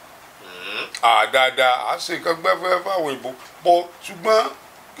ìbò dáadáa á sì kẹgbẹ́ fáwọn ìbò bọ́ ṣùgbọ́n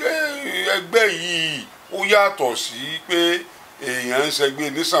ẹgbẹ́ yìí ó yàtọ̀ sí pé èèyàn ń ṣẹgbẹ́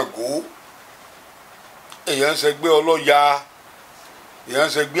ní Ṣàngó èèyàn ń ṣẹgbẹ́ ọlọ́ya èèyàn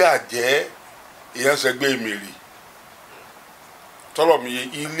ń ṣẹgbẹ́ àjẹ́ èèyàn ń ṣẹgbẹ́ èmèrè tọ́lọ̀ mi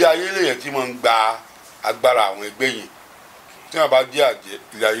ilé ayé lèyàn tí mo ń gba agbára àwọn ẹgbẹ́ yẹn tí wọn bá jẹ́ àjẹ́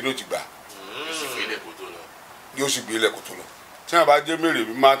ilé ayé ló ti gbà yóò sì gbé ilẹ̀ kó tó lọ tí wọn bá jẹ́ mèrè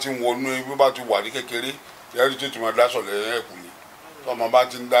bí máa ti wọnú bí bá ti wà ní kékeré ìyá rí tó máa dáṣọ lẹ́yìn ẹ̀kú ni tọmọ bá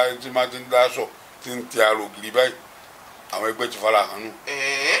ti ń dáṣọ ti ń tẹ àrò gírí báyìí àwọn ẹgbẹ́ ti fara hàn nù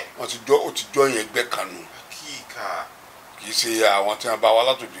wọn ti jọ yẹn ẹgbẹ́ kan nù kì í ṣe àwọn tí wọn bá wá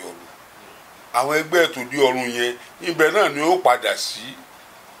látòdì ọ̀run àwọn ẹgbẹ́ tòdì ọ̀run yẹn ibẹ̀ náà ni ó padà sí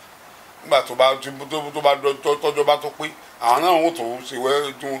nígbà tó bá tọ́jọ́ bá tó pé àwọn náà wọ́n tó ṣe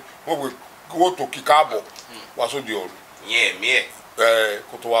wọ́n tó kí káàbọ̀ wá sóde ọ̀run yẹn ẹ̀mí ẹ̀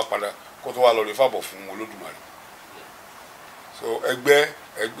kó tó wá padà kó tó wá lọ rí fàbọ̀ fún Olódùmarè so ẹgbẹ́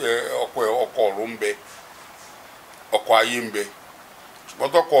ọkọ̀ ọ̀run ń bẹ ọkọ̀ ayé ń bẹ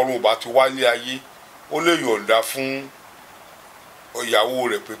ṣùgbọ́n tọkọ̀ ọ̀run ò bá ti wálé ayé ó lè yọ̀ǹda fún ìyàwó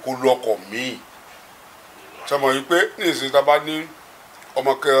rẹ̀ pé kó lọ́kọ míì sọmọ yìí pé ní ìsìn tá a bá ní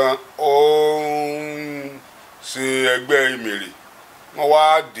ọmọ kan ó ń ṣe ẹgbẹ́ ìmèrè wọ́n wá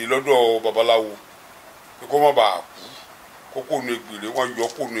dé lọ́dọ̀ babaláwo pé kó má bàa kú kó kó nu ègbèrè wọ́n yọ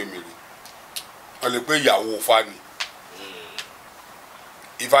kó nu èmèrè wọ́n lè pé ìyàwó Ifá ni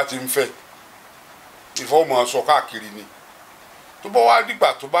Ifá ti ń fẹ́ Ifá ó máa sọ káàkiri ni tó bá wá dìgbà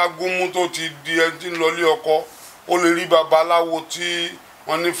tó bá gúnmú tó ti di ẹni tí ń lọlé ọkọ ó lè rí babaláwo tí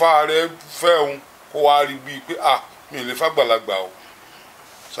wọ́n nífà rẹ̀ fẹ́ òun kó wá rí bíi pé mi ò lè fàgbàlagbà o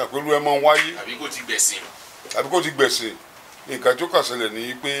ṣàpèlú ẹ máa ń wáyé àbí kó ti gbẹ̀sìn nǹkan tó kàn ṣẹlẹ̀ ní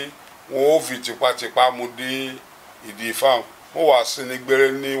pé wọn ó fi tipátipá mu dé ìdí Ifá wọn wà sí ní gbẹ́rẹ́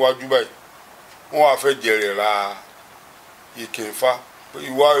níwájú báyìí wọn wà fẹ́ jẹ̀rẹ̀ ra ike Ifá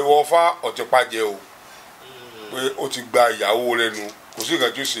ìwọ Ifá ọ̀tẹ̀pájẹ o pé ó ti gba ìyàwó rẹ̀ nù kò sí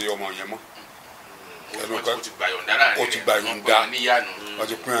nǹkan tó ṣe ọmọ yẹn mọ́ ó ti gba yọ̀ǹda wọ́n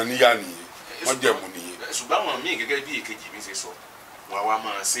ti pín in níyà nìyẹn wọ́n jẹ̀mú nìyẹn. ṣùgbọ́n àwọn míì gẹ́gẹ́ bí èkejì mi ṣe sọ wọn wá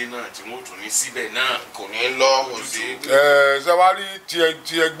máa ṣe náà tí wọn ò tún ní síbẹ̀ náà kò ní lọ ojú. ṣàwárí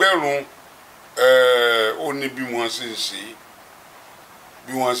ti ẹgbẹ́rún ó ní bí wọ́n ṣe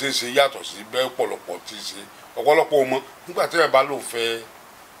ń ṣe yàtọ̀ sí bẹ́ẹ̀ pọ̀lọpọ̀ ti ṣe ọ̀pọ̀lọpọ̀ ọmọ nígbà tí ẹ bá lò fẹ́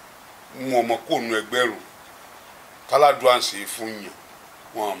mú ọmọ kó nu ẹgbẹ́rún káládùn à ń ṣe fún yàn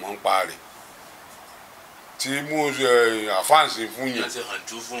wọn àmọ́ ń pa rẹ̀ tí mú àfáàǹsì fún yàn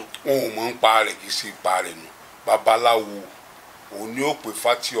wọn ò mọ̀ ń pa rẹ̀ kì í ṣe pa rẹ̀ nù babaláwo òun ni ó pè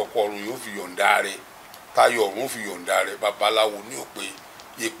fati ọkọ ọ̀run yóò fi yọ̀ǹda rẹ̀ táyọ̀ ọ̀run fi yọ̀ǹda rẹ̀ babaláwo ni ó pè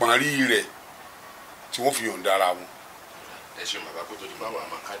ìpọ́nrí rẹ̀ tí wọ́n fi yọ̀ǹda ara wọn. ẹ ṣeun bàbá kó tó di báwa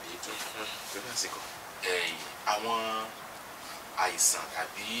máa káàdì ètò tó bá ṣe kàn àwọn àìsàn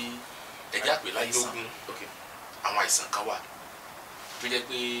tàbí ẹja pè láìsàn àwọn àìsàn kan wà tó jẹ́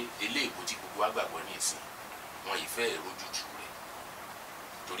pé eléèbó tí gbogbo wa gbàgbọ́ ní ìsìn wọn yìí fẹ́ rojútu rẹ̀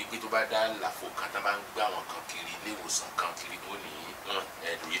torí pé tó bá dá làfo kan tá bá ń gbé àwọn kan kiri ilé ìwòsàn kan kiri tó ní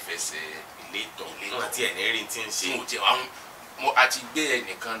ẹ̀dùn ìfẹsẹ̀ ilé ìtọ̀ ilé ìtọ̀ tí ẹ̀nẹ́rìn ti ń ṣe mo jẹ́ mo àti gbé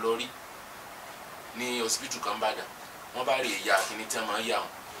ẹnìkan lọ rí ní hospital kan bàdàn wọ́n bá rí ẹ̀yà kíní tí wọ́n máa ń yà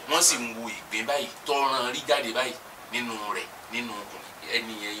wọ́n sì ń wo ìgbín báyìí tọ́ran rí jáde báyìí nínú rẹ̀ nínú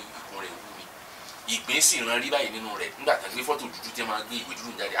ẹni ikùn rẹ̀ wú mi ìgbín sì ran rí báyìí nínú rẹ̀ nígbà tá a gbé fọ́tò dúdú tí wọ́n máa gbé ìwé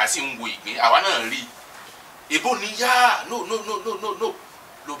dúdú jáde a sì ń wo ìgbín àwa náà rí èbó ni yá no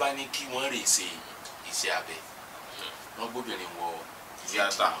ló bá ní kí wọ́n rè ṣe iṣẹ́ abẹ wọ́n gbóbìnrin wọ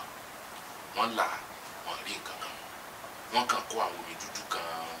tíátà wọ́n là wọ́n rí nǹkan kan wọ́n kàn kó àwọn omi dúdú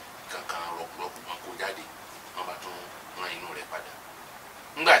kan rọpùrọpù wọn kó jáde wọ́n bá tún ran inú rẹ̀ padà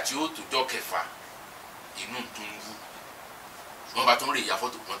nígbà tí ó tòjọ́ kẹfà inú tó ń wú wọ́n bá tún rè ya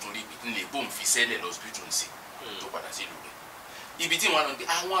fọ́tò wọ́n tún rí nílé bóun fi sẹ́lẹ̀ lọ́sibítù ń sè tó padà sílùú rẹ̀ ibi tí wọ́n á lọ pé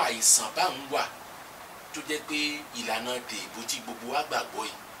àwọn àìsàn bá ń wà tó jẹ́ pé ìlànà dèbò tí gbogbo wa gbàgbọ́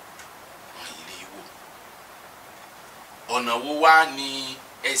yìí wọ́n yìí lè wò ọ̀nà wo wá ní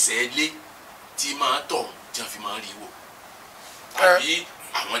ẹsẹ̀ ilé tí máa tọ̀ tí wọ́n fi máa rí wò àbí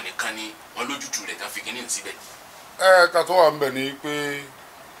àwọn nìkan ni wọ́n lójútu rẹ̀ tán fi kíní síbẹ̀. ká tó wà ń bẹ̀ ni pé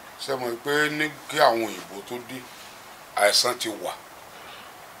ṣe mọ̀ pé ní kí àwọn òyìnbó tó dé àìsàn ti wà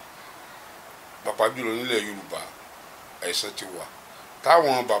pàápàá jùlọ nílẹ̀ Yorùbá àìsàn ti wà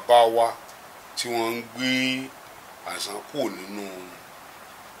táwọn bàbá wa tí wọ́n ń gbé àìsàn kúrò nínú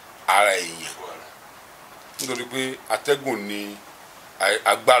ara èèyàn nítorí pé atẹ́gùn ni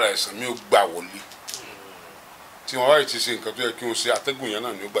agbára ẹ̀sán mi ò gbà wọlé tí wọ́n wáyé ti ṣe nǹkan tó yẹ kí wọ́n ṣe atẹ́gùn yẹn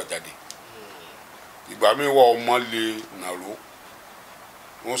náà ni ó gbà jáde ìgbà mi wọ ọmọ lè nàró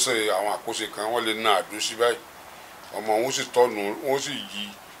wọ́n ṣe àwọn àkóso kan wọ́n lè ná àdó sí báyìí ọmọ wọn sì tọ́nu wọ́n sì yí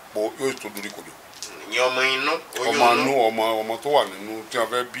po yóò tó dorí kodò. ìyẹn ọmọ inú ọmọ tó wà nínú tí wọ́n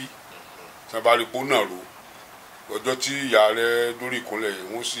fẹ́ bí tí wọ́n bá rí pó nàró ọjọ́ tí ìyá rẹ̀ dórí ìkúnlẹ̀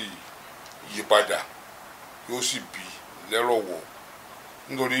wọ́n sì yí padà yóò sì bí lẹ́rọ̀wọ̀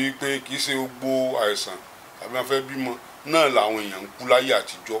nítorí pé kì í ṣe gbogbo àìsàn tàbí wọ́n fẹ́ bímọ náà làwọn èèyàn ń kú láyé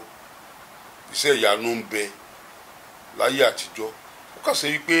àtijọ́ iṣẹ́ ìyanu ń bẹ láyé àtijọ́ ó kà sí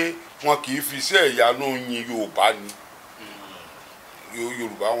pé wọn kì í fi iṣẹ́ ìyanu yin Yorùbá ni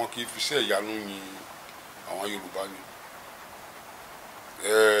Yorùbá wọn kì í fi iṣẹ́ ìyanu yin àwọn Yorùbá ni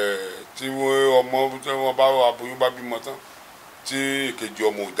tí wọ́n bá aboyún bá bímọ tán tí èkejì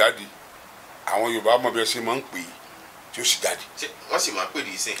ọmọ ò jáde àwọn Yorùbá mọ̀ bí ẹ ṣe máa ń pè é tí ó sì jáde. wọ́n sì máa ń pè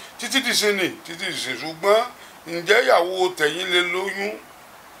ní ìsìn. títí di sin ni títí di sin ṣùgbọ́n ǹjẹ́ ìyàwó tẹ̀yìn lè lóyún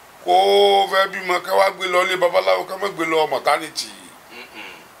kó fẹ́ bímọ ká wá gbé lọ ilé babaláwo ká má gbé lọ mọ̀tánìtì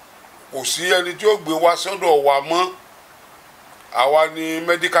kò sí ẹni tí ó gbé wá sọ́dọ̀ wa mọ́ àwa ni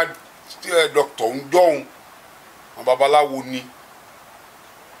medical doctor ń dọ̀hún àwọn babaláwo ni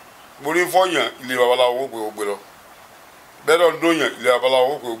borí fọyàn ilé babaláwo ó gbé lọ bẹ́ẹ̀ lọ́n dóyàn ilé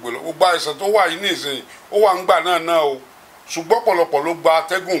babaláwo ó gbé lọ gbogbo àìsàn tó wà yìí ní ìsìn ó wà ń gbà náà o ṣùgbọ́n pọ̀lọpọ̀ ló gba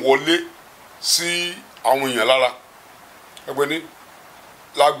atẹ́gùn wọlé sí àwọn èèyàn lára ẹgbẹ́ ní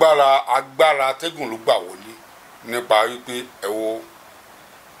agbára atẹ́gùn ló gbà wọlé nípa wípé ẹ wo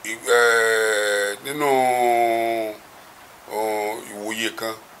nínú ìwòye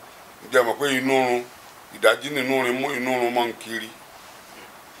kan ǹjẹ́ mọ̀ pé inú run ìdájí nínú run máa ń kiri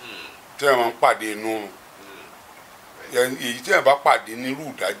tí ẹ máa ń pàdé inú run èyí tí ẹ bá pàdé nírú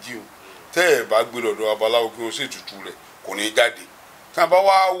ìdájí o tẹ́ ẹ bá gbé lọ́dọ̀ babaláwo kí wọ́n ṣètùtù rẹ̀ kò ní jáde tí wọ́n bá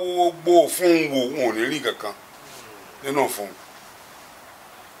wá wo gbó fún wo wọn ò ní rí kankan nínú fún un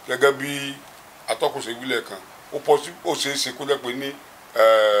gẹ́gẹ́ bí atọ́kùnṣe wílẹ̀ kan ó ṣeé ṣe kó jẹ́ pé ní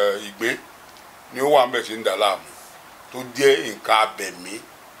ìgbín ni ó wà ń bẹ̀ ṣe ń dà láàmú tó jẹ́ nǹkan abẹ̀mí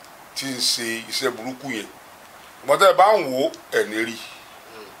tí ń ṣe iṣẹ́ burúkú yẹn ìmọ̀tẹ́ bá ń wò ẹ̀ ní rí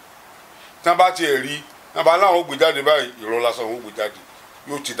tí wọ́n bá tiẹ̀ rí wọ́n bá láwọn ó gbé jáde báyìí ìrọ̀ lásán ó gbé jáde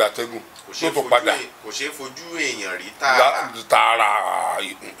yóò ti dàtẹ́gùn yóò tó padà kò ṣeé fojú èèyàn rí tààrà.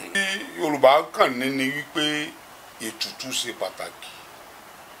 Yorùbá kàn ní ni wípé ètùtù ṣe pàtàkì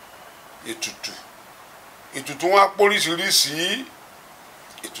ètùtù wọn apóríṣiríṣi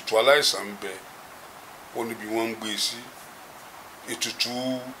ètùtù aláìsàn ń bẹ ó níbi wọn ń gbé sí ètùtù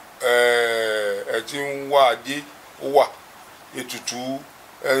ẹ tí ń wá ajé ó wà ètùtù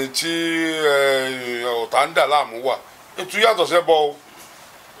ẹ tí ọ̀tá ń dà láàmú wà ètùtù yàtọ̀ sẹ́bọ o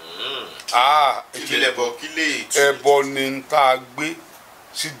ẹbọ ni ń tá a gbé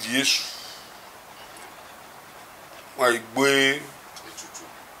sídìí èṣù wọn gbé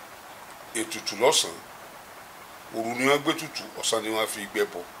ètùtù lọ́sàn-án òru ni wọ́n gbé tutù ọ̀sán ni wọ́n fi gbẹ́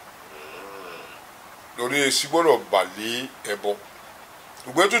bọ lórí èsì gbọ́dọ̀ balẹ̀ ẹbọ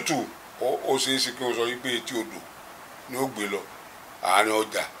ìgbẹ́ tutù ó ṣeé ṣe kí wọ́n sọ wípé etí odò ni ó gbé lọ àárín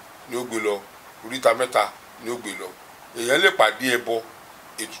ọjà ni ó gbé lọ oríta mẹ́ta ni ó gbé lọ èèyàn lè pàdé ẹbọ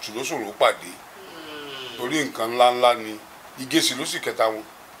ètùtù ló ṣòro pàdé torí nǹkan ńláńlá ni ìgèsì ló sì kẹta wọn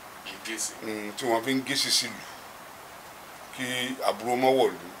tí wọ́n fi ń gèsì sílùú kí àbúrò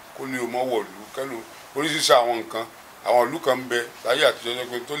mọ́wọ̀lú kó lè mọ́wọ̀lú kẹ́lò oríṣiríṣi àwọn nǹkan àwọn ìlú kan ń bẹ láyé àtijọ́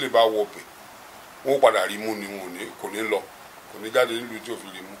pé tó lè bá wọ ọbẹ̀ wọn ó padà rí mú ni wọn kò ní lọ kò ní jáde nílùú tí ò fi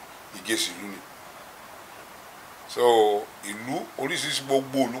lè mú ìgèsì ìlú ni so ìlú oríṣiríṣi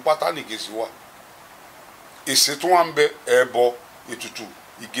gbogbo ìlú pátá ní ìgèsì wà èsè tó wà ń bẹ ẹbọ ètùtù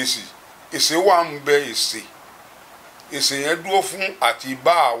ìgèsì èsè wà ń bẹ èsè yẹn dúró fún àti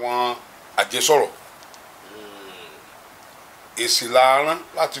bá àwọn àjẹsọ̀rọ̀ èsì la rán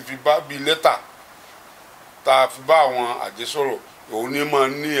láti fi bá bíi lẹ́tà tá a fi bá àwọn àjẹsọ̀rọ̀ òun ní máa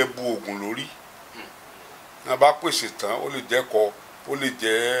ní ẹbu oògùn lórí náà bá pèsè tán ó lè jẹ́ kọ ó lè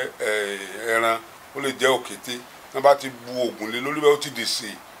jẹ́ ẹran ó lè jẹ́ òkété náà bá ti bu oògùn lé lórí bẹ́ẹ̀ ó ti dèsè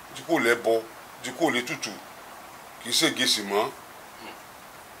tí kò lẹ́bọ tí kò lè tutù kì í ṣègèsì mọ́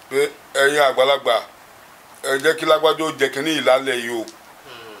pé ẹ̀yin àgbàlagbà ẹ jẹ́ kí lágbájá ó jẹ kínní ìlálẹ̀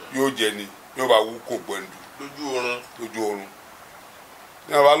yóò jẹ ni yóò bá wú kò gbẹ̀ndù lójú oorun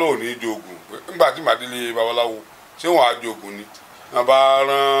ní wọn bá lóò ní jogun nígbà tí màdílé babaláwo ṣé wọn á jogun ni wọn bá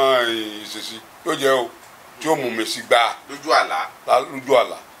rán ìṣesí yóò jẹ o tí ó mú mi sí gbà lójú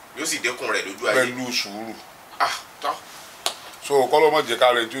àlá yóò sì dẹ́kun rẹ̀ lójú ayé pẹ̀lú sùúrù so kọ́lọ́mọ jẹ́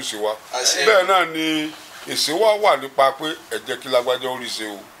ká rẹ̀ tí ó ṣe wá bẹ́ẹ̀ náà ni èsì wà nípa pé ẹ jẹ́ kí lágbájá ó rí ṣe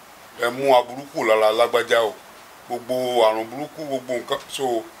o ẹ mú aburú kù lára lágbájá o gbogbo àrùn burúkú gbogbo nǹkan so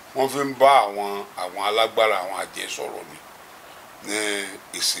wọ́n fi ń bá àwọn alágbára àwọn àjẹ́ sọ̀rọ̀ ni ní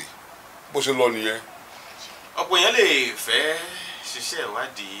èsì bó ṣe lọ nìyẹn. ọ̀pọ̀ èèyàn lè fẹ́ ṣiṣẹ́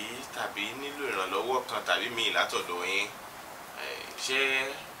ìwádìí tàbí nílò ìrànlọ́wọ́ kan tàbí míì látọ̀dọ̀ yín ṣé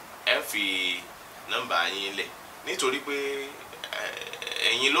ẹ fi nọ́mbà yín lẹ̀ nítorí pé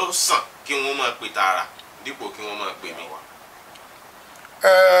ẹ̀yin ló sàn kí wọ́n máa pè tààrà dípò kí wọ́n máa pè mí.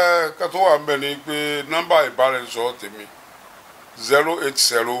 ká tó wà ń bẹ̀ ni pé nọ́mbà ìbáraẹnisọ̀rọ̀ tèmi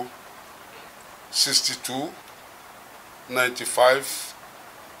 080 62 95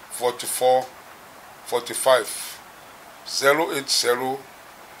 44 45 080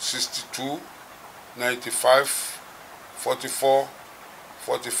 62 95 44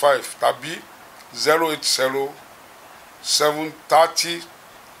 45 tàbí 080 730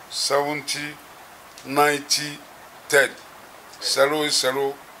 70 90 10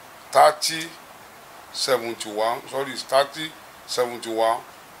 080 30 71 sorry 30 71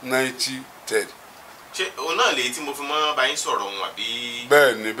 90 10. ṣé òun náà lè tí mo fi mọ́ bá yín sọ̀rọ̀ òun àbí.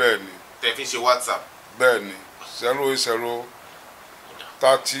 bẹ́ẹ̀ni tẹ́ fi ń ṣe WhatsApp. bẹ́ẹ̀ni 080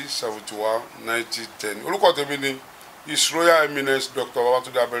 30 71 90 10. orúkọ tèmi ni His Royal Eminence Dr.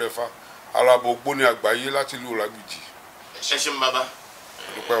 Babatunde Abẹ́rẹ́fà Araba Ogboni Agbaye láti ìlú Gidi. ẹ ṣeun bàbá.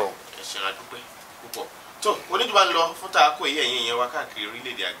 dúpẹ́ o. ẹ ṣeun adúpẹ́ púpọ̀. tó onídùúbà ń lọ fún tààkó yìí ẹ̀yìn yẹn wá káàkiri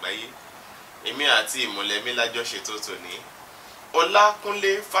orílẹ̀-èdè àgbáyé èmi àti ìmọ̀lẹ́mí lájọ ṣètò tòní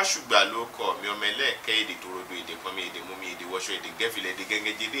Ọlákúnlé Fásùgbà ló kọ mi ọmọ ẹlẹ́ẹ̀kẹ́ èdè tó rodo èdè pọnmi èdè mú mi èdè wọṣọ èdè gẹ́fìlẹ̀ èdè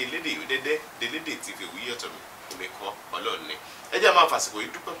gẹ́gẹ́jẹdé elédè ìdẹ́dẹ́ délédè tí fi wúyẹ̀ tọ̀ mi omi kọ́ Ọlọ́run ni. ẹ jẹ́ máa fàsìkò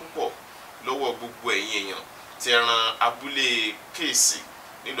yìí dúpẹ́ púpọ̀ lọ́wọ́ gbogbo ẹ̀yin èèyàn tí ran abúlé kéèsì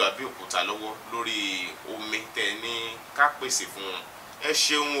nílùú Abẹ́òkúta lọ́wọ́ lórí omi tẹ̀ ní ká pèsè fún wọn. ẹ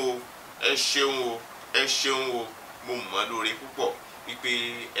ṣeun o ẹ ṣeun o ẹ ṣeun o mo mọ̀ lórí púpọ̀ wípé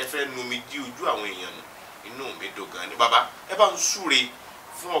ẹ fẹ́ nu mi dí ojú àwọn èèyàn nù inú mi dùn gan ni bàbá ẹ bá ń súre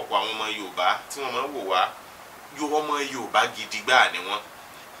fún ọ̀pọ̀ àwọn ọmọ Yorùbá tí wọ́n máa ń wò wá ọmọ Yorùbá gidi gbáà ni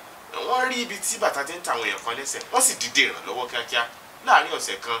wọ́n rí ibi tí bàtà ti ń ta àwọn èèyàn kan lẹ́sẹ̀ wọ́n sì dìde ìrànlọ́wọ́ kíákíá láàrin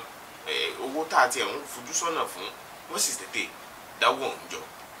ọ̀sẹ̀ kan owó tá a ti ń fojú sọ́nà fún wọ́n sì tètè dáwọ́ ọ̀hún jọ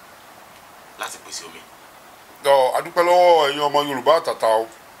láti pèsè omi. adúpẹ́ lọ́wọ́ ẹ̀yin ọmọ Yorùbá àtàtà o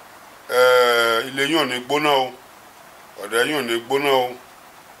ilé yín ò ní gbóná o ọ̀dọ̀ yín ò ní gbóná o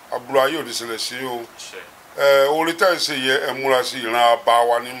aburú ayé ò ní ṣẹlẹ̀ sí o oore tá ẹ ṣe yẹ ẹ múra sí ìran abá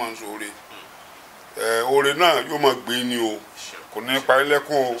wa ní mọ̀nsóore oore náà yóò máa gbé ni o kò ní pa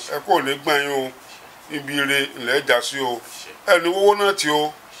ẹlẹ́kùn o ẹkún ò ní gbọ̀n yín o ibi ire ilẹ̀ ẹja sí o ẹni owó náà tí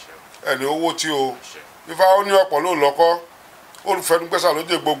o ẹni owó tí o ifá ó ní ọ̀pọ̀ ló lọ́kọ́ olùfẹnugbẹ́sà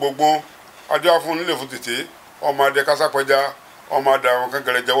lóde gbogbogbò adé afún nílé fún tètè ọmọ adé kásápẹ́já ọmọ adé àwọn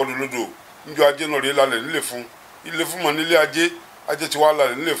kankẹrẹ jẹ́wọ́ lólódò níjọ ajé náà rí lálẹ́ nílé fún ilé fún mọ́ nílé ajé tí wàá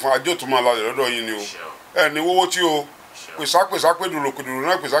lálẹ́ nílé fún ajé òtún máa lálẹ́ lọ́dọ̀ yín ni o ẹni owó tí o pèsàpèsà pédùrò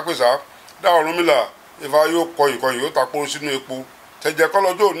náà pèsàpèsà dá Ọ̀rúnmìlà ifá yóò kọyìn yóò takoro sínú epo tẹ̀jẹ̀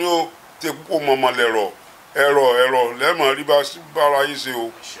kọ́lọ́jọ́ òní o tẹ púpọ̀ mọ̀mọ́ lẹ̀rọ̀ ẹ̀rọ lẹ́mọ̀ rí bára yín ṣe o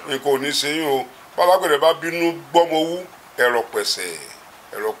nǹkan ò ní ṣe yín o bálágbẹ̀rẹ̀ bá bínú gbọ́mọ owú ẹ̀rọ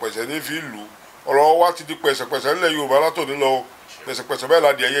pẹ̀sẹ̀ ní fi lù ọ̀rọ̀ wa ti di pẹ̀sẹ̀pẹ̀sẹ̀ nílẹ̀ Yorùbá látòní lọ pẹ̀sẹ̀pẹ̀sẹ̀ bẹ́ẹ̀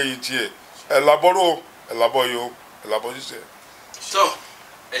la di ẹyẹ yìí tiẹ̀ ẹ̀ labọ́rọ̀ ẹ̀ labọ́ yìí o ẹ̀ labọ́ ṣiṣẹ́. tó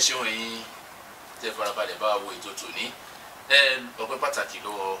ẹ ṣeun ẹ̀yin tẹ farabalẹ̀ bá wo ètò tòní ọpẹ́ pàtàkì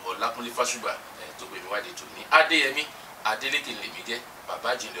lọ́wọ́ Ọlákúnlé Fásùgbà tó gbé mi wádìí tòní Adéyẹmí Adélékè lèmi jẹ́ bàbá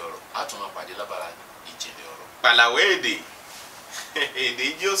ìjìnlẹ̀ ọ̀rọ̀ àtúnmọ̀ pàdé lábàrá ìjìnlẹ̀ ọ̀rọ̀. pàlàwé èdè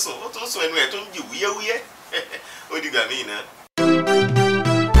jí ó sùn ó tún sùn ẹnu ẹ̀ tó ń jì wúyẹ́wúyẹ́ ó dìgbà míì náà.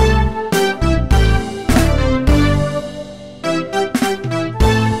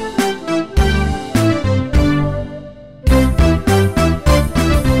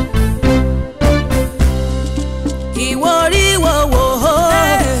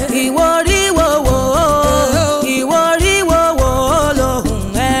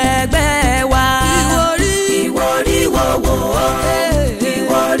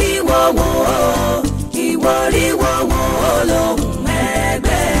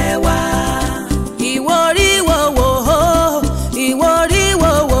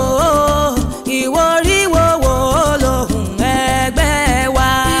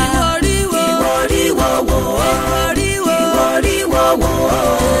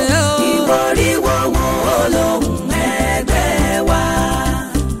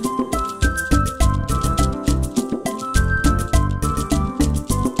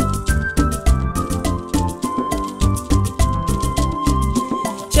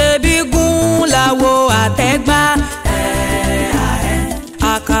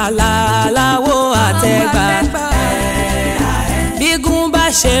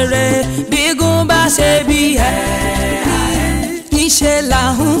 Ṣeré bígún bá bá ṣe bí níṣẹ́ là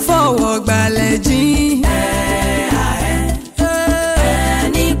ń fọwọ́ gbalẹ̀ jìn.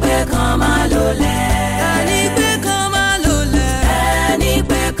 Ẹni pé kan máa lò lẹ̀. Ẹni pé kan máa lò lẹ̀. Ẹni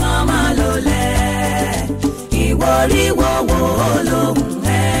pé kan máa lò lẹ̀. Ìwọ́ríwọ́ wo lóhùn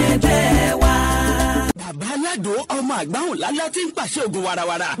ẹgbẹ́ wa. Bàbá Aládò ọmọ àgbáhùn lálá tí ń pàṣẹ ògùn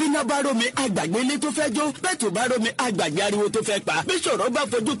warawara. Bíná bá rómi àgbàgbé ilé tó fẹ́ jó. Bẹ́ẹ̀ tó bá rómi àgbàgbé ariwo tó fẹ́ pa. Bí ṣòro bá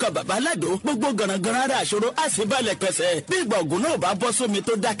fojú kan Bàbá Aládò, gbogbo gànàgànà ara àṣòro á sì balẹ̀ pẹ̀sẹ̀. Bí ìgbà ògùn náà bá bọ́ sómi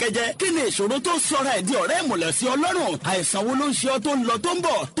tó dákẹ́jẹ́. Kí ni ìṣòro tó sọra ẹ̀ di ọ̀rẹ́ ìmùlẹ̀ sí Ọlọ́run? Àìsàn wo ló ń ṣe ọ tó ń lọ tó ń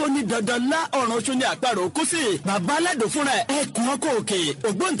bọ̀? Tó ní dandan lá ọ̀run oṣù ní àparò kú sí. Bàbá Aládò fúnra ẹ̀ kún ọkọ̀ òkè.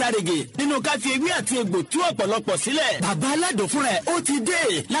 Ògbóǹtarìgì nínú ká fi ewé àti egbò tú ọ̀pọ̀lọpọ̀ sílẹ̀. Bàbá Aládò fúnra ẹ̀ ó ti dé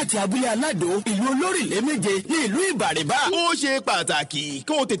láti abúlé Aládò ìlú Olórílé méje ní ìlú Ìbàrìbà. Ó ṣe pàtàkì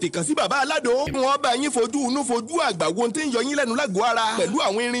kí o tètè kàn sí Bàbá Aládò. Wọ́n bá yín fojú inú fojú àgbà wo tí ń yọ yín lẹ́nu lágọ̀ọ́ ara pẹ̀lú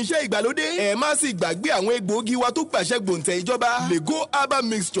àwọn irinṣẹ́ ìgbàlódé. Ẹ má sì gbàgbé àwọn egbòogi wa tó gbàṣẹ gbòǹtẹ̀ ìjọba. Lego Herbal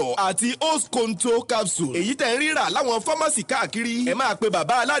Mixture àti Osconto Capsule. Èyí tẹ̀ ń rírà láwọn fámásì káàkiri. Ẹ máa pe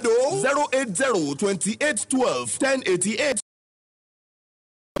Bàbá Aládò 08028121088.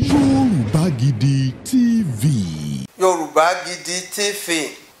 Yorùbá Gidi TV. Yorùbá Gidi TV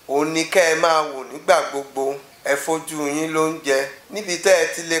òun ni kẹ́ ẹ máa wò nígbà gbogbo. Ẹ fojú yín ló ń jẹ níbi tẹ́ ẹ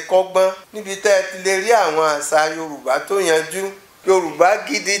ti lè kọ́gbọ́n, níbi tẹ́ ẹ ti lè rí àwọn àṣà Yorùbá tó yanjú. Yorùbá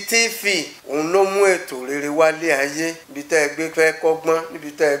Gidi TV òun ló mú ètò rere wálé ayé. Níbi tẹ́ ẹ gbé fẹ́ kọ́gbọ́n, níbi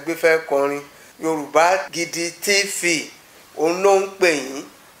tẹ́ ẹ gbé fẹ́ kọrin. Yorùbá Gidi TV òun ló ń pè yín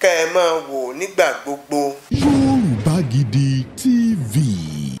kẹ́ ẹ máa wò nígbà gbogbo. Yorùbá Gidi TV.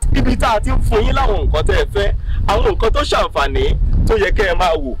 Ibi tá a ti ń fún yín láwọn nǹkan tẹ́ ẹ fẹ́, àwọn nǹkan tó ṣàǹfààní tó yẹ kẹ́ ẹ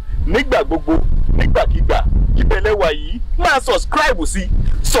máa wò nígbà gbogbo nígbàkigbà. Ìbẹ̀lẹ̀ wà yìí máa subscribe sí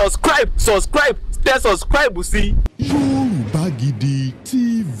subscribe tẹ subscribe sí. Yorùbá Gidi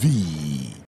TV.